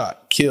 not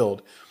shot,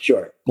 killed.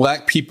 Sure.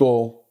 Black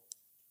people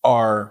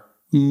are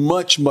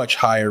much, much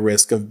higher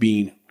risk of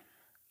being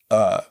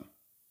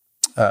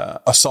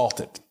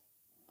assaulted.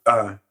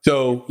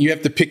 So you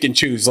have to pick and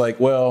choose, like,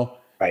 well,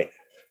 right.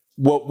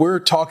 What we're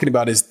talking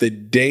about is the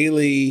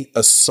daily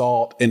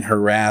assault and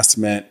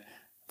harassment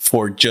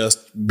for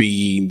just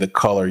being the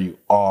color you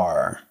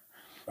are.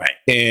 Right.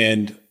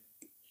 And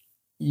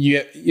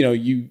you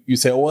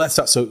say, well, that's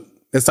not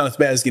as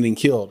bad as getting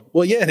killed.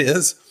 Well, yeah, it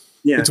is.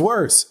 Yeah. It's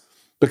worse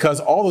because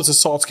all those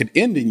assaults could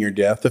end in your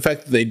death. The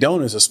fact that they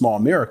don't is a small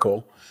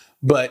miracle,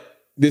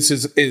 but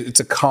it's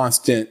a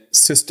constant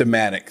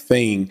systematic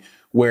thing.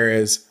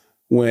 Whereas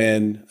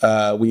when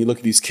you look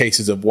at these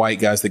cases of white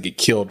guys that get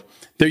killed,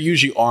 they're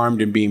usually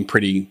armed and being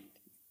pretty,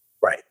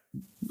 right.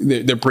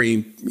 They're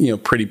pretty,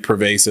 pretty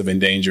pervasive and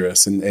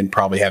dangerous, and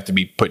probably have to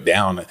be put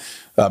down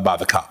by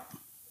the cop.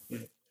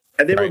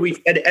 And then I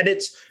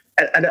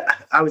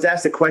was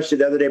asked a question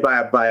the other day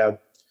by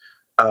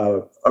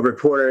a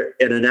reporter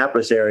in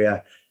Annapolis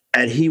area,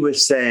 and he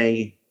was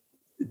saying,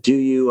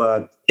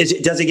 does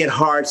it get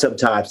hard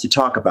sometimes to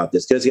talk about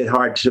this? Does it get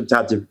hard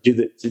sometimes to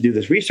do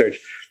this research?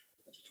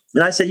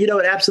 And I said,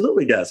 it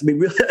absolutely does. I mean,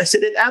 really, I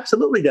said, it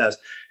absolutely does.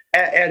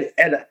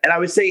 And I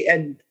would say,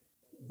 and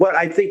what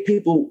I think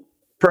people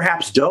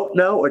perhaps don't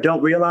know or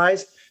don't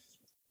realize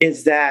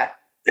is that,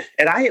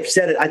 and I have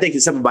said it, I think, to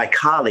some of my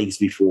colleagues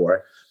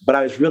before, but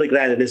I was really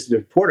glad that this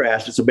reporter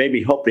asked it, so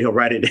hopefully he'll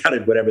write it down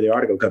in whatever the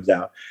article comes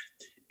out,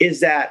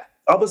 is that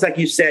almost like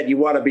you said,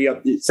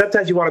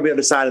 sometimes you want to be on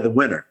the side of the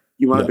winner.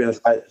 You want to be on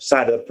the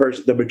side of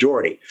the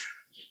majority.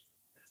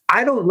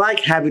 I don't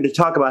like having to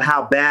talk about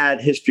how bad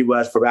history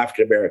was for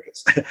African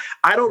Americans.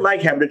 I don't like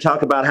having to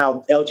talk about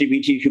how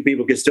LGBTQ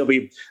people can still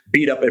be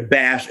beat up and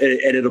bashed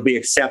and it'll be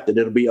accepted.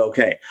 It'll be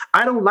okay.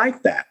 I don't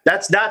like that.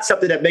 That's not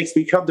something that makes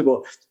me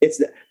comfortable.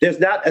 There's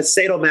not a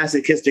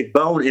sadomasochistic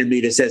bone in me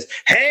that says,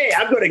 hey,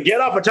 I'm going to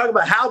get up and talk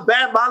about how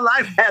bad my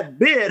life has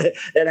been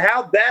and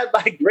how bad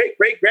my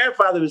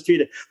great-great-grandfather was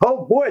treated.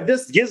 Oh boy,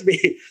 this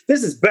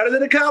is better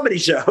than a comedy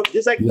show.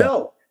 It's like,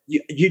 no,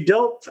 you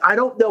don't. I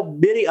don't know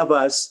many of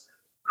us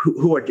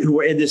who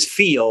are in this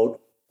field,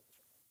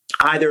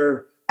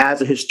 either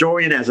as a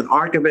historian, as an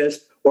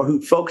archivist, or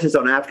who focuses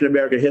on African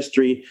American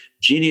history,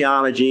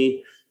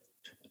 genealogy,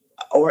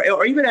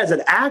 or even as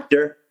an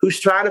actor who's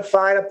trying to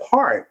find a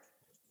part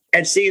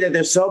and see that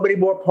there's so many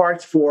more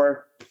parts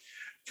for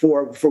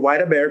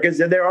white Americans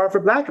than there are for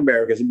Black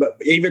Americans, but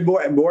even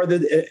more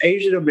than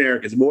Asian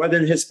Americans, more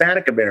than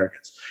Hispanic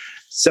Americans.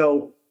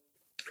 So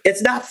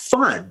it's not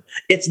fun.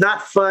 It's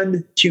not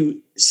fun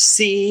to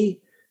see,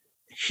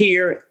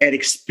 hear, and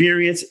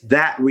experience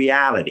that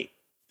reality.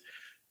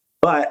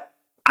 But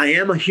I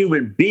am a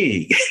human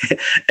being.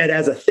 And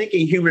as a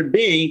thinking human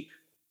being,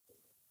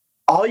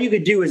 all you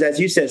can do is, as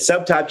you said,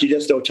 sometimes you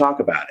just don't talk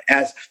about it.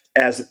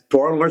 As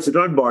Paul Laurence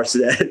Dunbar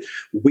said,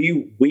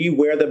 we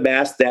wear the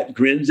mask that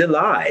grins and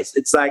lies.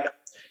 It's like,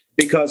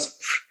 because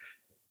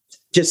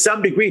to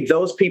some degree,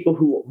 those people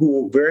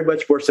who very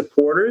much were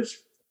supporters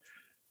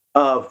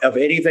of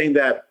anything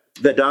that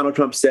Donald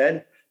Trump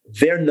said,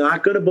 they're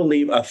not going to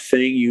believe a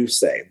thing you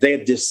say. They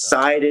have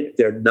decided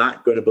they're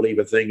not going to believe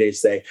a thing they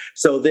say.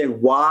 So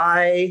then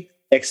why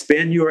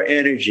expend your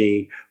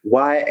energy?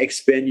 Why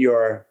expend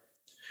your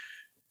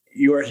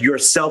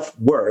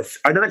self-worth,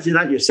 or not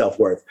your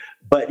self-worth,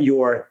 but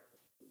your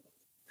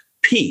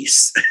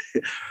peace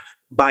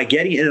by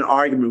getting in an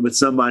argument with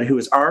somebody who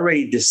has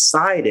already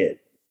decided,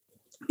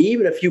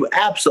 even if you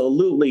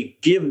absolutely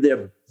give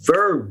them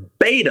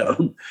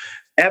verbatim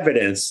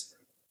evidence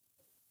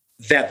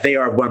that they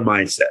are one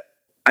mindset?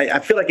 I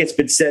feel like it's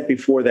been said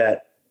before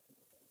that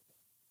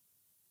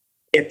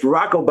if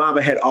Barack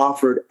Obama had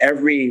offered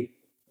every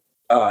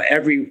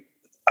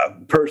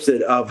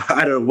person of,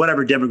 I don't know,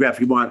 whatever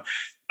demographic you want,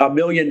 $1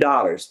 million,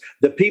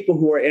 the people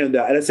who are in the,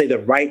 let's say, the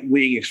right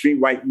wing,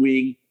 extreme right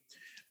wing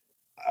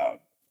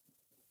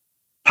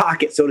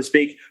pocket, so to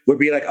speak, would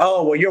be like,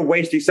 oh, well, you're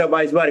wasting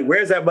somebody's money.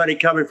 Where's that money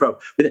coming from?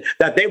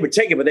 That they would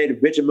take it, but they'd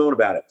bitch and moan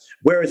about it.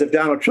 Whereas if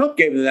Donald Trump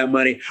gave them that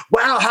money,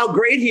 wow, how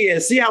great he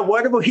is. See how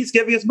wonderful he's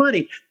giving us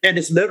money. And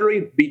it's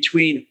literally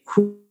between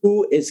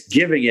who is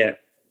giving it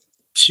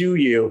to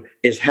you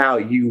is how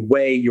you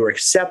weigh your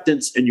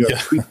acceptance and your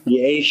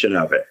appreciation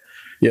of it.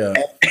 Yeah.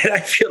 And I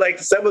feel like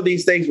some of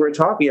these things we're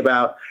talking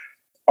about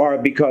are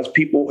because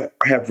people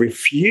have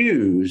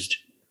refused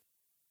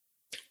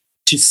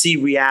to see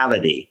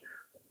reality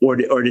or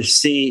to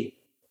see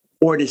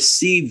or to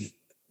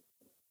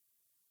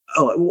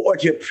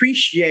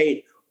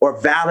appreciate or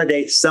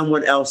validate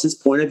someone else's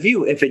point of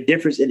view if it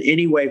differs in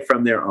any way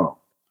from their own.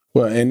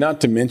 Well, and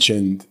not to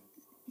mention,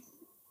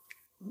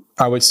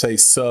 I would say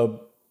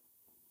sub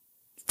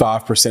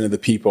 5% of the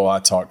people I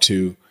talk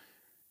to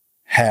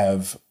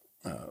have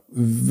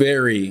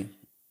very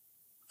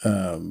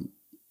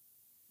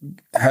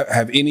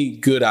have any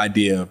good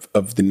idea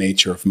of the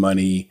nature of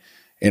money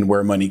and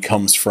where money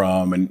comes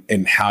from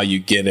and how you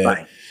get it.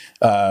 Right.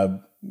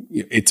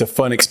 It's a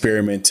fun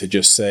experiment to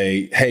just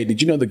say, hey,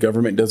 did you know the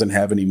government doesn't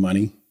have any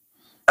money?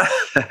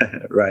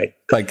 Right.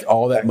 Like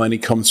all that money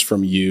comes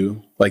from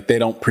you. Like they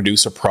don't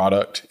produce a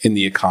product in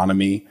the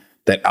economy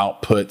that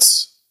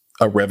outputs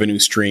a revenue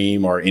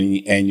stream or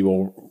any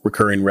annual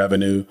recurring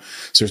revenue.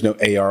 So there's no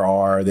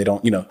ARR. They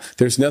don't,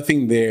 there's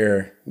nothing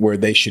there where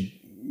they should,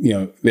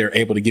 they're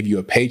able to give you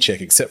a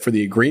paycheck except for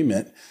the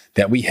agreement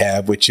that we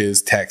have, which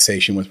is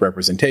taxation with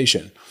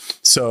representation.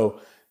 So,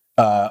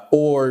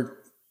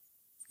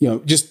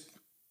 just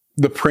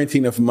the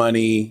printing of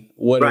money,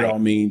 what It all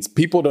means.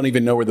 People don't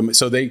even know where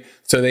so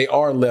they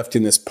are left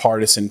in this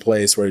partisan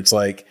place where it's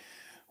like,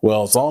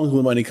 well, as long as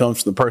the money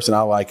comes from the person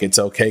I like, it's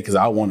okay because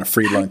I want a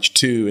free lunch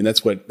too, and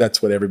that's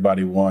what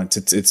everybody wants.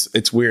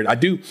 It's weird. I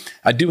do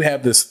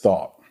have this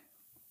thought,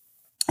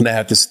 and I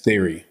have this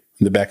theory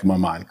in the back of my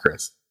mind,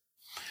 Chris,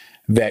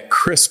 that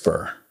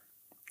CRISPR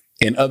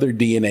and other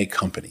DNA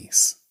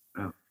companies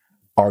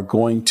are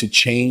going to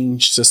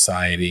change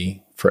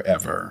society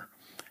forever.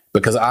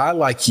 Because I,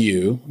 like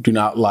you, do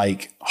not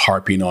like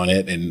harping on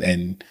it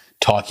and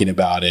talking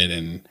about it.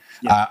 And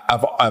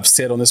I've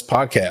said on this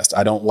podcast,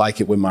 I don't like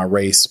it when my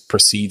race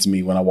precedes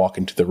me when I walk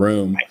into the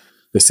room. Right.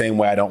 The same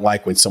way I don't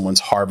like when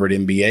someone's Harvard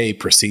MBA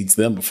precedes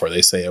them before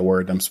they say a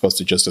word. I'm supposed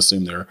to just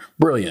assume they're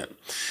brilliant.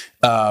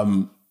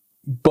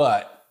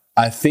 But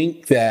I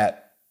think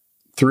that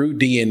through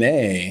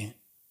DNA,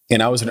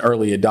 and I was an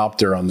early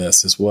adopter on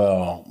this as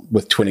well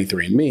with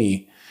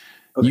 23andMe,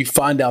 you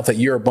find out that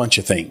you're a bunch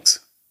of things.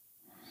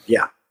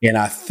 Yeah. And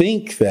I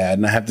think that,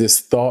 and I have this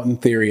thought and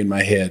theory in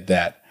my head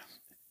that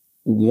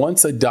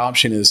once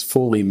adoption is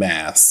fully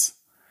mass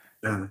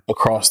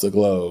across the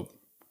globe,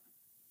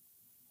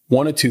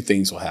 one of two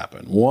things will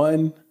happen.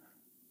 One,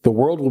 the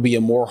world will be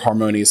a more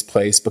harmonious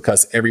place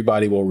because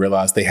everybody will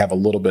realize they have a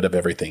little bit of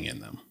everything in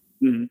them.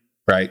 Mm-hmm.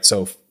 Right.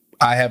 So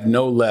I have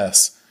no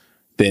less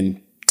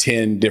than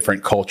 10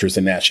 different cultures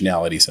and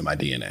nationalities in my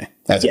DNA,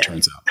 as it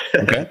turns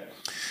out. Okay.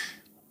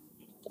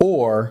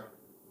 Or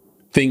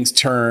things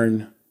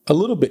turn a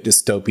little bit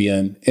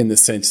dystopian in the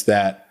sense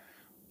that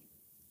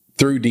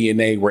through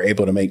DNA, we're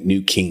able to make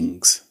new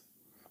kings.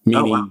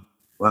 Meaning,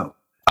 wow.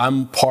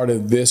 I'm part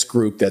of this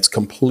group that's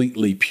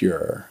completely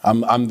pure.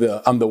 I'm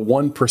the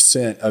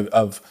 1%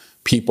 of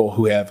people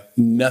who have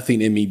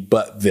nothing in me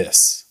but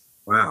this.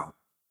 Wow.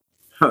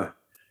 Huh.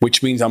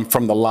 Which means I'm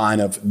from the line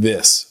of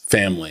this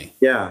family.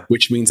 Yeah.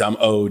 Which means I'm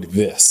owed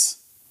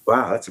this.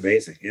 Wow, that's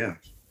amazing. Yeah.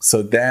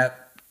 So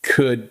that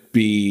could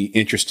be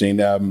interesting.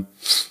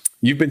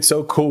 You've been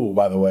so cool,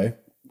 by the way.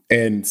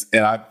 And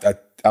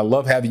I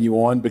love having you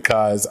on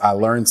because I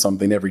learn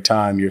something every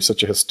time. You're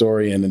such a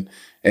historian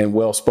and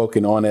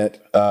well-spoken on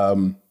it,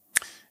 and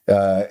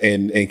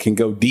can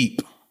go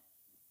deep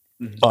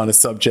on a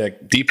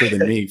subject, deeper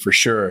than me for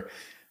sure.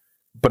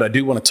 But I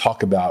do want to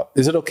talk about,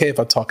 is it okay if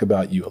I talk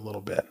about you a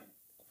little bit?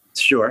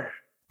 Sure.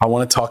 I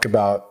want to talk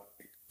about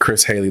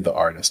Chris Haley, the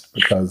artist,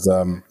 because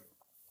I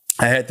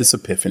had this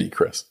epiphany,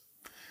 Chris,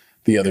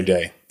 the other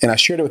day, and I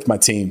shared it with my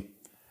team.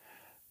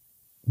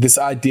 This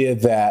idea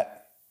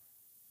that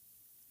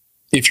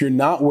if you're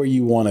not where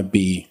you want to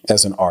be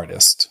as an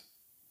artist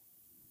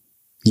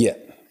yet,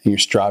 and you're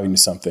striving to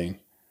something,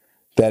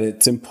 that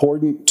it's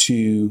important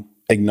to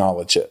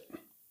acknowledge it.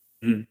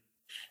 Mm.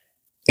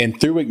 And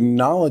through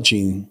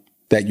acknowledging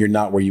that you're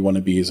not where you want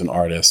to be as an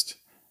artist,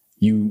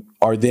 you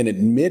are then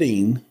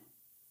admitting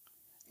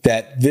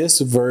that this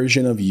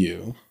version of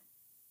you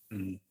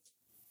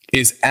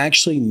is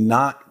actually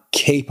not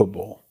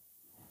capable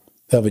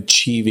of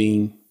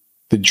achieving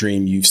the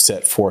dream you've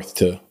set forth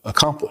to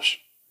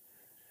accomplish.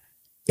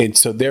 And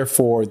so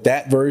therefore,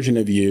 that version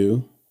of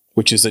you,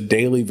 which is a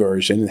daily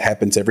version, it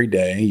happens every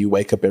day, you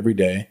wake up every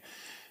day,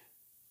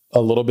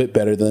 a little bit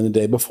better than the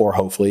day before,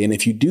 hopefully. And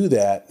if you do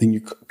that, then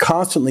you're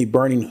constantly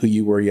burning who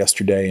you were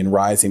yesterday and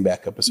rising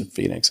back up as a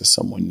phoenix, as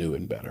someone new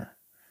and better.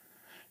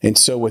 And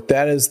so with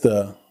that as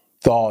the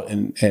thought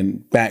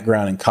and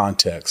background and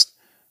context,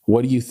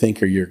 what do you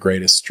think are your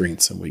greatest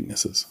strengths and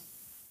weaknesses?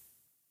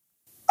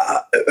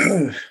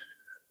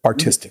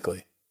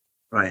 Artistically.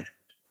 Right.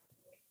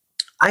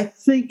 I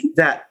think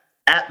that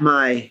at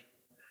my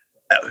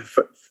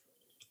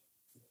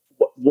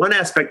one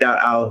aspect,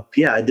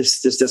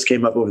 this just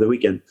came up over the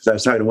weekend because I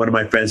was talking to one of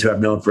my friends who I've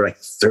known for like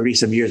 30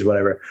 some years or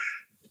whatever.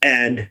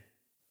 And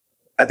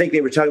I think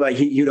they were talking about,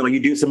 you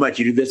do so much,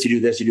 you do this, you do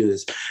this, you do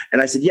this.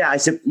 And I said,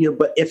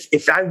 but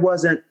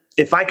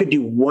if I could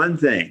do one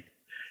thing,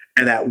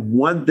 and that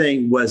one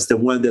thing was the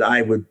one that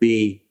I would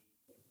be,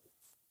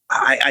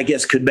 I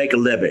guess could make a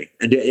living,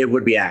 and it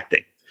would be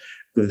acting.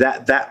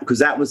 Because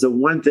that was the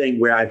one thing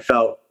where I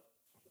felt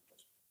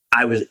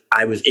I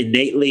was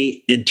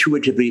innately,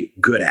 intuitively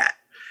good at.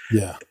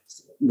 Yeah.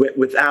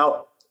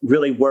 Without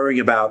really worrying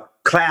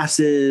about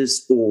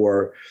classes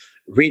or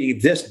reading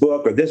this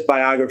book or this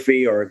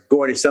biography or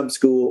going to some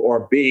school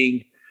or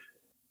being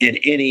in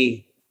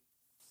any,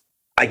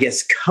 I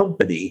guess,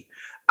 company.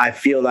 I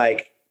feel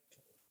like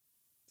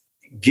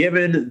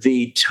given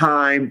the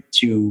time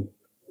to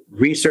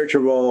research a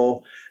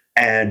role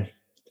and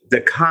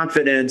the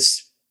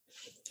confidence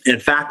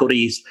and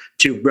faculties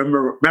to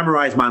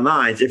memorize my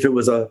lines, if it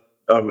was a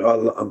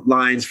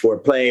lines for a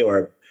play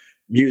or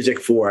music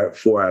for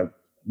a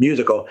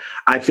musical,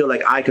 I feel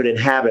like I could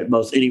inhabit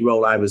most any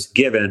role I was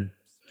given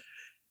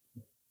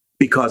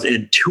because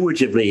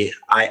intuitively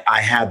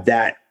I have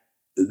that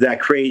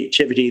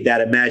creativity, that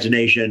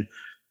imagination,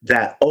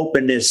 that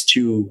openness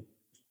to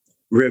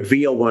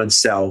reveal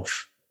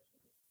oneself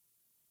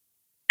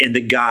in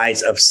the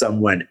guise of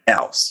someone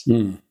else.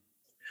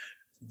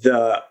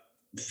 The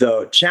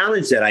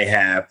challenge that I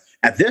have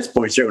at this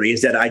point certainly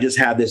is that I just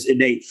have this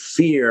innate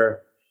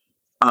fear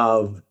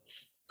of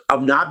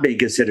not being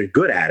considered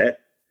good at it,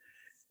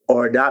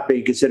 or not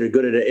being considered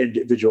good at an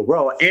individual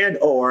role, and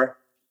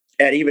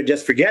even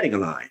just forgetting a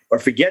line or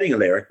forgetting a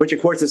lyric, which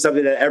of course is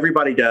something that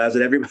everybody does,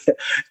 and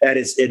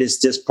it is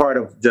just part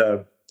of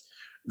the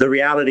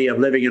reality of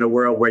living in a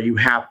world where you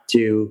have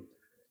to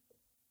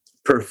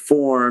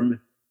perform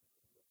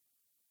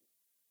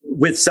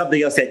with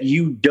something else that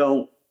you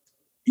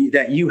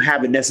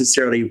haven't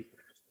necessarily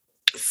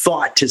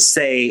thought to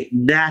say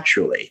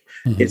naturally.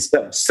 Mm-hmm. It's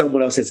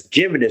someone else has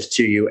given this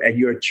to you, and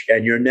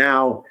you're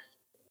now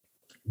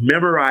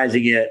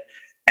memorizing it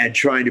and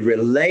trying to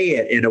relay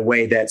it in a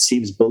way that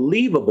seems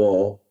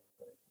believable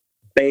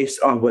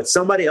based on what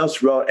somebody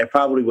else wrote and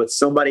probably what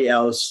somebody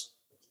else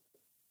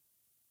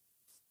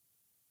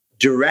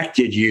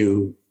directed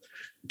you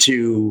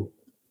to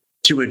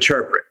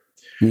interpret.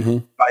 Mm-hmm.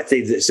 I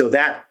think that, so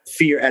that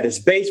fear at its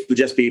base would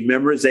just be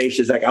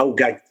memorization. It's like, oh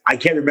God, I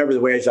can't remember the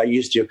way as I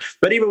used to.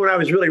 But even when I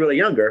was really, really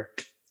younger,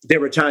 there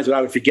were times when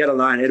I would forget a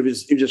line. It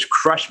just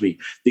crushed me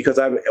because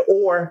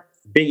or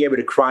being able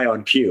to cry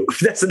on cue.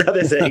 That's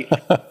another thing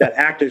that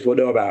actors will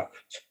know about.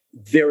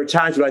 There were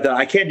times when I thought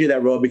I can't do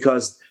that role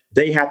because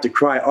they have to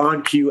cry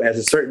on cue at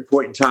a certain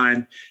point in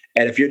time.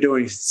 And if you're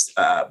doing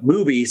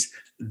movies,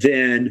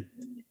 then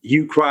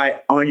you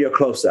cry on your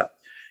close-up.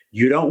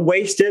 You don't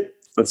waste it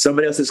on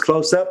somebody else's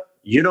close-up.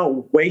 You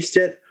don't waste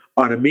it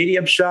on a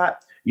medium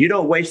shot. You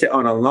don't waste it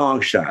on a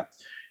long shot.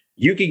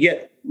 You can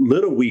get a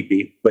little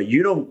weepy, but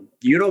you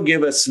don't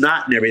give a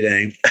snot and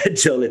everything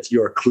until it's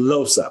your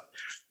close-up.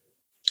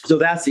 So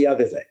that's the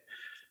other thing.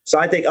 So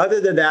I think other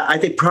than that, I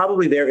think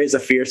probably there is a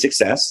fear of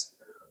success,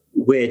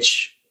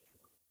 which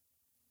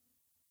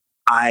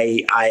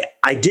I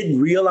didn't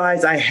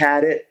realize I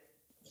had it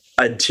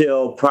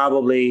until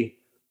probably,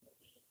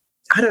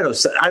 I don't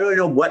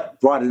know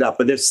what brought it up,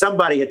 but there's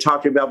somebody had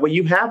talked about, well,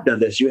 you have done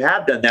this, you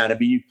have done that. I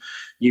mean,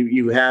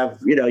 you have,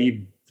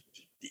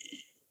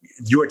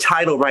 your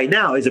title right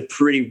now is a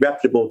pretty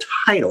reputable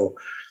title,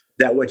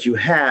 that what you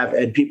have,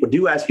 and people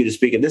do ask you to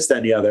speak in this, that,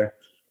 and the other.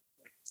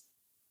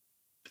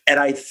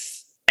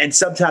 And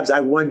sometimes I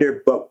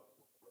wonder, but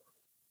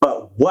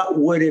what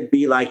would it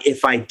be like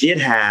if I did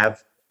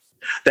have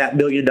that $1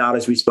 million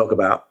we spoke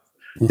about,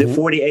 mm-hmm. the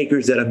 40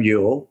 acres at a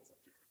mule,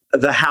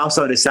 the house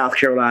on the South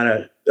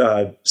Carolina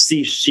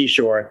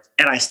seashore,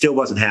 and I still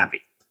wasn't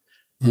happy.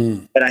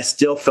 And I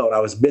still felt I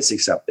was missing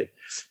something.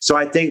 So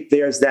I think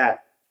there's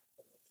that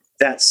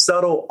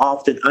subtle,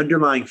 often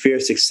underlying fear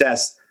of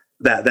success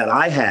that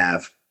I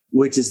have,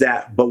 which is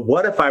that, but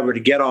what if I were to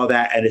get all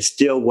that and it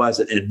still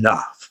wasn't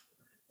enough?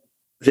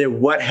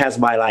 Then what has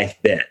my life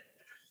been?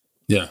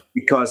 Yeah.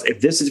 Because if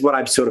this is what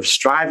I'm sort of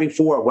striving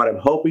for, or what I'm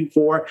hoping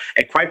for,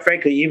 and quite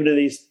frankly, even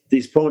in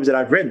these poems that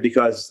I've written,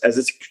 because as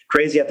it's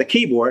crazy at the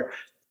keyboard,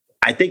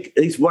 I think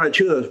at least one or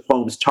two of those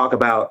poems talk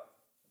about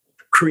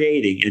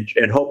creating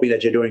and hoping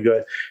that you're doing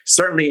good.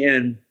 Certainly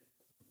in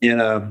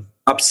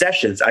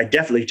Obsessions, I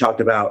definitely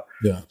talked about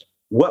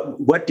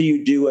what do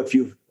you do if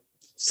you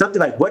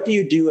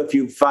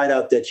find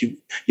out that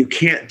you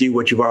can't do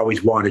what you've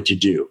always wanted to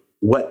do?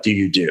 What do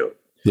you do?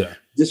 Yeah.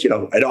 Just,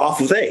 an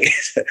awful thing.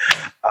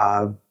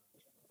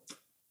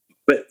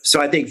 But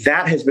so I think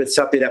that has been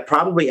something that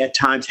probably at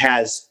times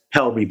has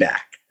held me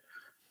back.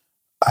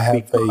 I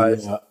have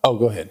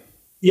go ahead.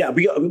 Yeah,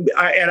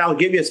 and I'll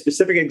give you a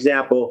specific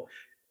example,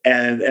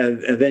 and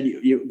then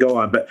you go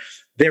on. But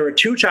there were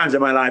 2 times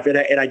in my life,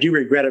 and I do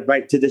regret it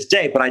right to this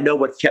day, but I know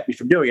what kept me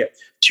from doing it.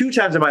 2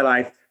 times in my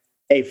life,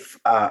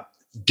 a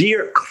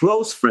dear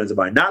close friends of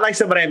mine, not like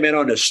somebody I met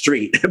on the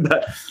street,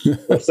 but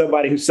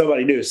somebody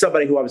knew,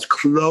 somebody who I was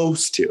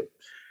close to,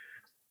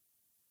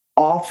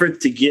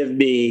 offered to give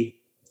me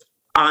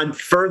on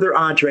further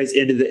entrees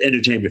into the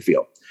entertainment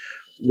field.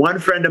 One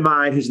friend of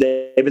mine, whose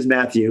name is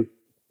Matthew,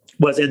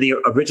 was in the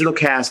original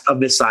cast of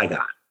Miss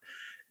Saigon.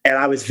 And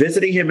I was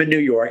visiting him in New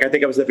York. I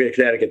think I was living in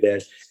Connecticut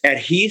then. And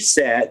he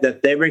said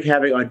that they were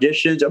having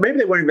auditions, or maybe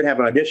they weren't even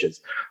having auditions,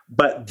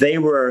 but they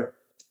were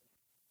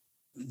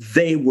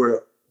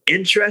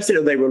interested,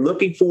 or they were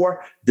looking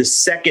for the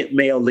second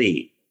male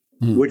lead,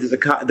 which is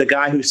the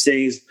guy who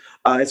sings,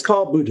 it's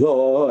called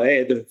Boudoir,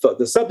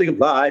 the something of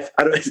life.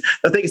 I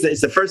think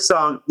it's the first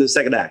song, the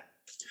second act.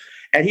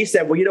 And he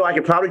said, well, I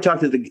could probably talk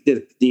to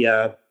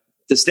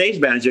the stage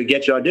manager and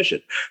get you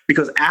audition,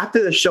 because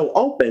after the show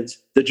opens,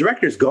 the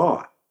director's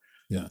gone.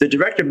 Yeah. The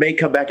director may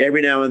come back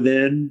every now and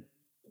then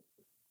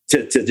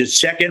to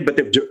just check in, but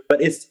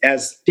it's,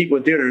 as people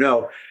in theater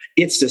know,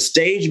 it's the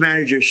stage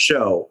manager's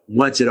show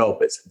once it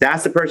opens.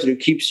 That's the person who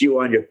keeps you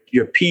on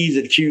your P's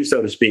and Q's,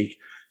 so to speak,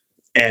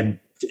 and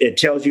it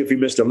tells you if you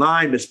missed a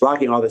line, missed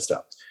blocking, all this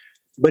stuff.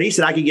 But he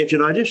said, I can get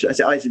you an audition. I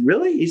said,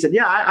 really? He said,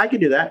 yeah, I can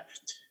do that.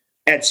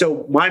 And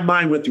so my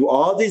mind went through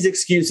all these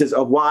excuses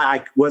of why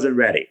I wasn't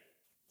ready.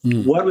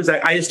 One was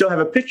like, I just don't have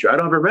a picture. I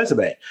don't have a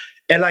resume.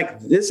 And like,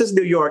 this is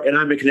New York and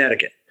I'm in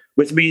Connecticut,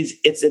 which means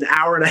it's an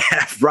hour and a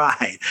half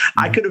ride.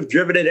 I could have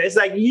driven it. It's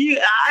like,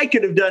 I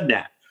could have done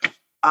that.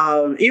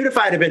 Even if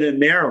I'd have been in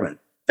Maryland,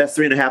 that's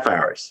 3.5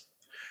 hours.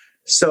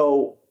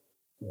 So,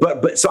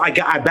 so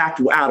I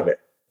backed out of it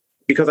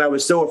because I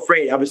was so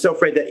afraid. I was so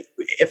afraid that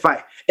if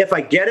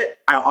I get it,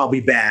 I'll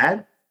be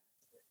bad.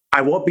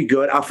 I won't be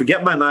good. I'll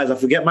forget my lines. I'll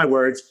forget my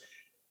words.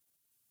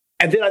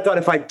 And then I thought,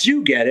 if I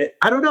do get it,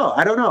 I don't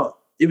know.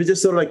 It was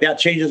just sort of like, that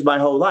changes my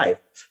whole life.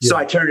 Yeah. So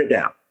I turned it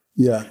down.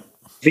 Yeah.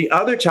 The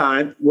other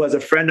time was a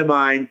friend of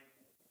mine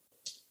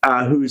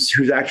who's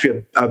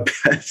actually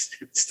let's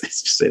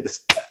just say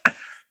this.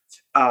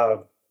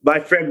 My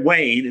friend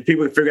Wayne, and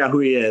people can figure out who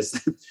he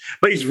is,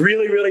 but he's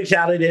really, really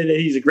talented, and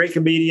he's a great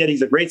comedian.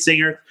 He's a great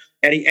singer,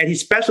 and he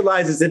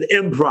specializes in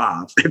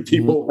improv. And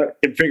people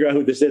can figure out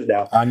who this is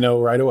now. I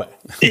know right away.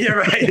 Yeah,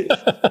 right.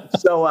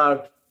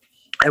 So,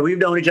 and we've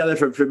known each other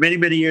for many,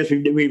 many years.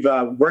 We've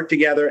worked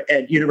together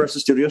at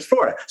Universal Studios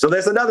Florida. So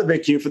there's another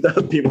big cue for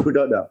those people who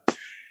don't know.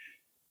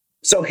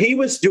 So he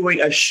was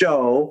doing a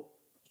show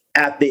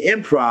at the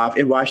Improv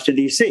in Washington,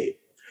 D.C.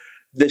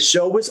 The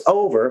show was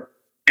over,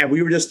 and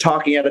we were just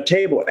talking at a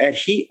table.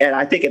 And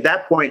I think at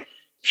that point,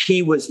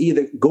 he was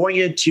either going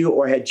into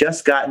or had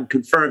just gotten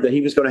confirmed that he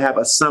was going to have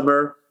a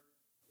summer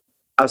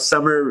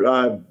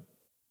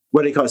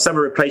what do you call it?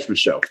 Summer replacement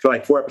show for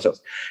like 4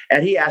 episodes.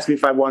 And he asked me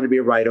if I wanted to be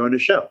a writer on the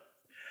show.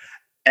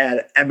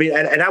 And I mean,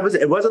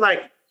 it wasn't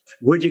like,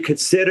 would you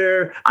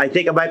consider, I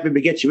think I might be able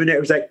to get you in there. It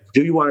was like,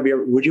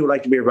 would you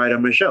like to be a writer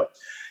on my show?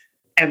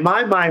 And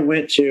my mind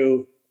went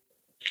to,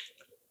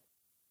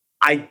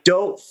 I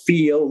don't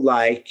feel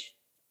like,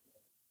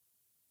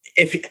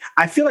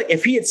 I feel like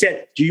if he had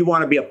said, do you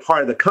want to be a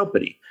part of the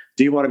company?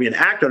 Do you want to be an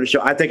actor on the show?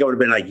 I think I would have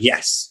been like,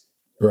 yes.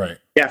 Right.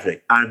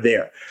 Definitely. I'm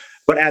there.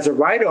 But as a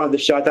writer on the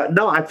show, I thought,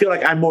 no, I feel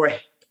like I'm more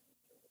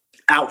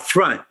out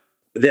front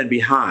than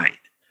behind.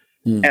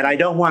 And I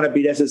don't want to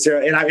be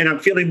necessarily, and I'm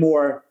feeling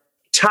more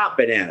top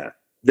banana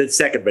than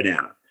second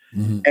banana.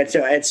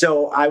 And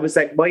so I was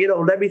like,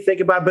 well, let me think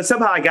about it. But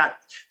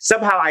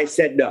somehow I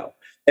said no.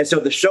 And so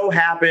the show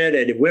happened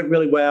and it went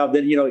really well.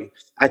 Then,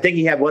 I think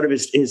he had one of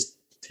his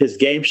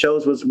game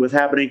shows was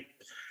happening.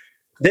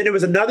 Then there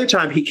was another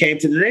time he came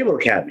to the Naval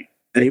Academy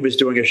and he was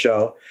doing a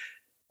show,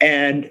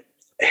 and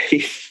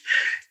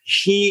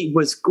he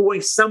was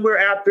going somewhere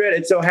after it.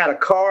 And so had a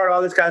car and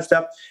all this kind of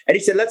stuff. And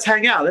he said, let's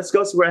hang out. Let's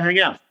go somewhere and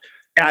hang out.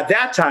 And at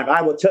that time,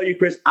 I will tell you,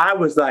 Chris, I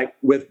was like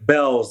with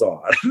bells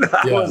on.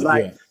 I was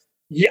like,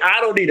 I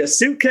don't need a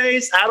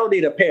suitcase. I don't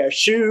need a pair of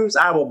shoes.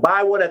 I will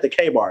buy one at the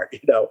Kmart.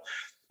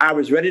 I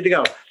was ready to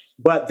go.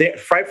 But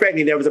quite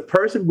frankly, there was a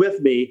person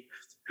with me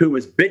who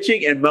was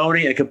bitching and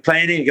moaning and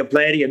complaining,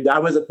 and I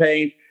wasn't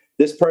paying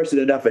this person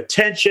enough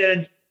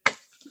attention.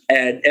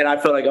 And I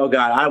felt like, oh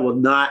God, I will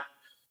not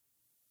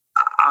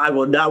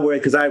worry,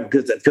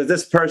 because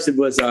this person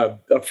was a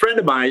friend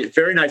of mine,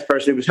 very nice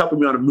person who was helping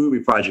me on a movie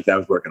project that I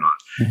was working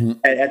on.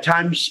 And at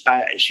times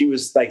she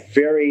was like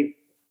very,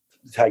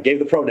 I gave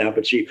the pronoun,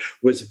 but she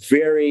was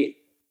very,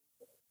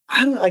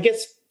 I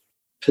guess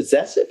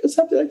possessive or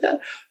something like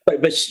that.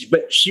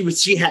 But she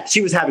was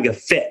having a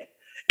fit,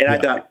 and I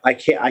thought I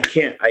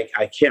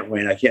can't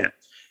win. I can't.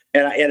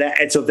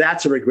 And so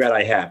that's a regret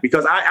I have,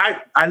 because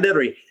I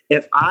literally,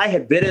 if I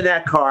had been in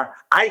that car,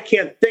 I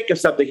can't think of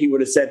something he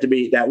would have said to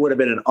me that would have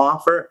been an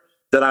offer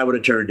that I would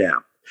have turned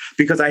down,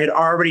 because I had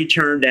already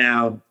turned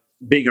down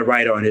being a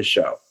writer on his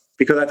show.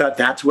 because I thought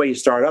that's the way you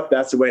start up.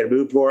 That's the way to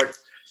move forward.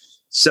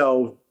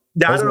 So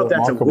now, I don't know if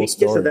that's a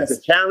weakness or that's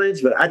a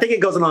challenge, but I think it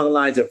goes along the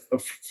lines of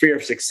fear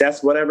of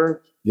success,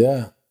 whatever.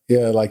 Yeah.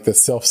 Yeah. Like the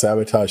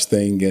self-sabotage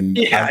thing. And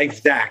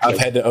exactly. I've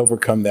had to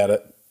overcome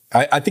that.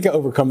 I think I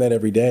overcome that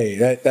every day.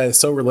 That is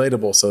so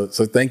relatable. So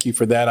thank you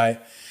for that. I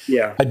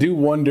do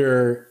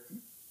wonder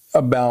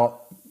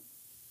about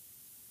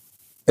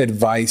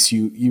advice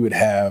you would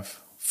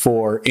have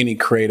for any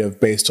creative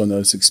based on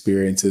those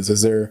experiences.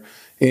 Is there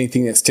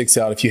anything that sticks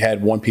out if you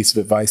had one piece of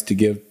advice to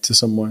give to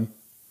someone?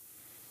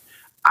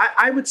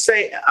 I would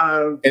say,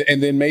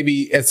 and then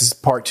maybe as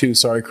part two,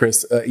 sorry,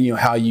 Chris,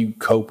 how you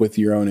cope with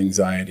your own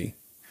anxiety,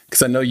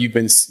 because I know you've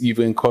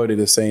been quoted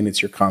as saying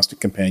it's your constant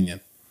companion.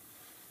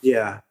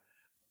 Yeah,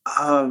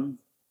 I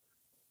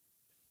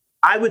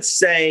would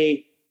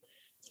say,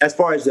 as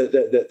far as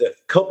the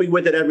coping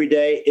with it every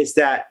day, is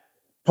that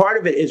part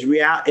of it is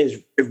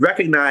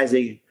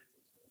recognizing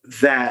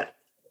that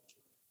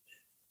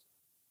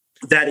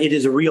it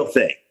is a real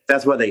thing.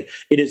 That's one thing.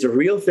 It is a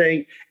real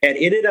thing, and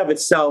in and of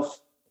itself,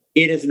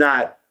 it is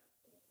not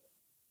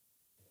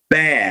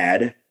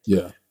bad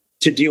to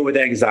deal with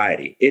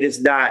anxiety. It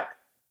is not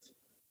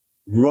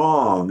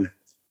wrong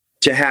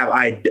to have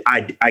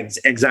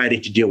anxiety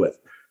to deal with.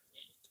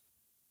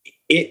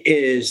 It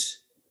is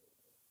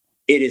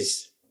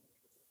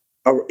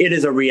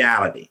a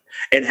reality.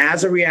 And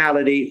as a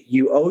reality,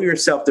 you owe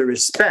yourself the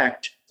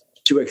respect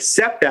to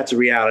accept that's a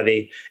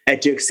reality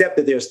and to accept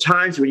that there's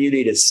times when you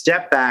need to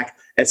step back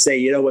and say,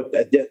 you know what,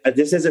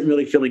 this isn't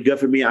really feeling good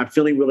for me. I'm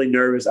feeling really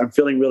nervous. I'm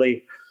feeling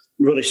really,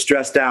 really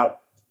stressed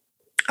out.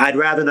 I'd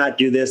rather not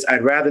do this.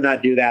 I'd rather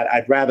not do that.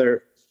 I'd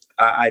rather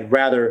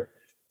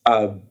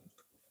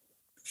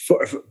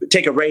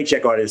take a rain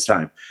check on this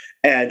time.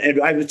 And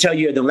I would tell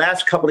you, in the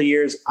last couple of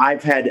years,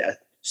 I've had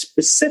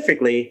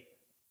specifically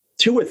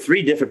 2 or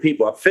 3 different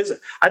people.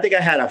 I think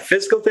I had a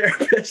physical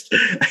therapist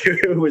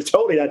who was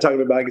totally not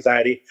talking about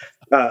anxiety.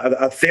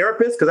 A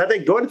therapist, because I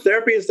think going to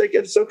therapy is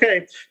it's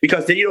okay,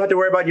 because then you don't have to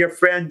worry about your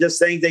friend just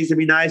saying things to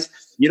be nice.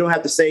 You don't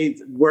have to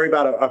worry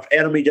about an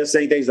enemy just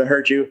saying things that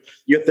hurt you.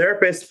 Your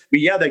therapist,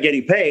 they're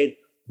getting paid,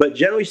 but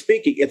generally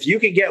speaking, if you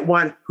can get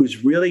one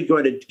who's really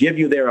going to give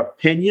you their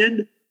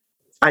opinion,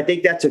 I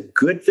think that's a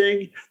good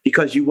thing,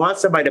 because you want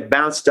somebody to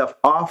bounce stuff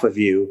off of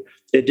you.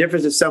 The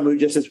difference is someone who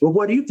just says, well,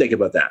 what do you think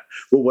about that?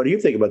 Well, what do you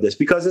think about this?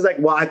 Because it's like,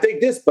 well, I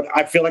think this, but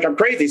I feel like I'm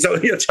crazy. So,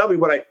 tell me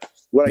what I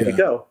can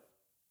go.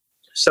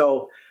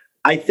 So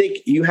I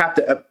think you have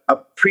to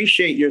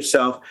appreciate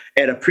yourself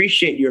and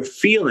appreciate your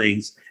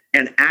feelings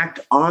and act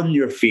on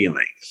your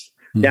feelings.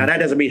 Mm-hmm. Now, that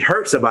doesn't mean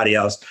hurt somebody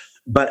else,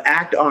 but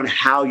act on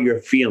how you're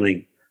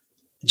feeling.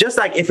 Just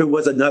like if it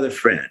was another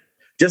friend,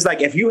 just like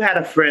if you had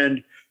a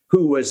friend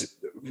who was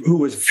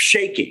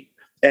shaking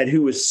and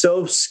who was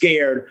so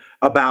scared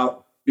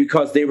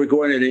because they were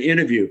going in an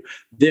interview,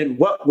 then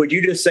what would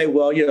you just say?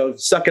 Well,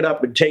 suck it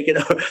up and take it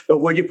up. Or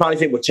would you probably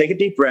say, well, take a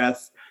deep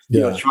breath,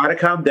 try to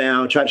calm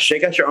down, try to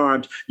shake out your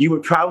arms. You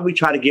would probably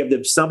try to give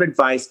them some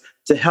advice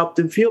to help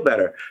them feel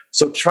better.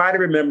 So try to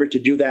remember to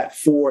do that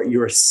for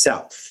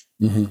yourself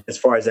as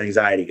far as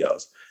anxiety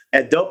goes.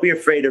 And don't be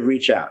afraid to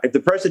reach out. If the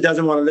person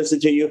doesn't want to listen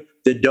to you,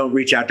 then don't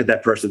reach out to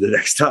that person the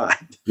next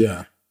time.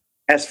 Yeah.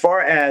 As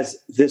far as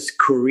this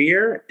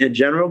career in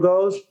general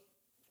goes,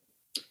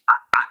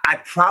 I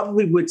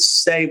probably would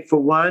say, for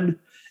one,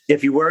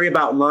 if you worry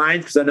about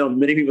lines, because I know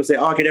many people say,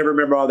 I can never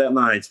remember all that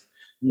lines.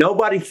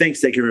 Nobody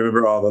thinks they can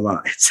remember all the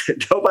lines.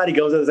 Nobody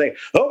goes in and say,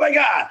 oh my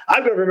God,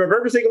 I'm going to remember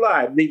every single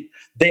line.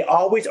 They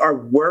always are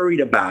worried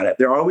about it.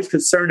 They're always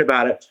concerned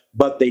about it,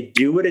 but they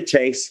do what it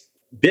takes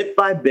bit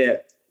by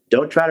bit.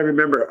 Don't try to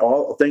remember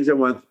all things at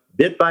once,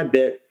 bit by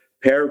bit,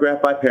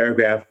 paragraph by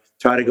paragraph.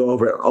 Try to go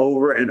over it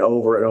over and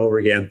over and over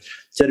again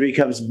so that it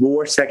becomes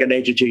more second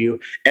nature to you,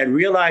 and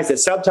realize that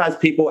sometimes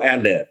people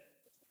ad-lib.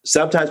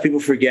 Sometimes people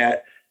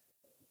forget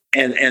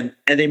and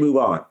they move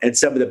on. And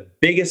some of the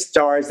biggest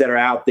stars that are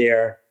out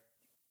there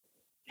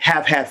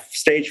have had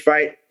stage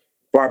fright.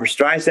 Barbra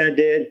Streisand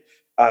did.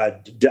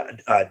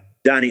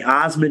 Donny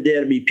Osmond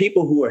did. I mean,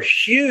 people who are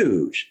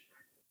huge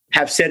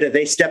have said that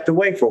they stepped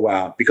away for a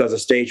while because the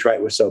stage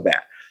fright was so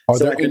bad.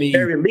 So at the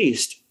very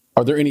least,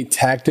 are there any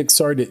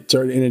tactics? Are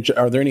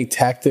there any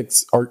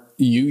tactics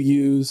you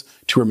use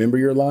to remember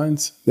your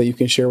lines that you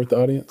can share with the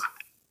audience?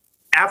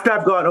 After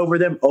I've gone over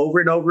them over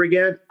and over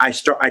again, I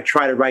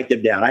try to write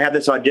them down. I have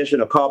this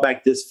audition, a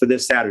callback for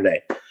this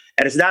Saturday,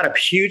 and it's not a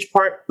huge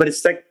part, but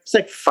it's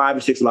like 5 or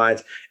 6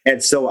 lines.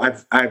 And so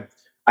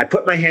I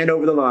put my hand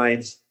over the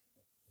lines,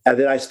 and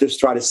then I just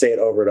try to say it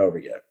over and over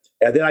again.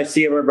 And then I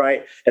see it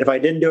right. And if I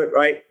didn't do it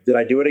right, then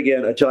I do it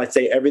again until I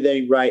say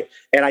everything right.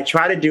 And I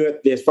try to do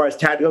it, as far as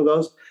tactical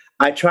goes,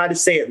 I try to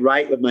say it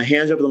right with my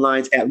hands over the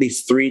lines at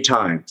least 3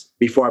 times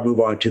before I move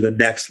on to the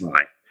next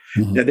line.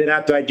 Mm-hmm. And then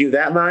after I do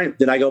that line,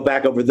 then I go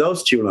back over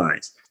those 2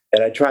 lines.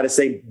 And I try to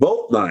say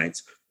both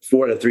lines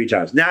 4 to 3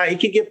 times. Now, it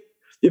can get,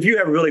 if you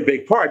have a really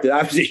big part, then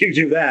obviously you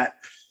do that.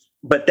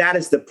 But that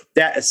is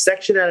that a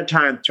section at a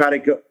time, try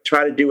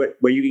to do it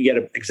where you can get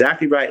it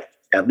exactly right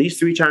at least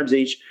 3 times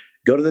each.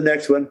 Go to the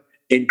next one.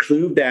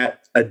 include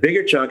that, a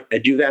bigger chunk,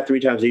 and do that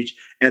 3 times each.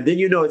 And then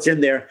you know it's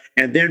in there,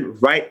 and then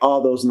write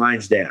all those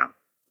lines down.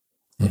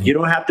 Mm-hmm. You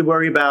don't have to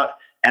worry about,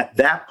 at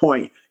that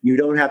point, you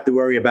don't have to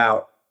worry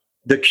about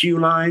the cue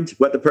lines,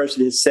 what the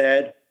person has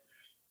said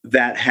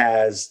that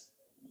has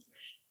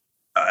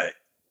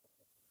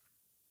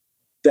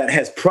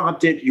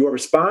prompted your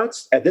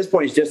response. At this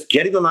point, it's just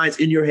getting the lines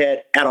in your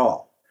head at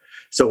all.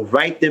 So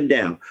write them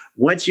down.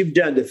 Once you've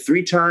done the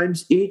 3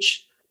 times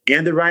each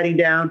and the writing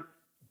down,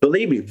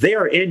 believe me, they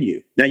are in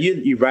you. Now,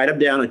 you write them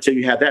down until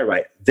you have that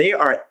right. They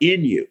are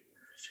in you.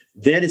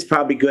 Then it's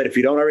probably good, if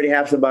you don't already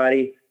have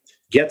somebody,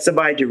 get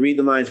somebody to read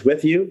the lines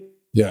with you.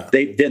 Yeah.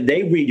 Then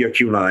they read your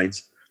cue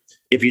lines.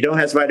 If you don't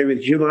have somebody to read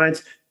the cue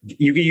lines,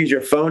 you can use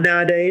your phone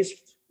nowadays.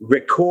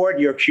 Record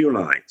your cue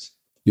lines.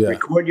 Yeah.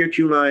 Record your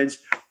cue lines.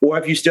 Or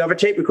if you still have a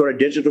tape recorder,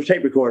 digital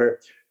tape recorder,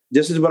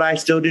 this is what I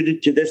still do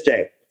to this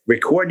day.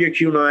 Record your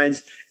cue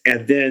lines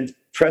and then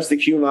press the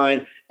cue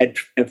line. And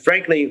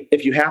frankly,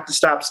 if you have to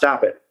stop,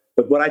 stop it.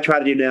 But what I try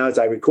to do now is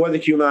I record the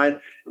cue line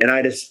and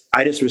I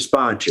just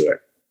respond to it.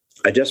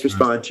 I just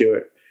respond to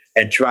it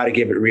and try to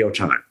give it real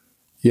time.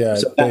 Yeah,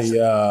 so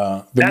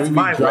the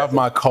movie Drive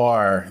My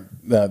Car,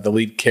 the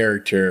lead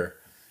character,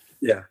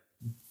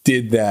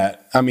 did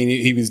that. I mean,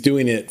 he was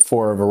doing it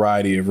for a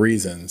variety of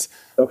reasons.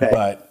 Okay,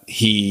 but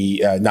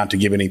he, not to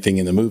give anything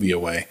in the movie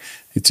away,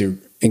 it's an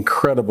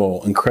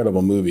incredible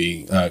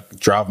movie.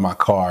 Drive My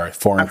Car.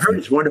 I've heard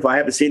it's wonderful. I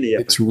haven't seen it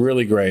yet. It's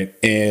really great,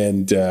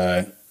 and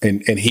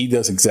he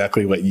does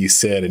exactly what you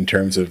said in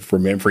terms of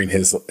remembering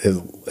his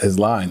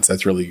lines.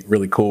 That's really,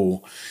 really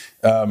cool.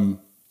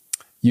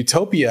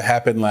 Utopia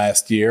happened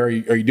last year. Are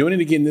you doing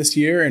it again this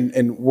year?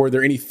 And were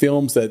there any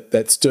films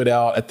that stood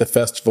out at the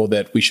festival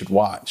that we should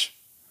watch?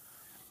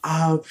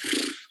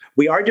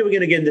 We are doing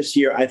it again this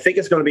year. I think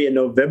it's going to be in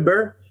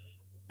November.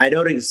 I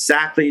don't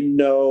exactly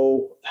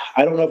know.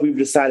 I don't know if we've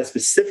decided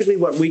specifically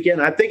what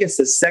weekend. I think it's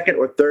the 2nd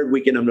or 3rd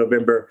weekend of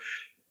November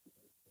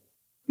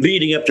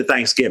leading up to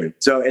Thanksgiving.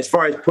 So as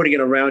far as putting it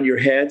around your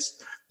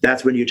heads,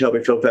 that's when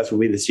Utopia Film Fest will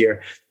be this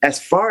year. As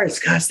far as,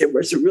 gosh, there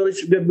were some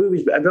good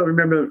movies, but I don't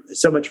remember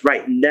so much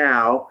right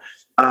now.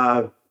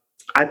 I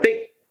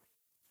think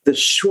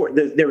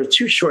there were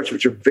 2 shorts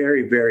which are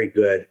very, very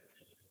good.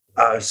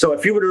 So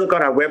if you were to look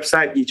on our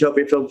website,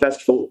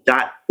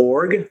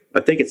 utopiafilmfestival.org, I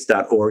think it's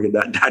 .org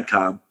and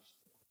 .com,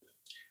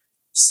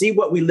 see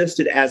what we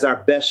listed as our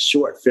best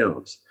short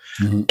films.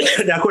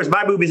 Mm-hmm. Now, of course,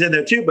 my movie's in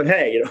there too, but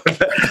hey, of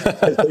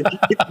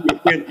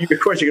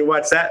course, you can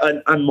watch that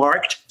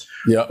unmarked.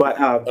 Yeah, but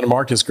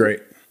Unmarked is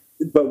great.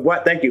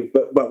 Thank you.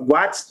 But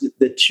watch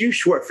the 2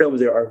 short films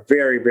there are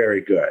very,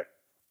 very good.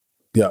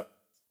 Yeah,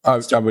 I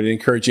would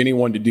encourage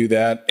anyone to do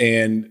that.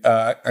 And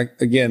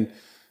again,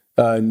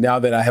 now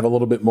that I have a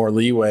little bit more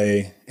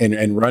leeway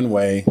and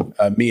runway,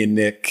 me and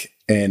Nick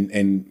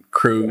and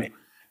crew, right,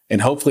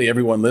 and hopefully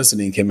everyone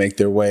listening can make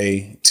their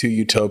way to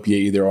Utopia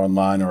either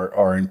online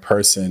or in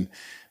person.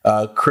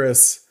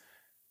 Chris,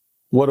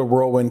 what a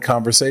whirlwind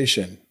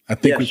conversation. I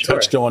think we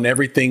touched on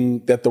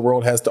everything that the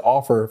world has to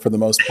offer for the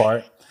most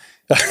part.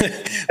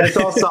 It's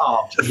all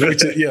solved.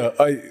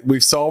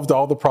 We've solved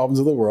all the problems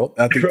of the world.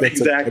 I think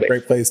that's a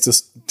great place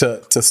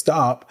to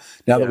stop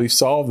now that we've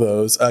solved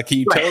those. Can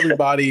you tell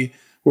everybody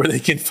where they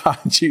can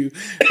find you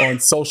on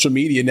social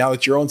media now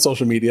that you're on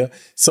social media,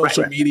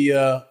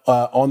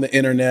 on the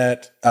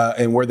internet,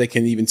 and where they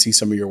can even see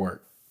some of your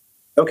work?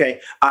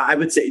 Okay. I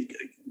would say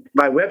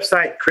my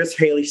website,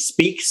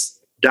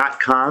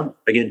 chrishaleyspeaks.com.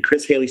 Again,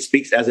 Chris Haley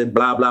Speaks, as in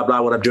blah, blah,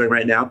 blah, what I'm doing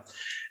right now,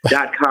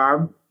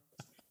 .com.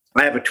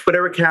 I have a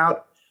Twitter account.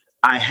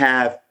 I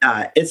have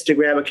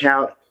Instagram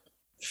account,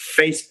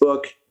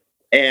 Facebook,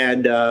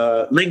 and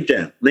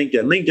LinkedIn.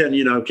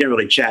 LinkedIn, can't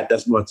really chat.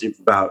 That's more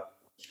about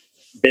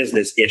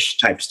business-ish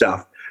type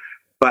stuff.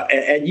 But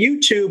and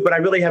YouTube, but I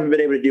really haven't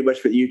been able to do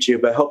much with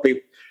YouTube. But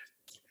hopefully,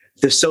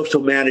 the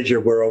social manager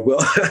world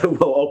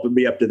will open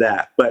me up to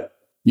that. But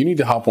you need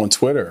to hop on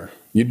Twitter.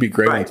 You'd be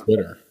great on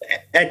Twitter.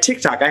 And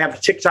TikTok. I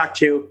have TikTok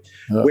too,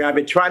 where I've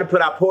been trying to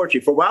put out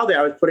poetry. For a while there,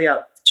 I was putting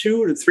out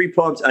 2 to 3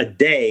 poems a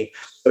day,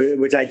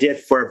 which I did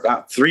for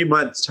about 3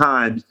 months'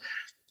 time.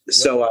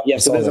 So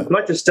so there's a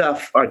bunch of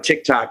stuff on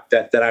TikTok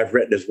that I've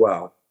written as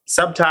well.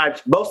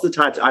 Sometimes, most of the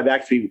times, I'm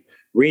actually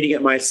reading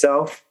it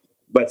myself,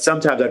 but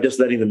sometimes I'm just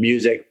letting the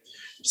music,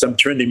 some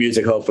trendy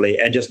music, hopefully,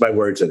 and just my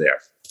words are there.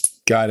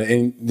 Got it.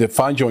 And to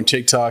find you on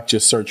TikTok,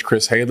 just search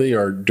Chris Haley,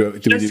 or do we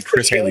do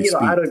Chris Haley?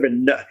 I don't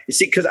even know. You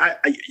see, because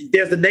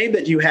there's the name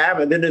that you have,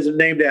 and then there's a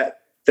name that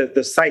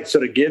the site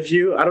sort of gives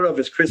you. I don't know if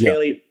it's Chris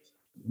Haley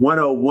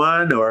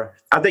 101, or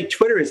I think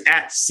Twitter is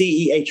at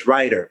CEH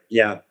Writer.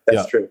 Yeah,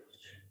 that's true.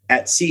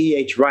 At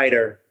CEH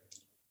Writer.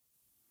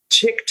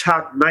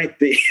 TikTok might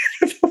be.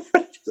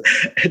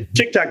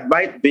 TikTok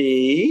might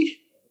be.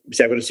 I'm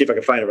going to see if I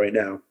can find it right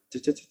now.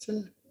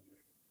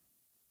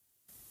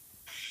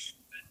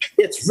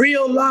 It's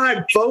real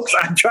live, folks.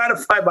 I'm trying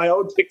to find my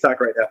own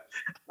TikTok right now.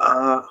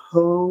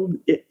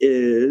 Home. It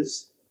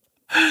is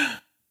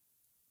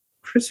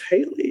Chris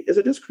Haley. Is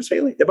it just Chris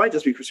Haley? It might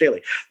just be Chris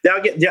Haley. Now,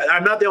 again,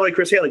 I'm not the only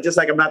Chris Haley, just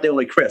like I'm not the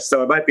only Chris.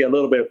 So it might be a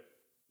little bit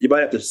You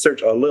might have to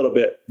search a little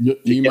bit.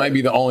 You might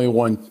be the only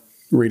one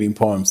reading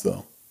poems,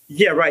 though.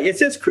 Yeah, right. It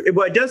says,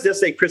 well, it does just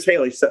say Chris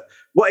Haley. So,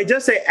 well, it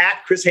does say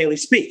at Chris Haley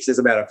Speaks, as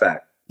a matter of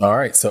fact. All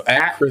right. So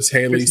at Chris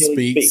Haley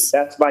Speaks.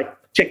 That's my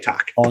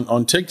TikTok.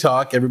 On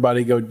TikTok,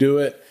 everybody go do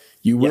it.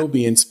 You will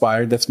be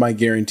inspired. That's my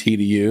guarantee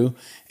to you.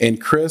 And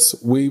Chris,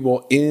 we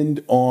will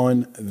end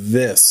on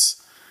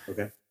this.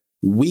 Okay.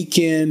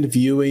 Weekend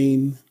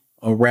viewing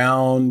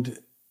around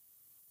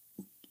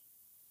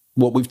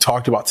what we've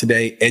talked about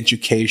today,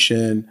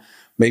 education,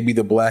 maybe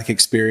the Black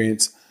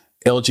experience,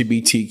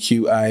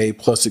 LGBTQIA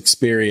plus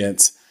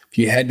experience. If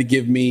you had to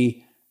give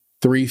me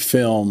 3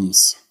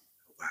 films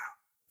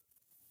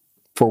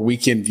for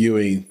weekend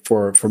viewing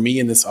for me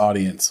in this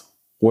audience,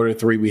 what are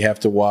 3 we have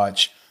to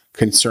watch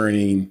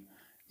concerning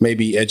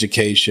maybe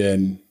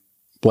education,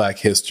 Black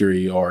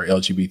history, or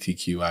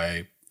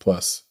LGBTQIA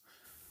plus?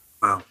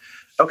 Wow.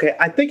 Okay,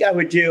 I think I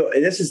would do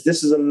this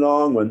is a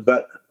long one,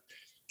 but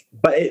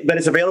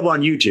it's available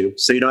on YouTube,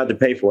 so you don't have to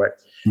pay for it.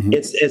 Mm-hmm.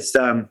 It's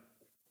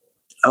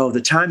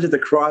The Times of the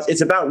Cross.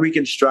 It's about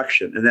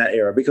Reconstruction in that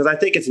era, because I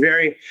think it's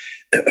very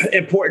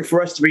important for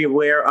us to be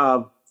aware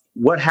of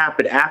what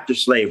happened after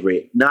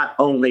slavery, not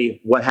only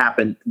what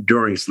happened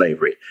during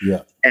slavery.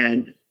 Yeah.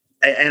 And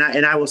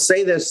I will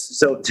say this,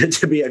 so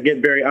to be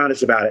again very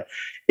honest about it,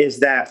 is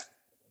that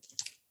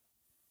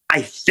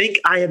I think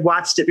I had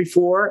watched it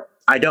before.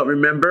 I don't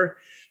remember,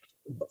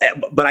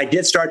 but I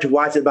did start to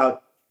watch it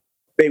about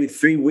maybe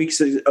 3 weeks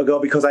ago,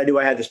 because I knew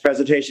I had this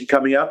presentation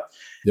coming up.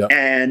 Yeah.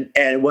 And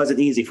it wasn't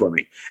easy for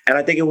me. And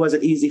I think it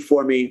wasn't easy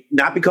for me,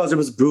 not because it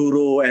was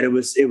brutal and it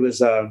was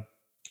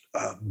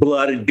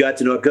blood and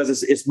guts,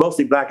 because it's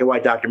mostly black and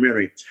white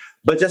documentary,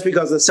 but just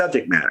because of the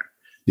subject matter.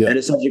 Yeah. And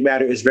the subject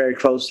matter is very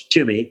close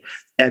to me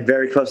and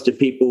very close to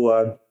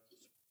people,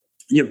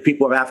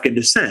 people of African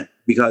descent,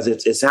 because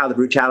it's how the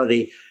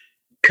brutality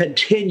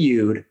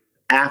continued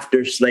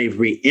after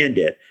slavery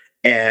ended,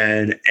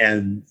 and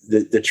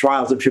the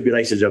trials and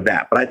tribulations of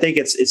that. But I think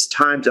it's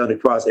Times on the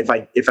Cross.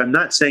 If I'm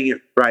not saying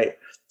it right,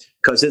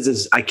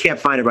 because I can't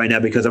find it right now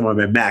because I'm on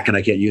my Mac and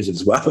I can't use it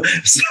as well.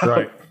 So,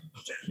 right.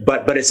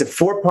 But it's a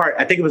 4-part.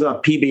 I think it was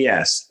on PBS.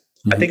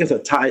 Mm-hmm. I think it's a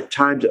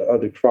Times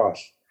of the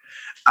Cross.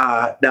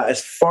 Now,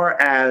 as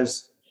far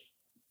as,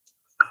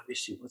 let me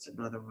see, what's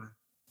another one?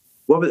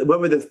 What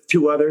were the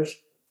 2 others?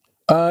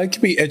 It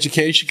could be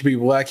education, it could be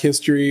Black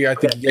history. I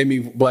think you gave me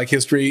Black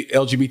history,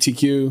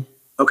 LGBTQ.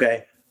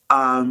 Okay.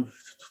 I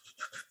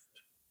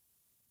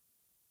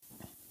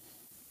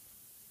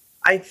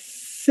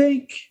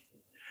think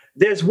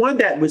there's one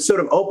that would sort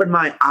of open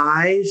my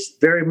eyes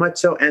very much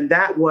so, and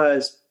that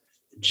was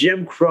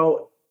Jim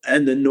Crow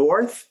in the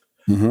North,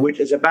 mm-hmm. which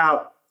is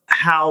about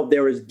how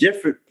there were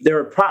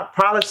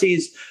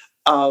policies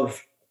about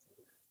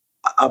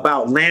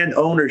land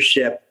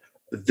ownership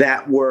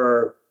that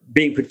were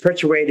being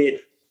perpetuated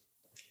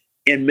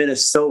in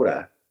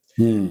Minnesota.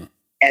 Hmm.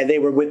 And they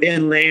were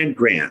within land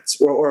grants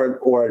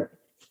or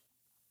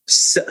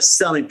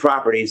selling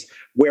properties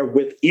where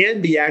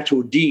within the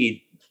actual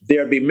deed,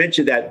 there'd be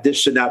mentioned that this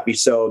should not be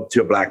sold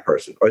to a Black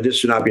person, or this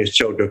should not be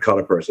sold to a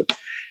colored person.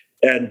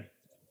 And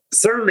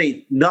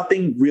certainly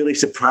nothing really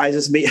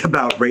surprises me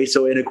about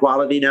racial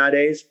inequality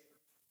nowadays.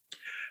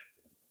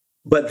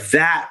 But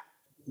that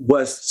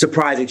was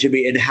surprising to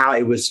me in how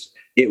it was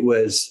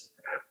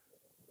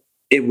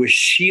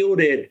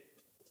shielded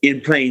in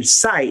plain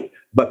sight,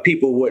 but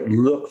people wouldn't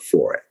look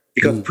for it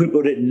because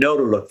people didn't know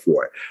to look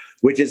for it,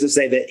 which is to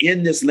say that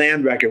in this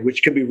land record,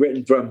 which could be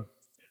written from,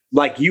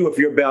 like you, if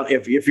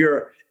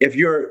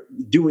you're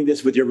doing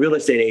this with your real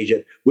estate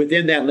agent,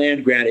 within that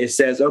land grant, it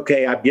says,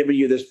 okay, I've given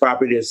you this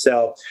property to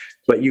sell,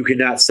 but you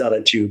cannot sell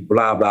it to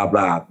blah, blah,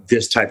 blah,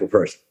 this type of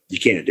person. You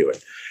can't do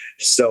it.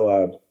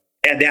 So,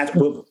 and that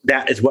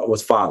is what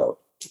was followed.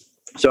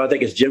 So I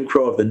think it's Jim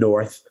Crow of the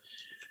North.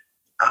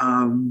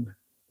 I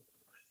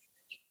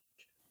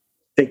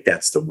think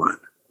that's the one.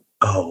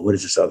 Oh, what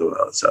is this other one?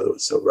 Oh, this other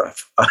one's so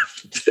rough.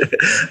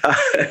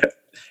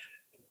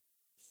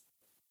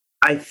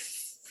 I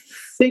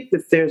think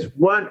that there's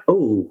one.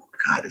 Oh,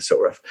 God, it's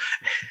so rough.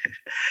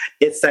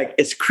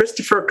 It's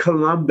Christopher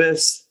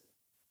Columbus,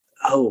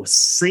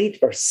 saint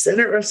or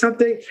sinner or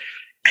something.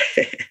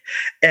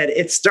 And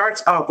it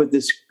starts off with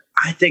this,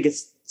 I think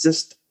it's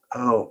just,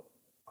 a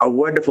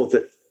wonderful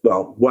thing.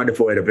 Well,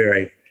 wonderful in a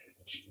very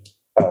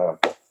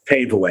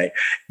painful way,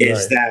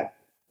 is that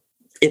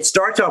it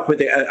starts off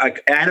with an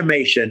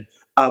animation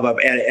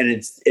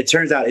and it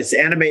turns out it's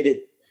animated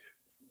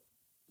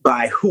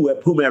by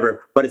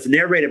whomever, but it's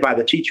narrated by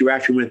the teacher who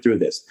actually went through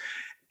this.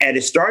 And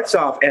it starts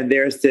off, and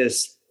there's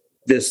this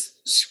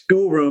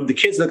schoolroom. The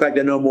kids look like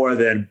they're no more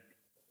than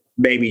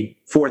maybe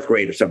 4th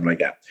grade or something like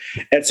that.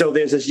 And so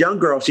there's this young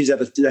girl. She's at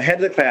the head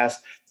of the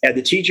class, and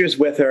the teacher's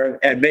with her.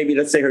 And maybe,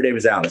 let's say her name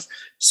is Alice.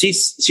 She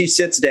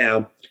sits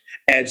down.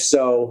 And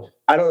so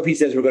I don't know if he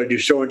says we're going to do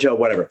show and tell,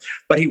 whatever.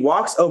 But he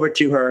walks over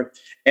to her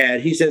and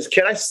he says,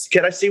 Can I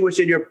see what's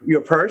in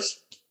your purse?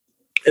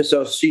 And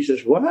so she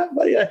says, what?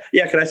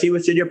 Yeah, can I see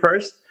what's in your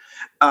purse?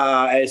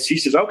 And she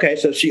says, okay.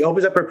 So she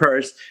opens up her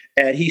purse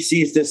and he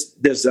sees this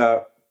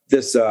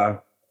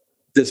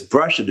this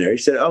brush in there.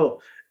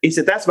 He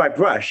said, that's my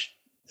brush.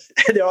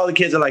 And all the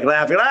kids are like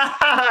laughing.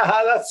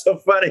 That's so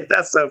funny.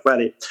 That's so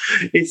funny.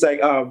 He's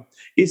like,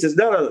 he says,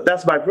 no,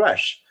 that's my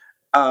brush.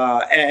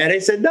 And they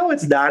said, no,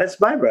 it's not. It's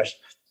my brush.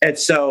 And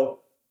so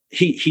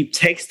he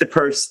takes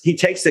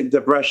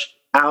the brush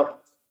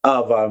out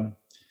of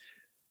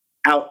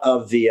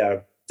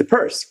the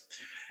purse,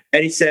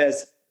 and he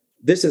says,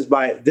 this is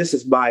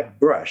my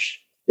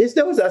brush. He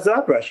said, no, that's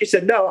not brush. He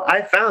said, no,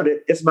 I found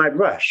it. It's my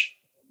brush.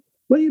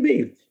 What do you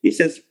mean? He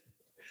says,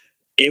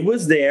 it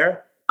was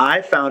there.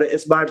 I found it.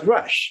 It's my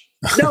brush.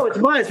 No, it's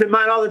mine. It's been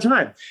mine all the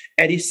time.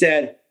 And he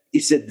said,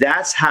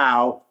 that's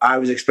how I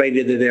was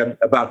explaining to them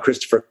about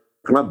Christopher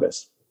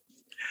Columbus.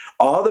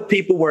 All the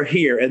people were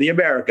here in the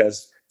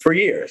Americas for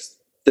years.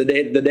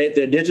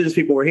 The indigenous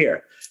people were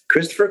here.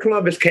 Christopher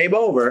Columbus came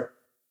over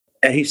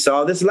and he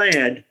saw this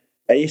land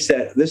and he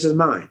said, this is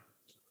mine.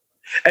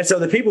 And so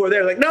the people were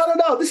there like, no,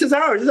 this is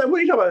ours. He's like, what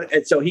are you talking about?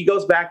 And so he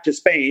goes back to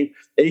Spain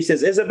and he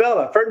says,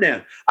 Isabella,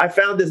 Ferdinand, I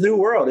found this new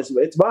world.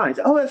 It's mine.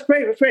 Oh, that's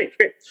great. That's great.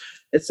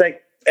 It's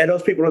like, and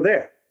those people are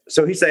there.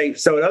 So he's saying,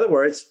 so in other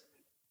words,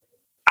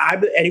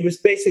 and he was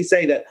basically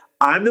saying that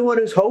I'm the one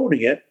who's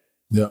holding it.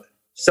 Yeah.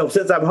 So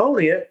since I'm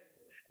holding it,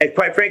 and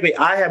quite frankly,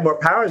 I have more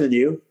power than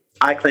you,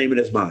 I claim it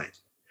as mine.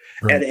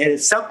 Right. And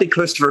it's something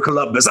Christopher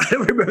Columbus. I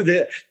don't remember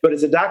that, but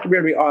it's a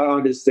documentary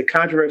on this, the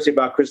controversy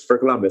about Christopher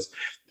Columbus.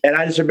 And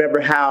I just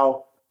remember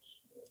how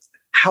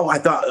I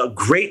thought a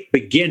great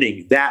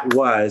beginning that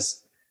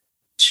was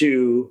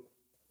to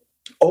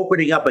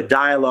opening up a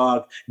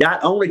dialogue,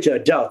 not only to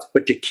adults,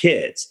 but to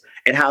kids,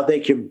 and how they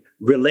can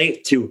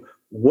relate to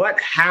what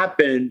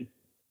happened,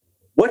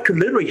 what could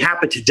literally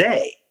happen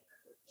today,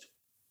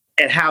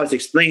 and how it's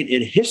explained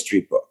in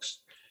history books.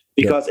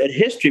 Because in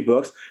history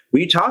books,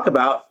 we talk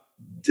about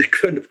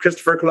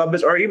Christopher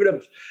Columbus or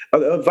even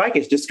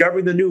Vikings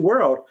discovering the New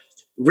World,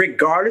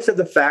 regardless of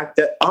the fact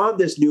that on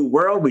this new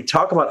world, we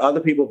talk about other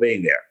people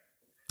being there.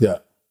 Yeah.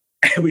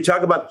 And we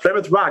talk about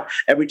Plymouth Rock,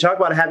 and we talk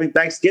about having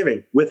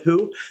Thanksgiving with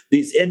who?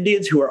 These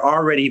Indians who are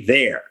already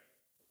there.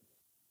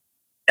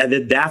 And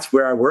then that's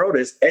where our world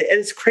is. And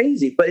it's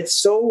crazy, but it's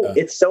so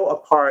a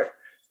part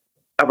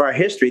of our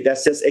history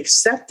that's just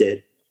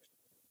accepted,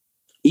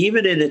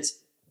 even in its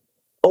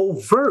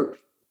overt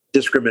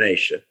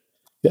discrimination.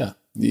 Yeah.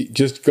 You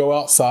just go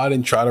outside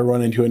and try to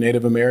run into a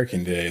Native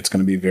American today. It's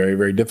going to be very,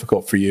 very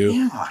difficult for you.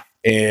 Yeah.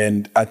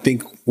 And I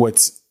think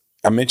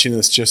I mentioned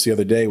this just the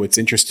other day, what's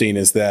interesting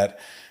is that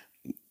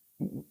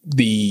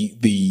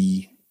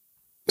the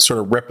sort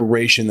of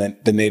reparation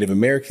that the Native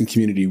American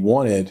community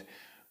wanted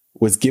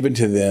was given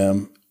to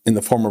them in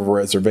the form of a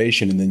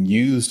reservation and then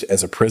used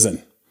as a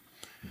prison.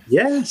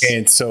 Yes.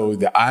 And so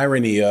the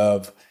irony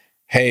of,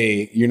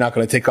 hey, you're not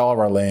going to take all of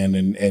our land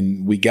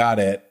and we got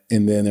it.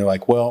 And then they're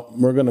like, well,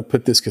 we're going to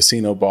put this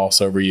casino boss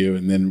over you.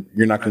 And then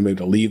you're not going to be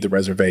able to leave the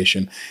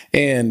reservation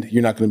and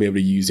you're not going to be able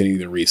to use any of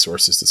the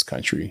resources this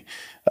country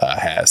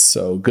has.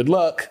 So good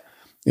luck.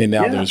 And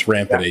now there's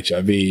rampant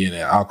HIV and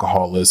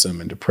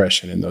alcoholism and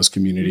depression in those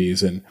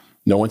communities and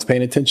no one's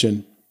paying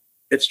attention.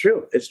 It's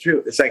true. It's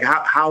true. It's like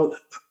how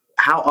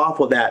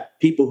awful that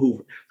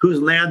people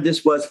whose land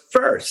this was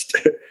first.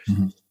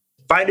 Mm-hmm.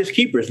 Finders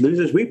keepers,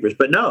 losers weepers.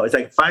 But no, it's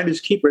like finders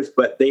keepers,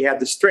 but they have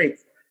the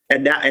strength.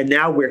 And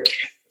now we're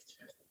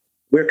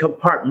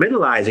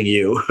compartmentalizing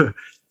you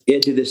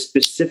into this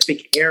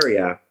specific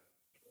area.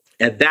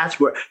 And that's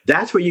where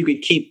you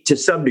could keep to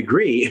some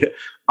degree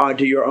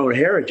onto your own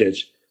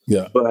heritage.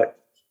 Yeah. But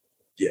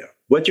yeah,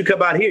 once you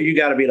come out here, you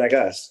got to be like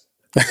us.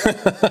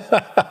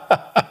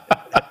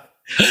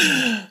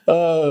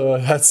 Oh,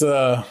 that's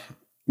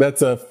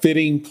a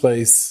fitting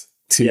place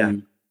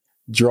to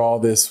draw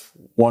this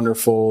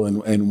wonderful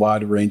and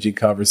wide-ranging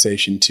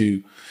conversation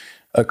to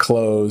a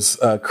close.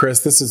 Chris,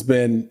 this has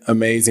been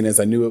amazing, as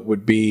I knew it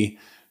would be.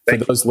 For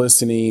those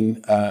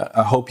listening,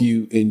 I hope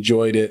you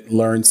enjoyed it,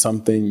 learned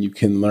something. You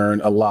can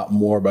learn a lot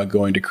more by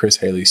going to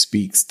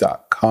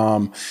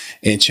chrishaleyspeaks.com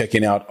and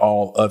checking out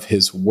all of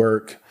his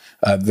work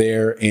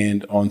there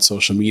and on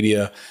social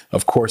media.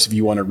 Of course, if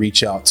you want to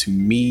reach out to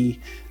me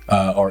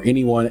or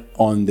anyone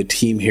on the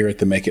team here at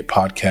the Make It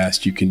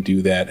Podcast, you can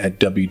do that at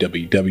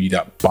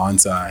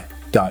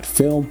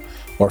www.bonsai.film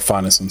or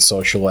find us on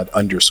social at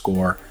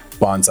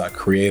 _Bonsai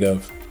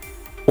Creative,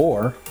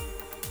 or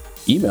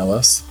email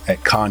us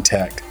at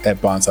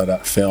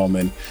contact@bonsai.film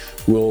and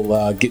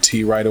we'll get to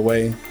you right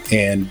away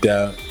and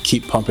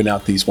keep pumping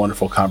out these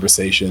wonderful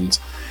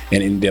conversations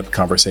and in-depth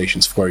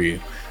conversations for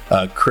you.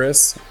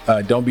 Chris,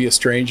 don't be a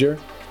stranger.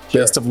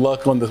 Sure. Best of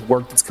luck on the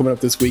work that's coming up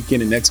this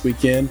weekend and next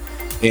weekend.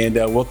 And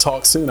we'll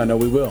talk soon. I know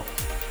we will.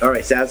 All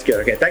right. Sounds good.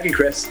 Okay. Thank you,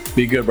 Chris.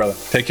 Be good, brother.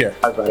 Take care.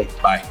 Bye, buddy.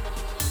 Bye.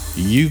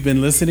 You've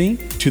been listening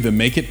to the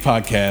Make It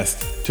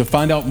Podcast. To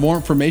find out more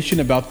information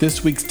about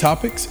this week's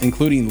topics,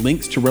 including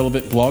links to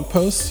relevant blog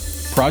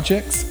posts,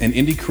 projects, and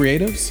indie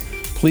creatives,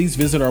 please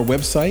visit our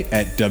website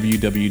at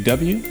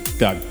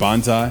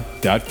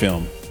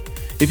www.bonsai.film.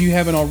 If you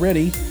haven't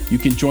already, you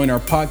can join our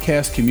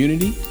podcast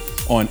community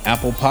on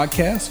Apple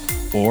Podcasts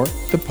or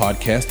the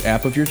podcast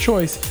app of your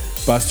choice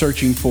by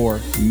searching for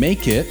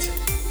Make It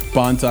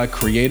Bonsai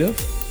Creative,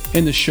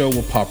 and the show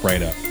will pop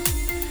right up.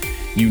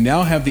 You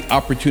now have the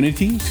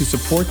opportunity to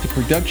support the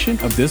production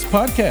of this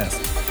podcast.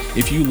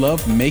 If you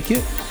love Make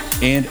It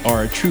and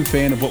are a true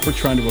fan of what we're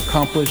trying to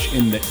accomplish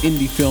in the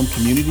indie film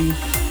community,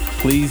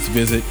 please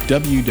visit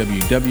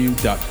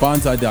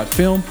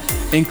www.bonsai.film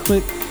and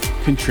click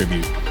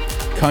Contribute.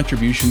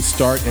 Contributions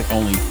start at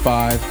only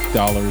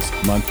 $5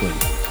 monthly.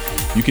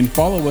 You can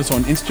follow us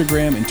on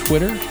Instagram and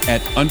Twitter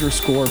at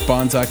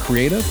 _Bonsai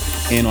Creative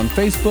and on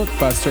Facebook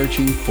by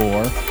searching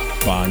for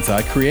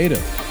Bonsai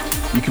Creative.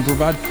 You can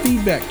provide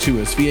feedback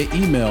to us via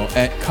email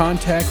at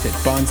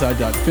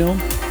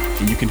contact@bonsai.film,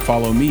 and you can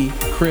follow me,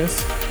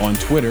 Chris, on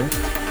Twitter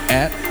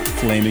at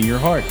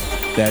FlamingYourHeart.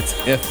 That's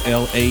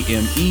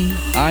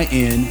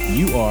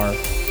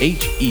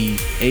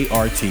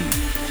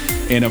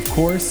FlamingYurHeart. And of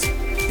course,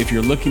 if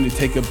you're looking to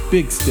take a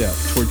big step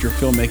towards your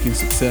filmmaking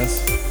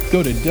success,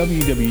 go to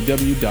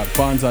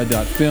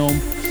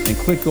www.bonsai.film and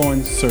click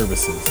on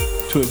Services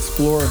to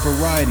explore a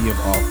variety of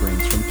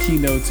offerings from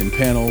keynotes and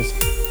panels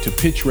to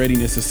pitch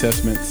readiness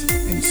assessments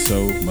and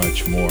so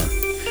much more.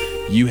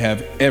 You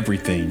have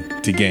everything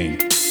to gain.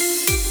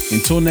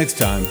 Until next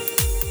time,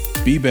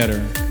 be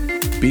better,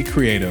 be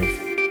creative,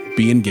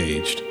 be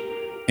engaged,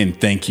 and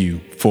thank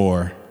you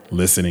for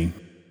listening.